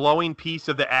like a glowing piece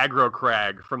of the aggro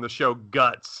crag from the show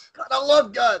Guts. God, I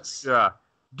love Guts. Yeah.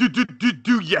 Do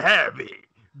you have it?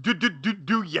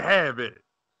 Do you have it?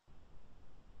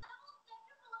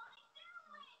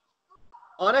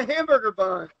 On a hamburger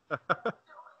bun.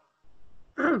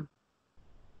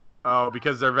 Oh,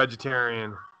 because they're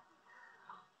vegetarian.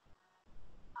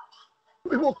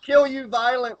 We will kill you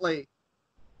violently.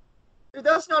 Dude,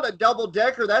 that's not a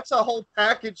double-decker. That's a whole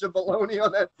package of bologna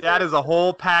on that. That is a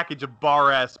whole package of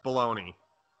bar-ass bologna.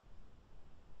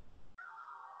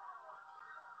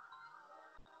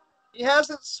 He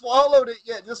hasn't swallowed it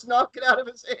yet. Just knock it out of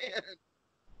his hand.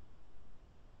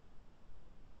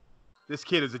 This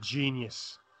kid is a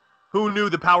genius. Who knew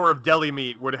the power of deli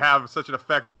meat would have such an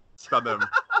effect on them?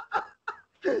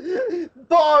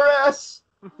 Bar-ass!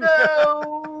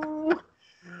 No!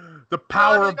 The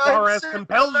power of bar-ass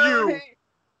compels you!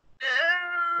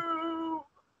 No!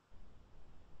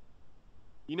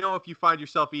 You know, if you find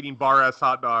yourself eating bar-ass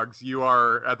hot dogs, you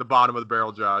are at the bottom of the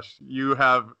barrel, Josh.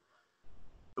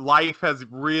 Life has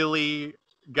really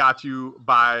got you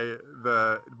by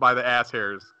the ass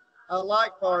hairs. I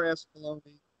like bar-ass bologna.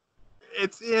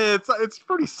 It's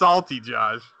pretty salty,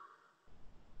 Josh.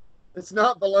 It's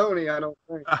not bologna, I don't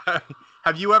think.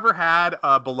 Have you ever had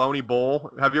a bologna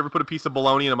bowl? Have you ever put a piece of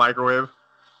bologna in a microwave?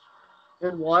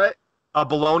 In what? A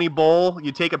bologna bowl.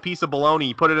 You take a piece of bologna,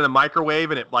 you put it in a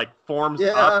microwave, and it like forms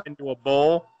up into a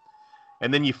bowl,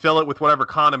 and then you fill it with whatever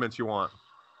condiments you want.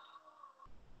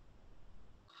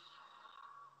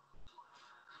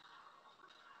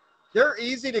 They're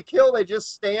easy to kill. They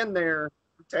just stand there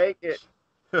and take it.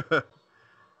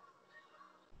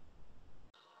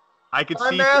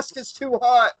 My mask is too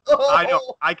hot. Oh. I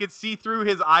know. I could see through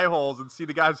his eye holes and see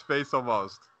the guy's face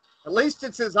almost. At least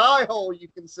it's his eye hole you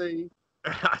can see.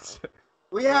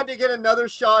 We had to get another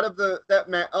shot of that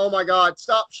man. Oh my God!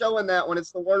 Stop showing that one.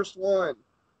 It's the worst one.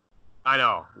 I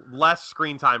know. Less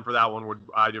screen time for that one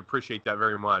I'd appreciate that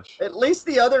very much. At least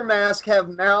the other masks have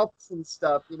mouths and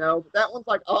stuff, you know. But that one's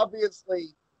like obviously.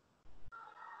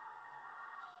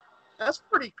 That's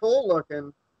pretty cool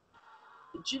looking.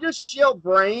 Did she just yell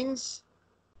brains?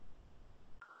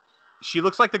 She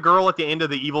looks like the girl at the end of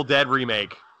the Evil Dead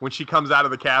remake. When she comes out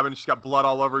of the cabin, she's got blood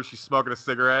all over her, she's smoking a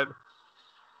cigarette.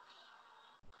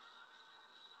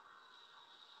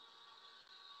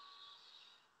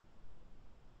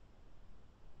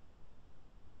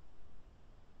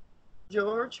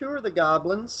 George, who are the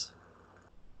goblins?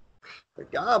 The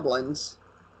goblins?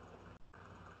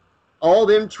 All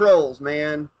them trolls,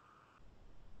 man.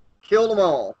 Killed them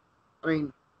all. I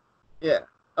mean, yeah.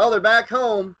 Oh, they're back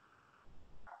home.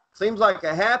 Seems like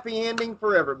a happy ending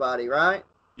for everybody, right?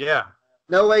 Yeah.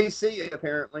 No AC,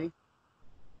 apparently.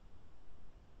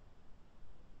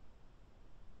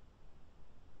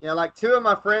 Yeah, like 2 of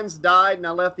my friends died, and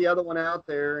I left the other one out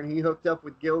there, and he hooked up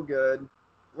with Gilgood.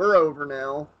 We're over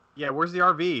now. Yeah, where's the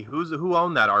RV? Who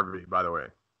owned that RV, by the way?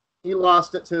 He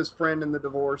lost it to his friend in the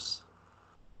divorce.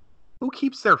 Who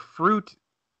keeps their fruit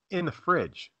in the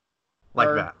fridge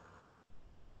like that?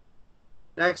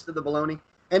 Next to the bologna.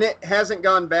 And it hasn't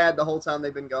gone bad the whole time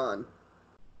they've been gone.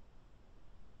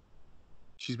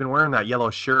 She's been wearing that yellow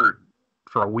shirt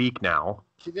for a week now.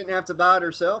 She didn't have to buy it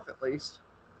herself, at least.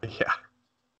 Yeah.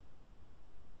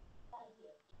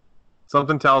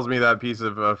 Something tells me that piece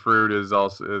of fruit is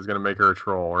going to make her a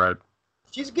troll, right?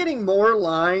 She's getting more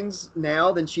lines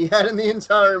now than she had in the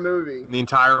entire movie. The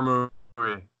entire movie.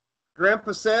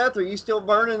 Grandpa Seth, are you still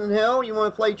burning in hell? You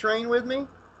want to play train with me?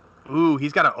 Ooh,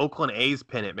 he's got an Oakland A's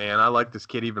pennant, man. I like this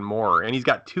kid even more. And he's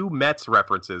got 2 Mets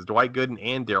references, Dwight Gooden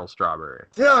and Darryl Strawberry.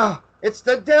 Duh! It's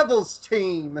the Devil's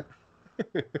team!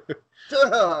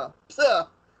 Duh! Puh!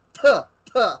 Puh!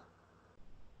 Puh!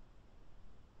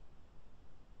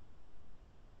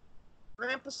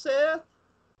 Grandpa Seth?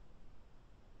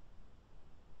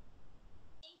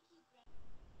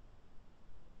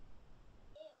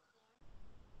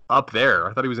 Up there.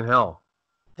 I thought he was in hell.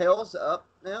 Hell's up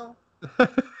now?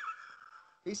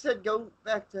 He said go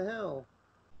back to hell.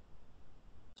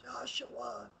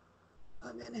 Joshua,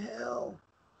 I'm in hell,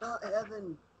 not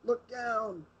heaven. Look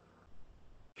down.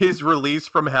 His release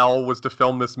from hell was to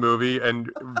film this movie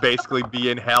and basically be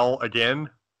in hell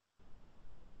again.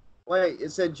 Wait,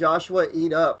 it said Joshua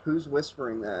eat up. Who's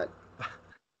whispering that?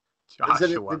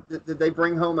 Joshua. Did they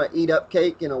bring home a eat up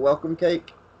cake and a welcome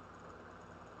cake?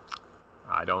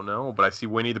 I don't know, but I see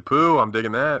Winnie the Pooh. I'm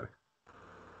digging that.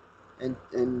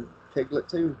 And Piglet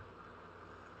too.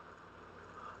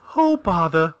 Oh,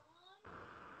 bother.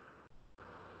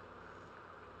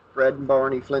 Fred and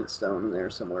Barney Flintstone in there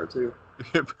somewhere too.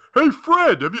 Hey,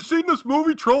 Fred, have you seen this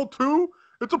movie, Troll 2?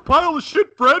 It's a pile of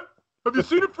shit, Fred. Have you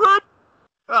seen it, Fred?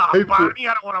 Oh, hey, Barney,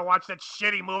 I don't want to watch that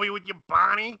shitty movie with you,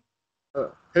 Barney.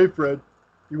 Hey, Fred,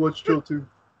 you watch Troll 2?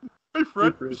 Hey,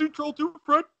 Fred, you seen Troll 2,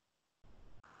 Fred?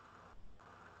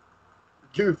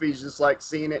 Goofy's just like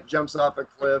seeing it, jumps off a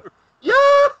cliff. Yeah!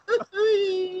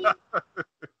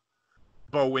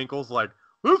 Bo Winkle's like,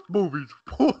 this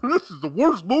is the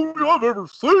worst movie I've ever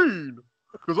seen,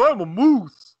 because I'm a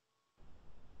moose.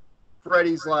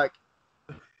 Freddy's like,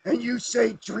 and you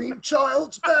say Dream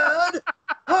Child's bad?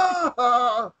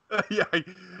 Yeah,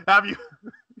 have you?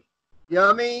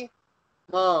 Yummy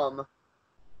Mom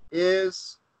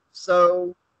is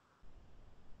so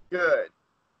good.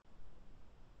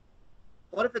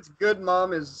 What if it's Good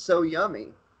Mom is so yummy?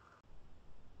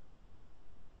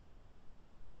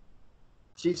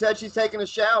 She said she's taking a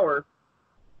shower.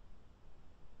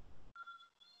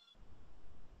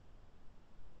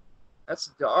 That's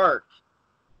dark.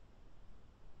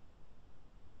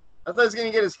 I thought he was going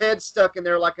to get his head stuck in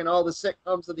there like in all the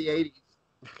sitcoms of the 80s.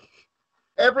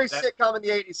 Every sitcom in the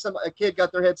 80s, a kid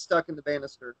got their head stuck in the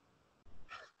banister.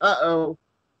 Uh-oh.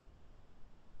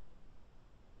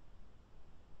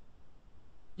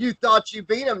 You thought you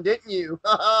beat him, didn't you?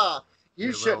 Ha-ha.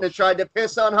 You shouldn't have tried to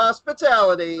piss on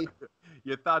hospitality.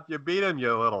 You thought you beat him,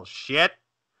 you little shit.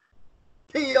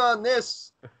 Pee on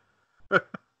this.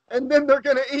 And then they're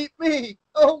going to eat me.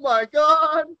 Oh, my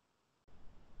God.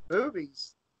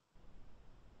 Movies.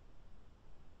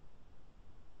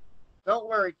 Don't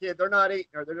worry, kid. They're not eating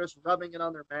her. They're just rubbing it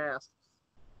on their masks.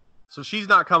 So she's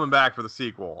not coming back for the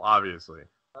sequel, obviously.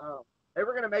 They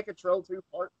were going to make a Troll 2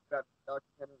 part of that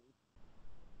documentary.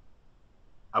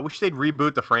 I wish they'd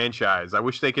reboot the franchise. I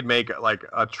wish they could make like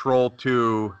a Troll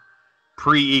 2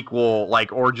 pre-equal,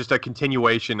 like, or just a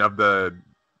continuation of the,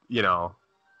 you know.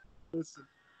 Listen.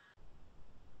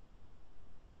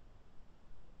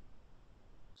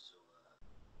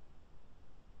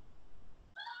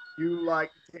 You like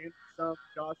some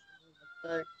Josh?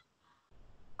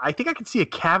 I think I can see a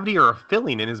cavity or a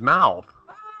filling in his mouth.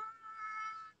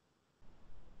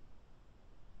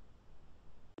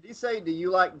 Did he say, do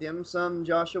you like dim sum,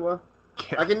 Joshua?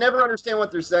 I can never understand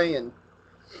what they're saying.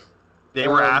 They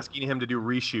were asking him to do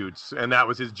reshoots, and that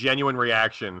was his genuine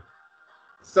reaction.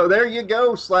 So there you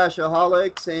go,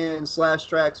 Slashaholics and Slash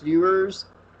Trax viewers,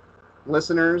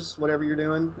 listeners, whatever you're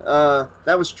doing.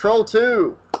 That was Troll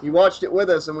 2. You watched it with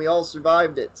us, and we all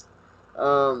survived it.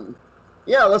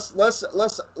 Yeah, let's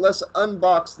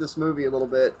unbox this movie a little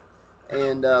bit,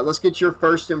 and let's get your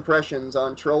first impressions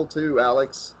on Troll 2,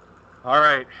 Alex. All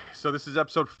right, so this is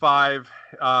episode 5.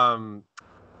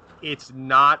 It's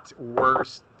not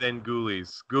worse than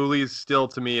Ghoulies. Ghoulies still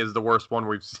to me is the worst one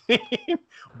we've seen.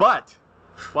 but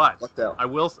I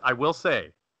will say,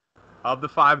 of the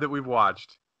 5 that we've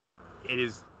watched, it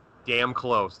is damn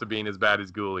close to being as bad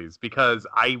as Ghoulies, because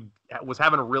I was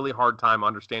having a really hard time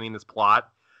understanding this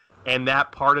plot, and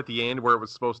that part at the end where it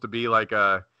was supposed to be like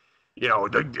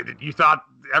you thought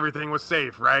everything was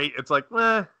safe, right? It's like,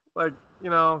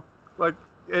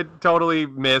 it totally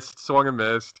swung and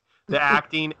missed. The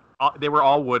acting, they were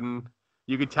all wooden.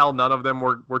 You could tell none of them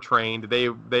were trained.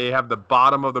 They have the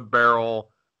bottom of the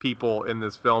barrel people in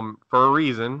this film for a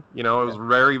reason. It was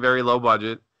very, very low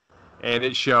budget, and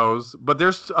it shows. But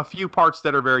there's a few parts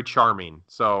that are very charming.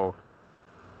 So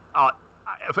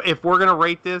if we're going to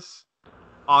rate this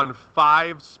on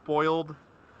 5 spoiled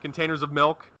containers of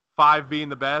milk, 5 being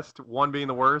the best, 1 being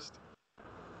the worst,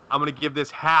 I'm going to give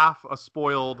this half a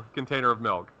spoiled container of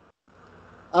milk.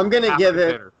 I'm going to give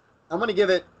it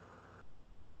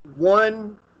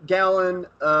 1 gallon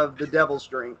of the devil's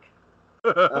drink.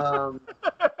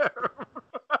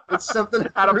 It's something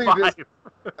out of 5.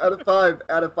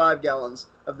 Out of 5 gallons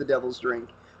of the devil's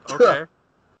drink. Okay.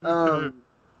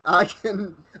 I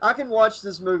can watch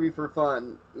this movie for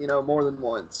fun, more than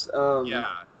once. I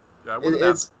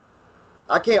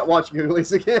can't watch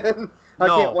Ghoulies again. I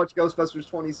can't watch Ghostbusters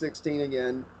 2016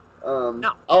 again.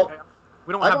 No.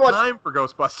 We don't have time for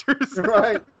Ghostbusters.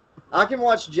 Right. I can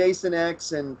watch Jason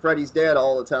X and Freddy's Dead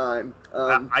all the time.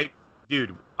 I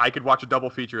could watch a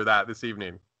double feature of that this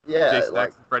evening. Yeah. Jason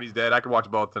X and Freddy's Dead. I could watch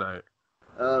both tonight.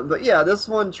 But yeah, this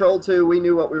one, Troll 2, we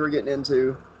knew what we were getting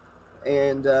into.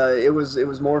 And it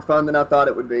was more fun than I thought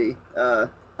it would be.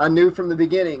 I knew from the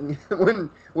beginning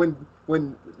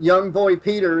when young boy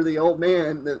Peter, the old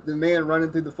man, the man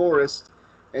running through the forest,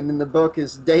 and then the book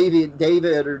is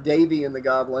David or Davy and the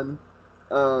Goblin.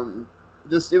 It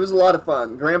was a lot of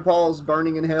fun. Grandpa's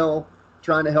burning in hell,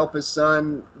 trying to help his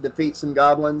son defeat some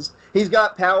goblins. He's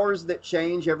got powers that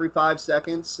change every 5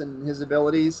 seconds, and his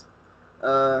abilities.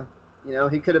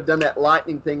 He could have done that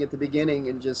lightning thing at the beginning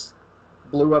and just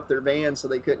blew up their van so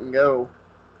they couldn't go.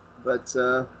 But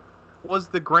was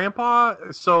the grandpa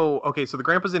so the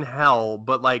grandpa's in hell,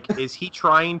 but is he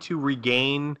trying to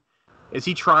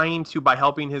by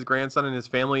helping his grandson and his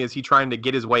family, is he trying to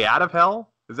get his way out of hell?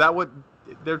 Is that what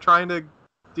they're trying to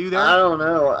do there? I don't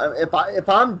know. If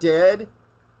I'm dead,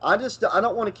 I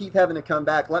don't want to keep having to come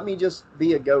back. Let me just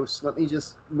be a ghost. Let me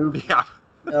just move. Yeah.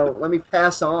 Let me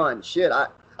pass on. Shit,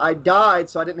 I died,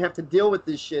 so I didn't have to deal with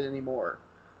this shit anymore.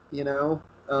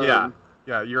 Yeah.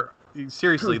 You're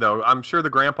seriously though. I'm sure the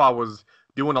grandpa was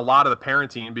doing a lot of the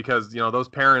parenting, because those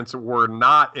parents were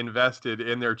not invested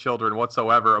in their children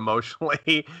whatsoever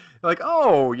emotionally.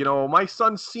 My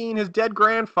son's seen his dead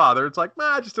grandfather. It's like,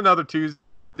 just another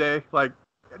Tuesday.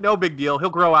 No big deal. He'll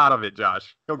grow out of it,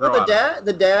 Josh. He'll grow out of it.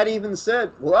 The dad even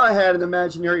said, "Well, I had an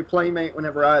imaginary playmate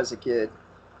whenever I was a kid."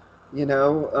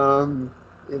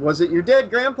 Was it your dead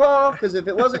grandpa? Because if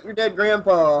it wasn't your dead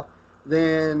grandpa,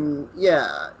 then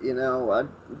I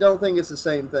don't think it's the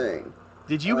same thing.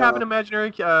 Did you have an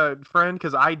imaginary friend?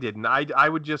 Because I didn't. I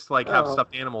would just have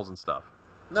stuffed animals and stuff.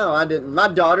 No, I didn't. My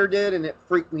daughter did, and it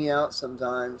freaked me out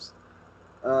sometimes.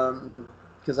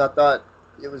 Because I thought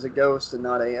it was a ghost and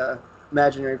not a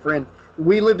imaginary friend.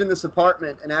 We lived in this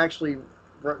apartment, and actually,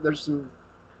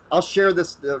 I'll share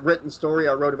the written story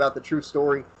I wrote about, the true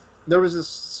story. There was this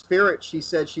spirit she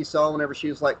said she saw whenever she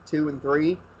was 2 and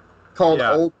 3, called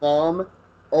Old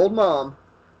Mom,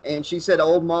 and she said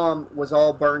Old Mom was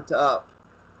all burnt up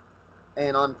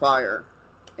and on fire,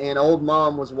 and Old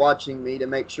Mom was watching me to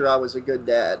make sure I was a good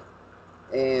dad,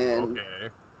 and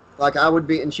I would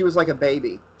be, and she was like a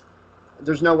baby.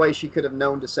 There's no way she could have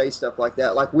known to say stuff like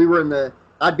that.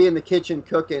 I'd be in the kitchen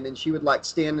cooking, and she would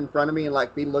stand in front of me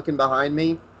and be looking behind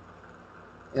me,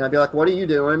 and I'd be like, "What are you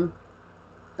doing?"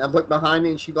 And I'd look behind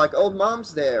me, and she'd be like, "Old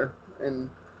Mom's there,"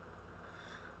 and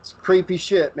it's creepy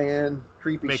shit, man.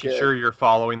 Creepy shit. Making sure you're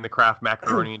following the Kraft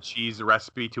macaroni and cheese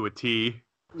recipe to a T.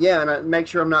 Yeah, and I make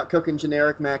sure I'm not cooking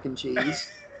generic mac and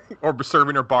cheese. Or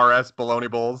serving her bar-S bologna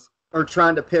bowls. Or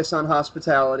trying to piss on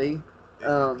hospitality.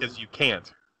 Because you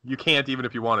can't. You can't even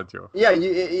if you wanted to. Yeah,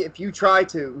 if you try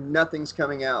to, nothing's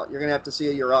coming out. You're going to have to see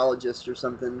a urologist or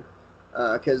something.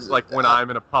 Cause, when I'm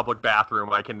in a public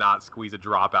bathroom, I cannot squeeze a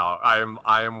drop out.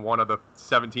 I am one of the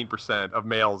 17% of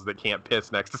males that can't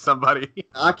piss next to somebody.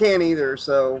 I can't either,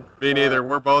 so... Me neither.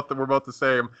 We're both the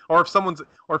same. Or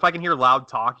if I can hear loud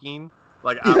talking,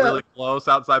 like out really close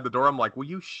outside the door. I'm like, will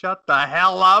you shut the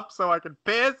hell up so I can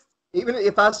piss? Even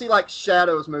if I see like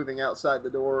shadows moving outside the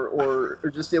door, or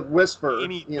just a whisper,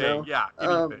 anything, you know, yeah,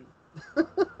 anything.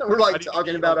 We're like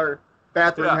talking about our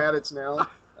bathroom habits now.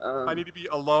 I need to be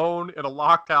alone in a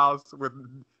locked house with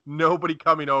nobody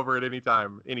coming over at any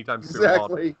time soon.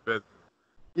 Exactly.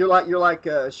 You're like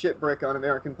a shit brick on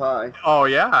American Pie. Oh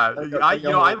yeah,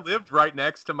 I lived right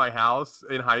next to my house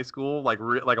in high school, like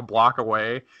a block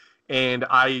away, and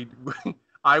I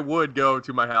would go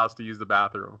to my house to use the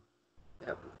bathroom.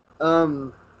 Yep.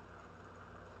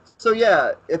 So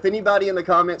yeah, if anybody in the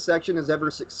comment section has ever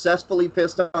successfully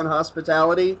pissed on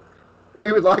hospitality,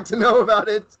 we would like to know about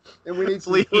it, and we need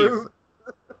some proof.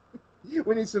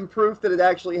 We need some proof that it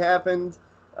actually happened.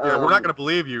 Yeah, we're not going to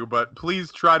believe you, but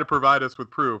please try to provide us with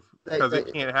proof, because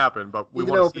it can't happen. But we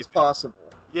want to see if it's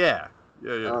possible. Yeah.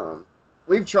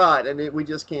 We've tried, and we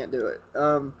just can't do it.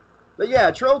 But yeah,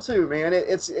 Troll 2, man,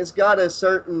 it's got a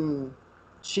certain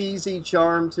cheesy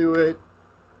charm to it.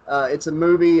 It's a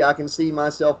movie I can see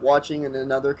myself watching in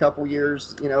another couple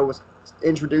years, you know, with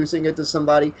introducing it to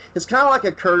somebody. It's kind of like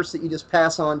a curse that you just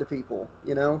pass on to people,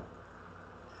 you know?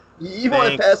 You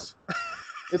want to pass...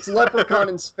 It's Leprechaun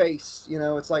in space, you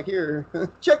know? It's like, here,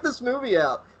 check this movie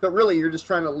out. But really, you're just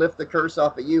trying to lift the curse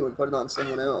off of you and put it on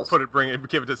someone else.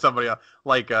 Give it to somebody else.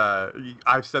 Like,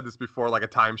 I've said this before, like a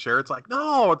timeshare. It's like,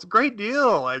 no, it's a great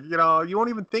deal. Like, you know, you won't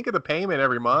even think of the payment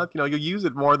every month. You know, you'll use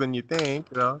it more than you think,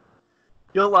 you know?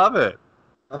 You'll love it.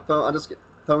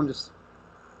 Just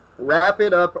wrap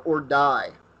it up or die.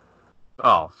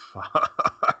 Oh,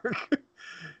 fuck.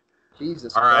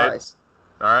 Jesus Christ.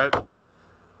 All right.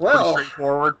 Well. Pretty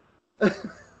straightforward.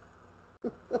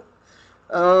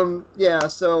 Yeah,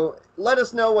 so let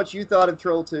us know what you thought of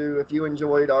Troll 2, if you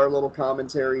enjoyed our little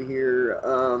commentary here.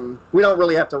 We don't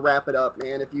really have to wrap it up,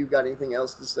 man, if you've got anything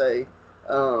else to say.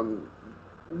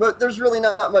 But there's really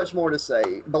not much more to say.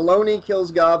 Baloney kills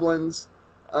goblins.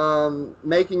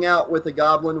 Making out with a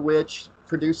goblin witch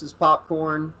produces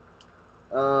popcorn.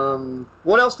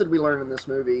 What else did we learn in this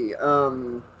movie?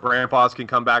 Grandpas can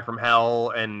come back from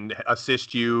hell and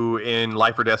assist you in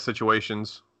life or death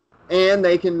situations. And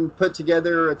they can put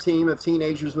together a team of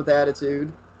teenagers with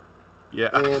attitude. Yeah.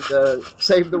 And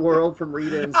save the world from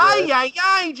Rita and Zed.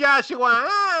 Aye, Joshua.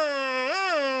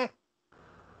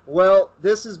 Well,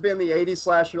 this has been the 80s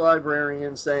Slasher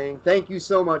Librarian saying thank you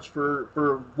so much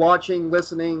for watching,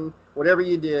 listening, whatever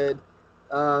you did.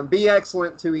 Be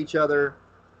excellent to each other,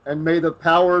 and may the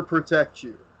power protect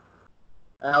you.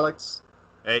 Alex?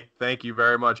 Hey, thank you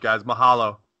very much, guys.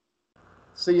 Mahalo.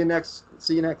 See you next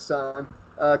time.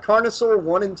 Carnosaur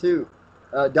 1 and 2,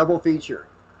 double feature.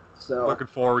 So looking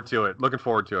forward to it.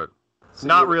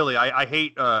 Not really. I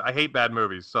hate bad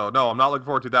movies, so no, I'm not looking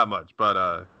forward to that much.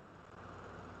 But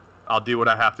I'll do what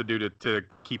I have to do to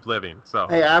keep living. So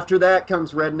hey, after that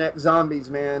comes Redneck Zombies,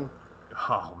 man.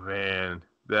 Oh man,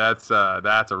 that's a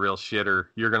real shitter.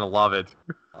 You're gonna love it.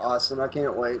 Awesome. I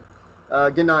can't wait.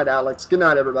 Good night, Alex. Good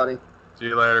night, everybody. See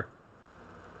you later.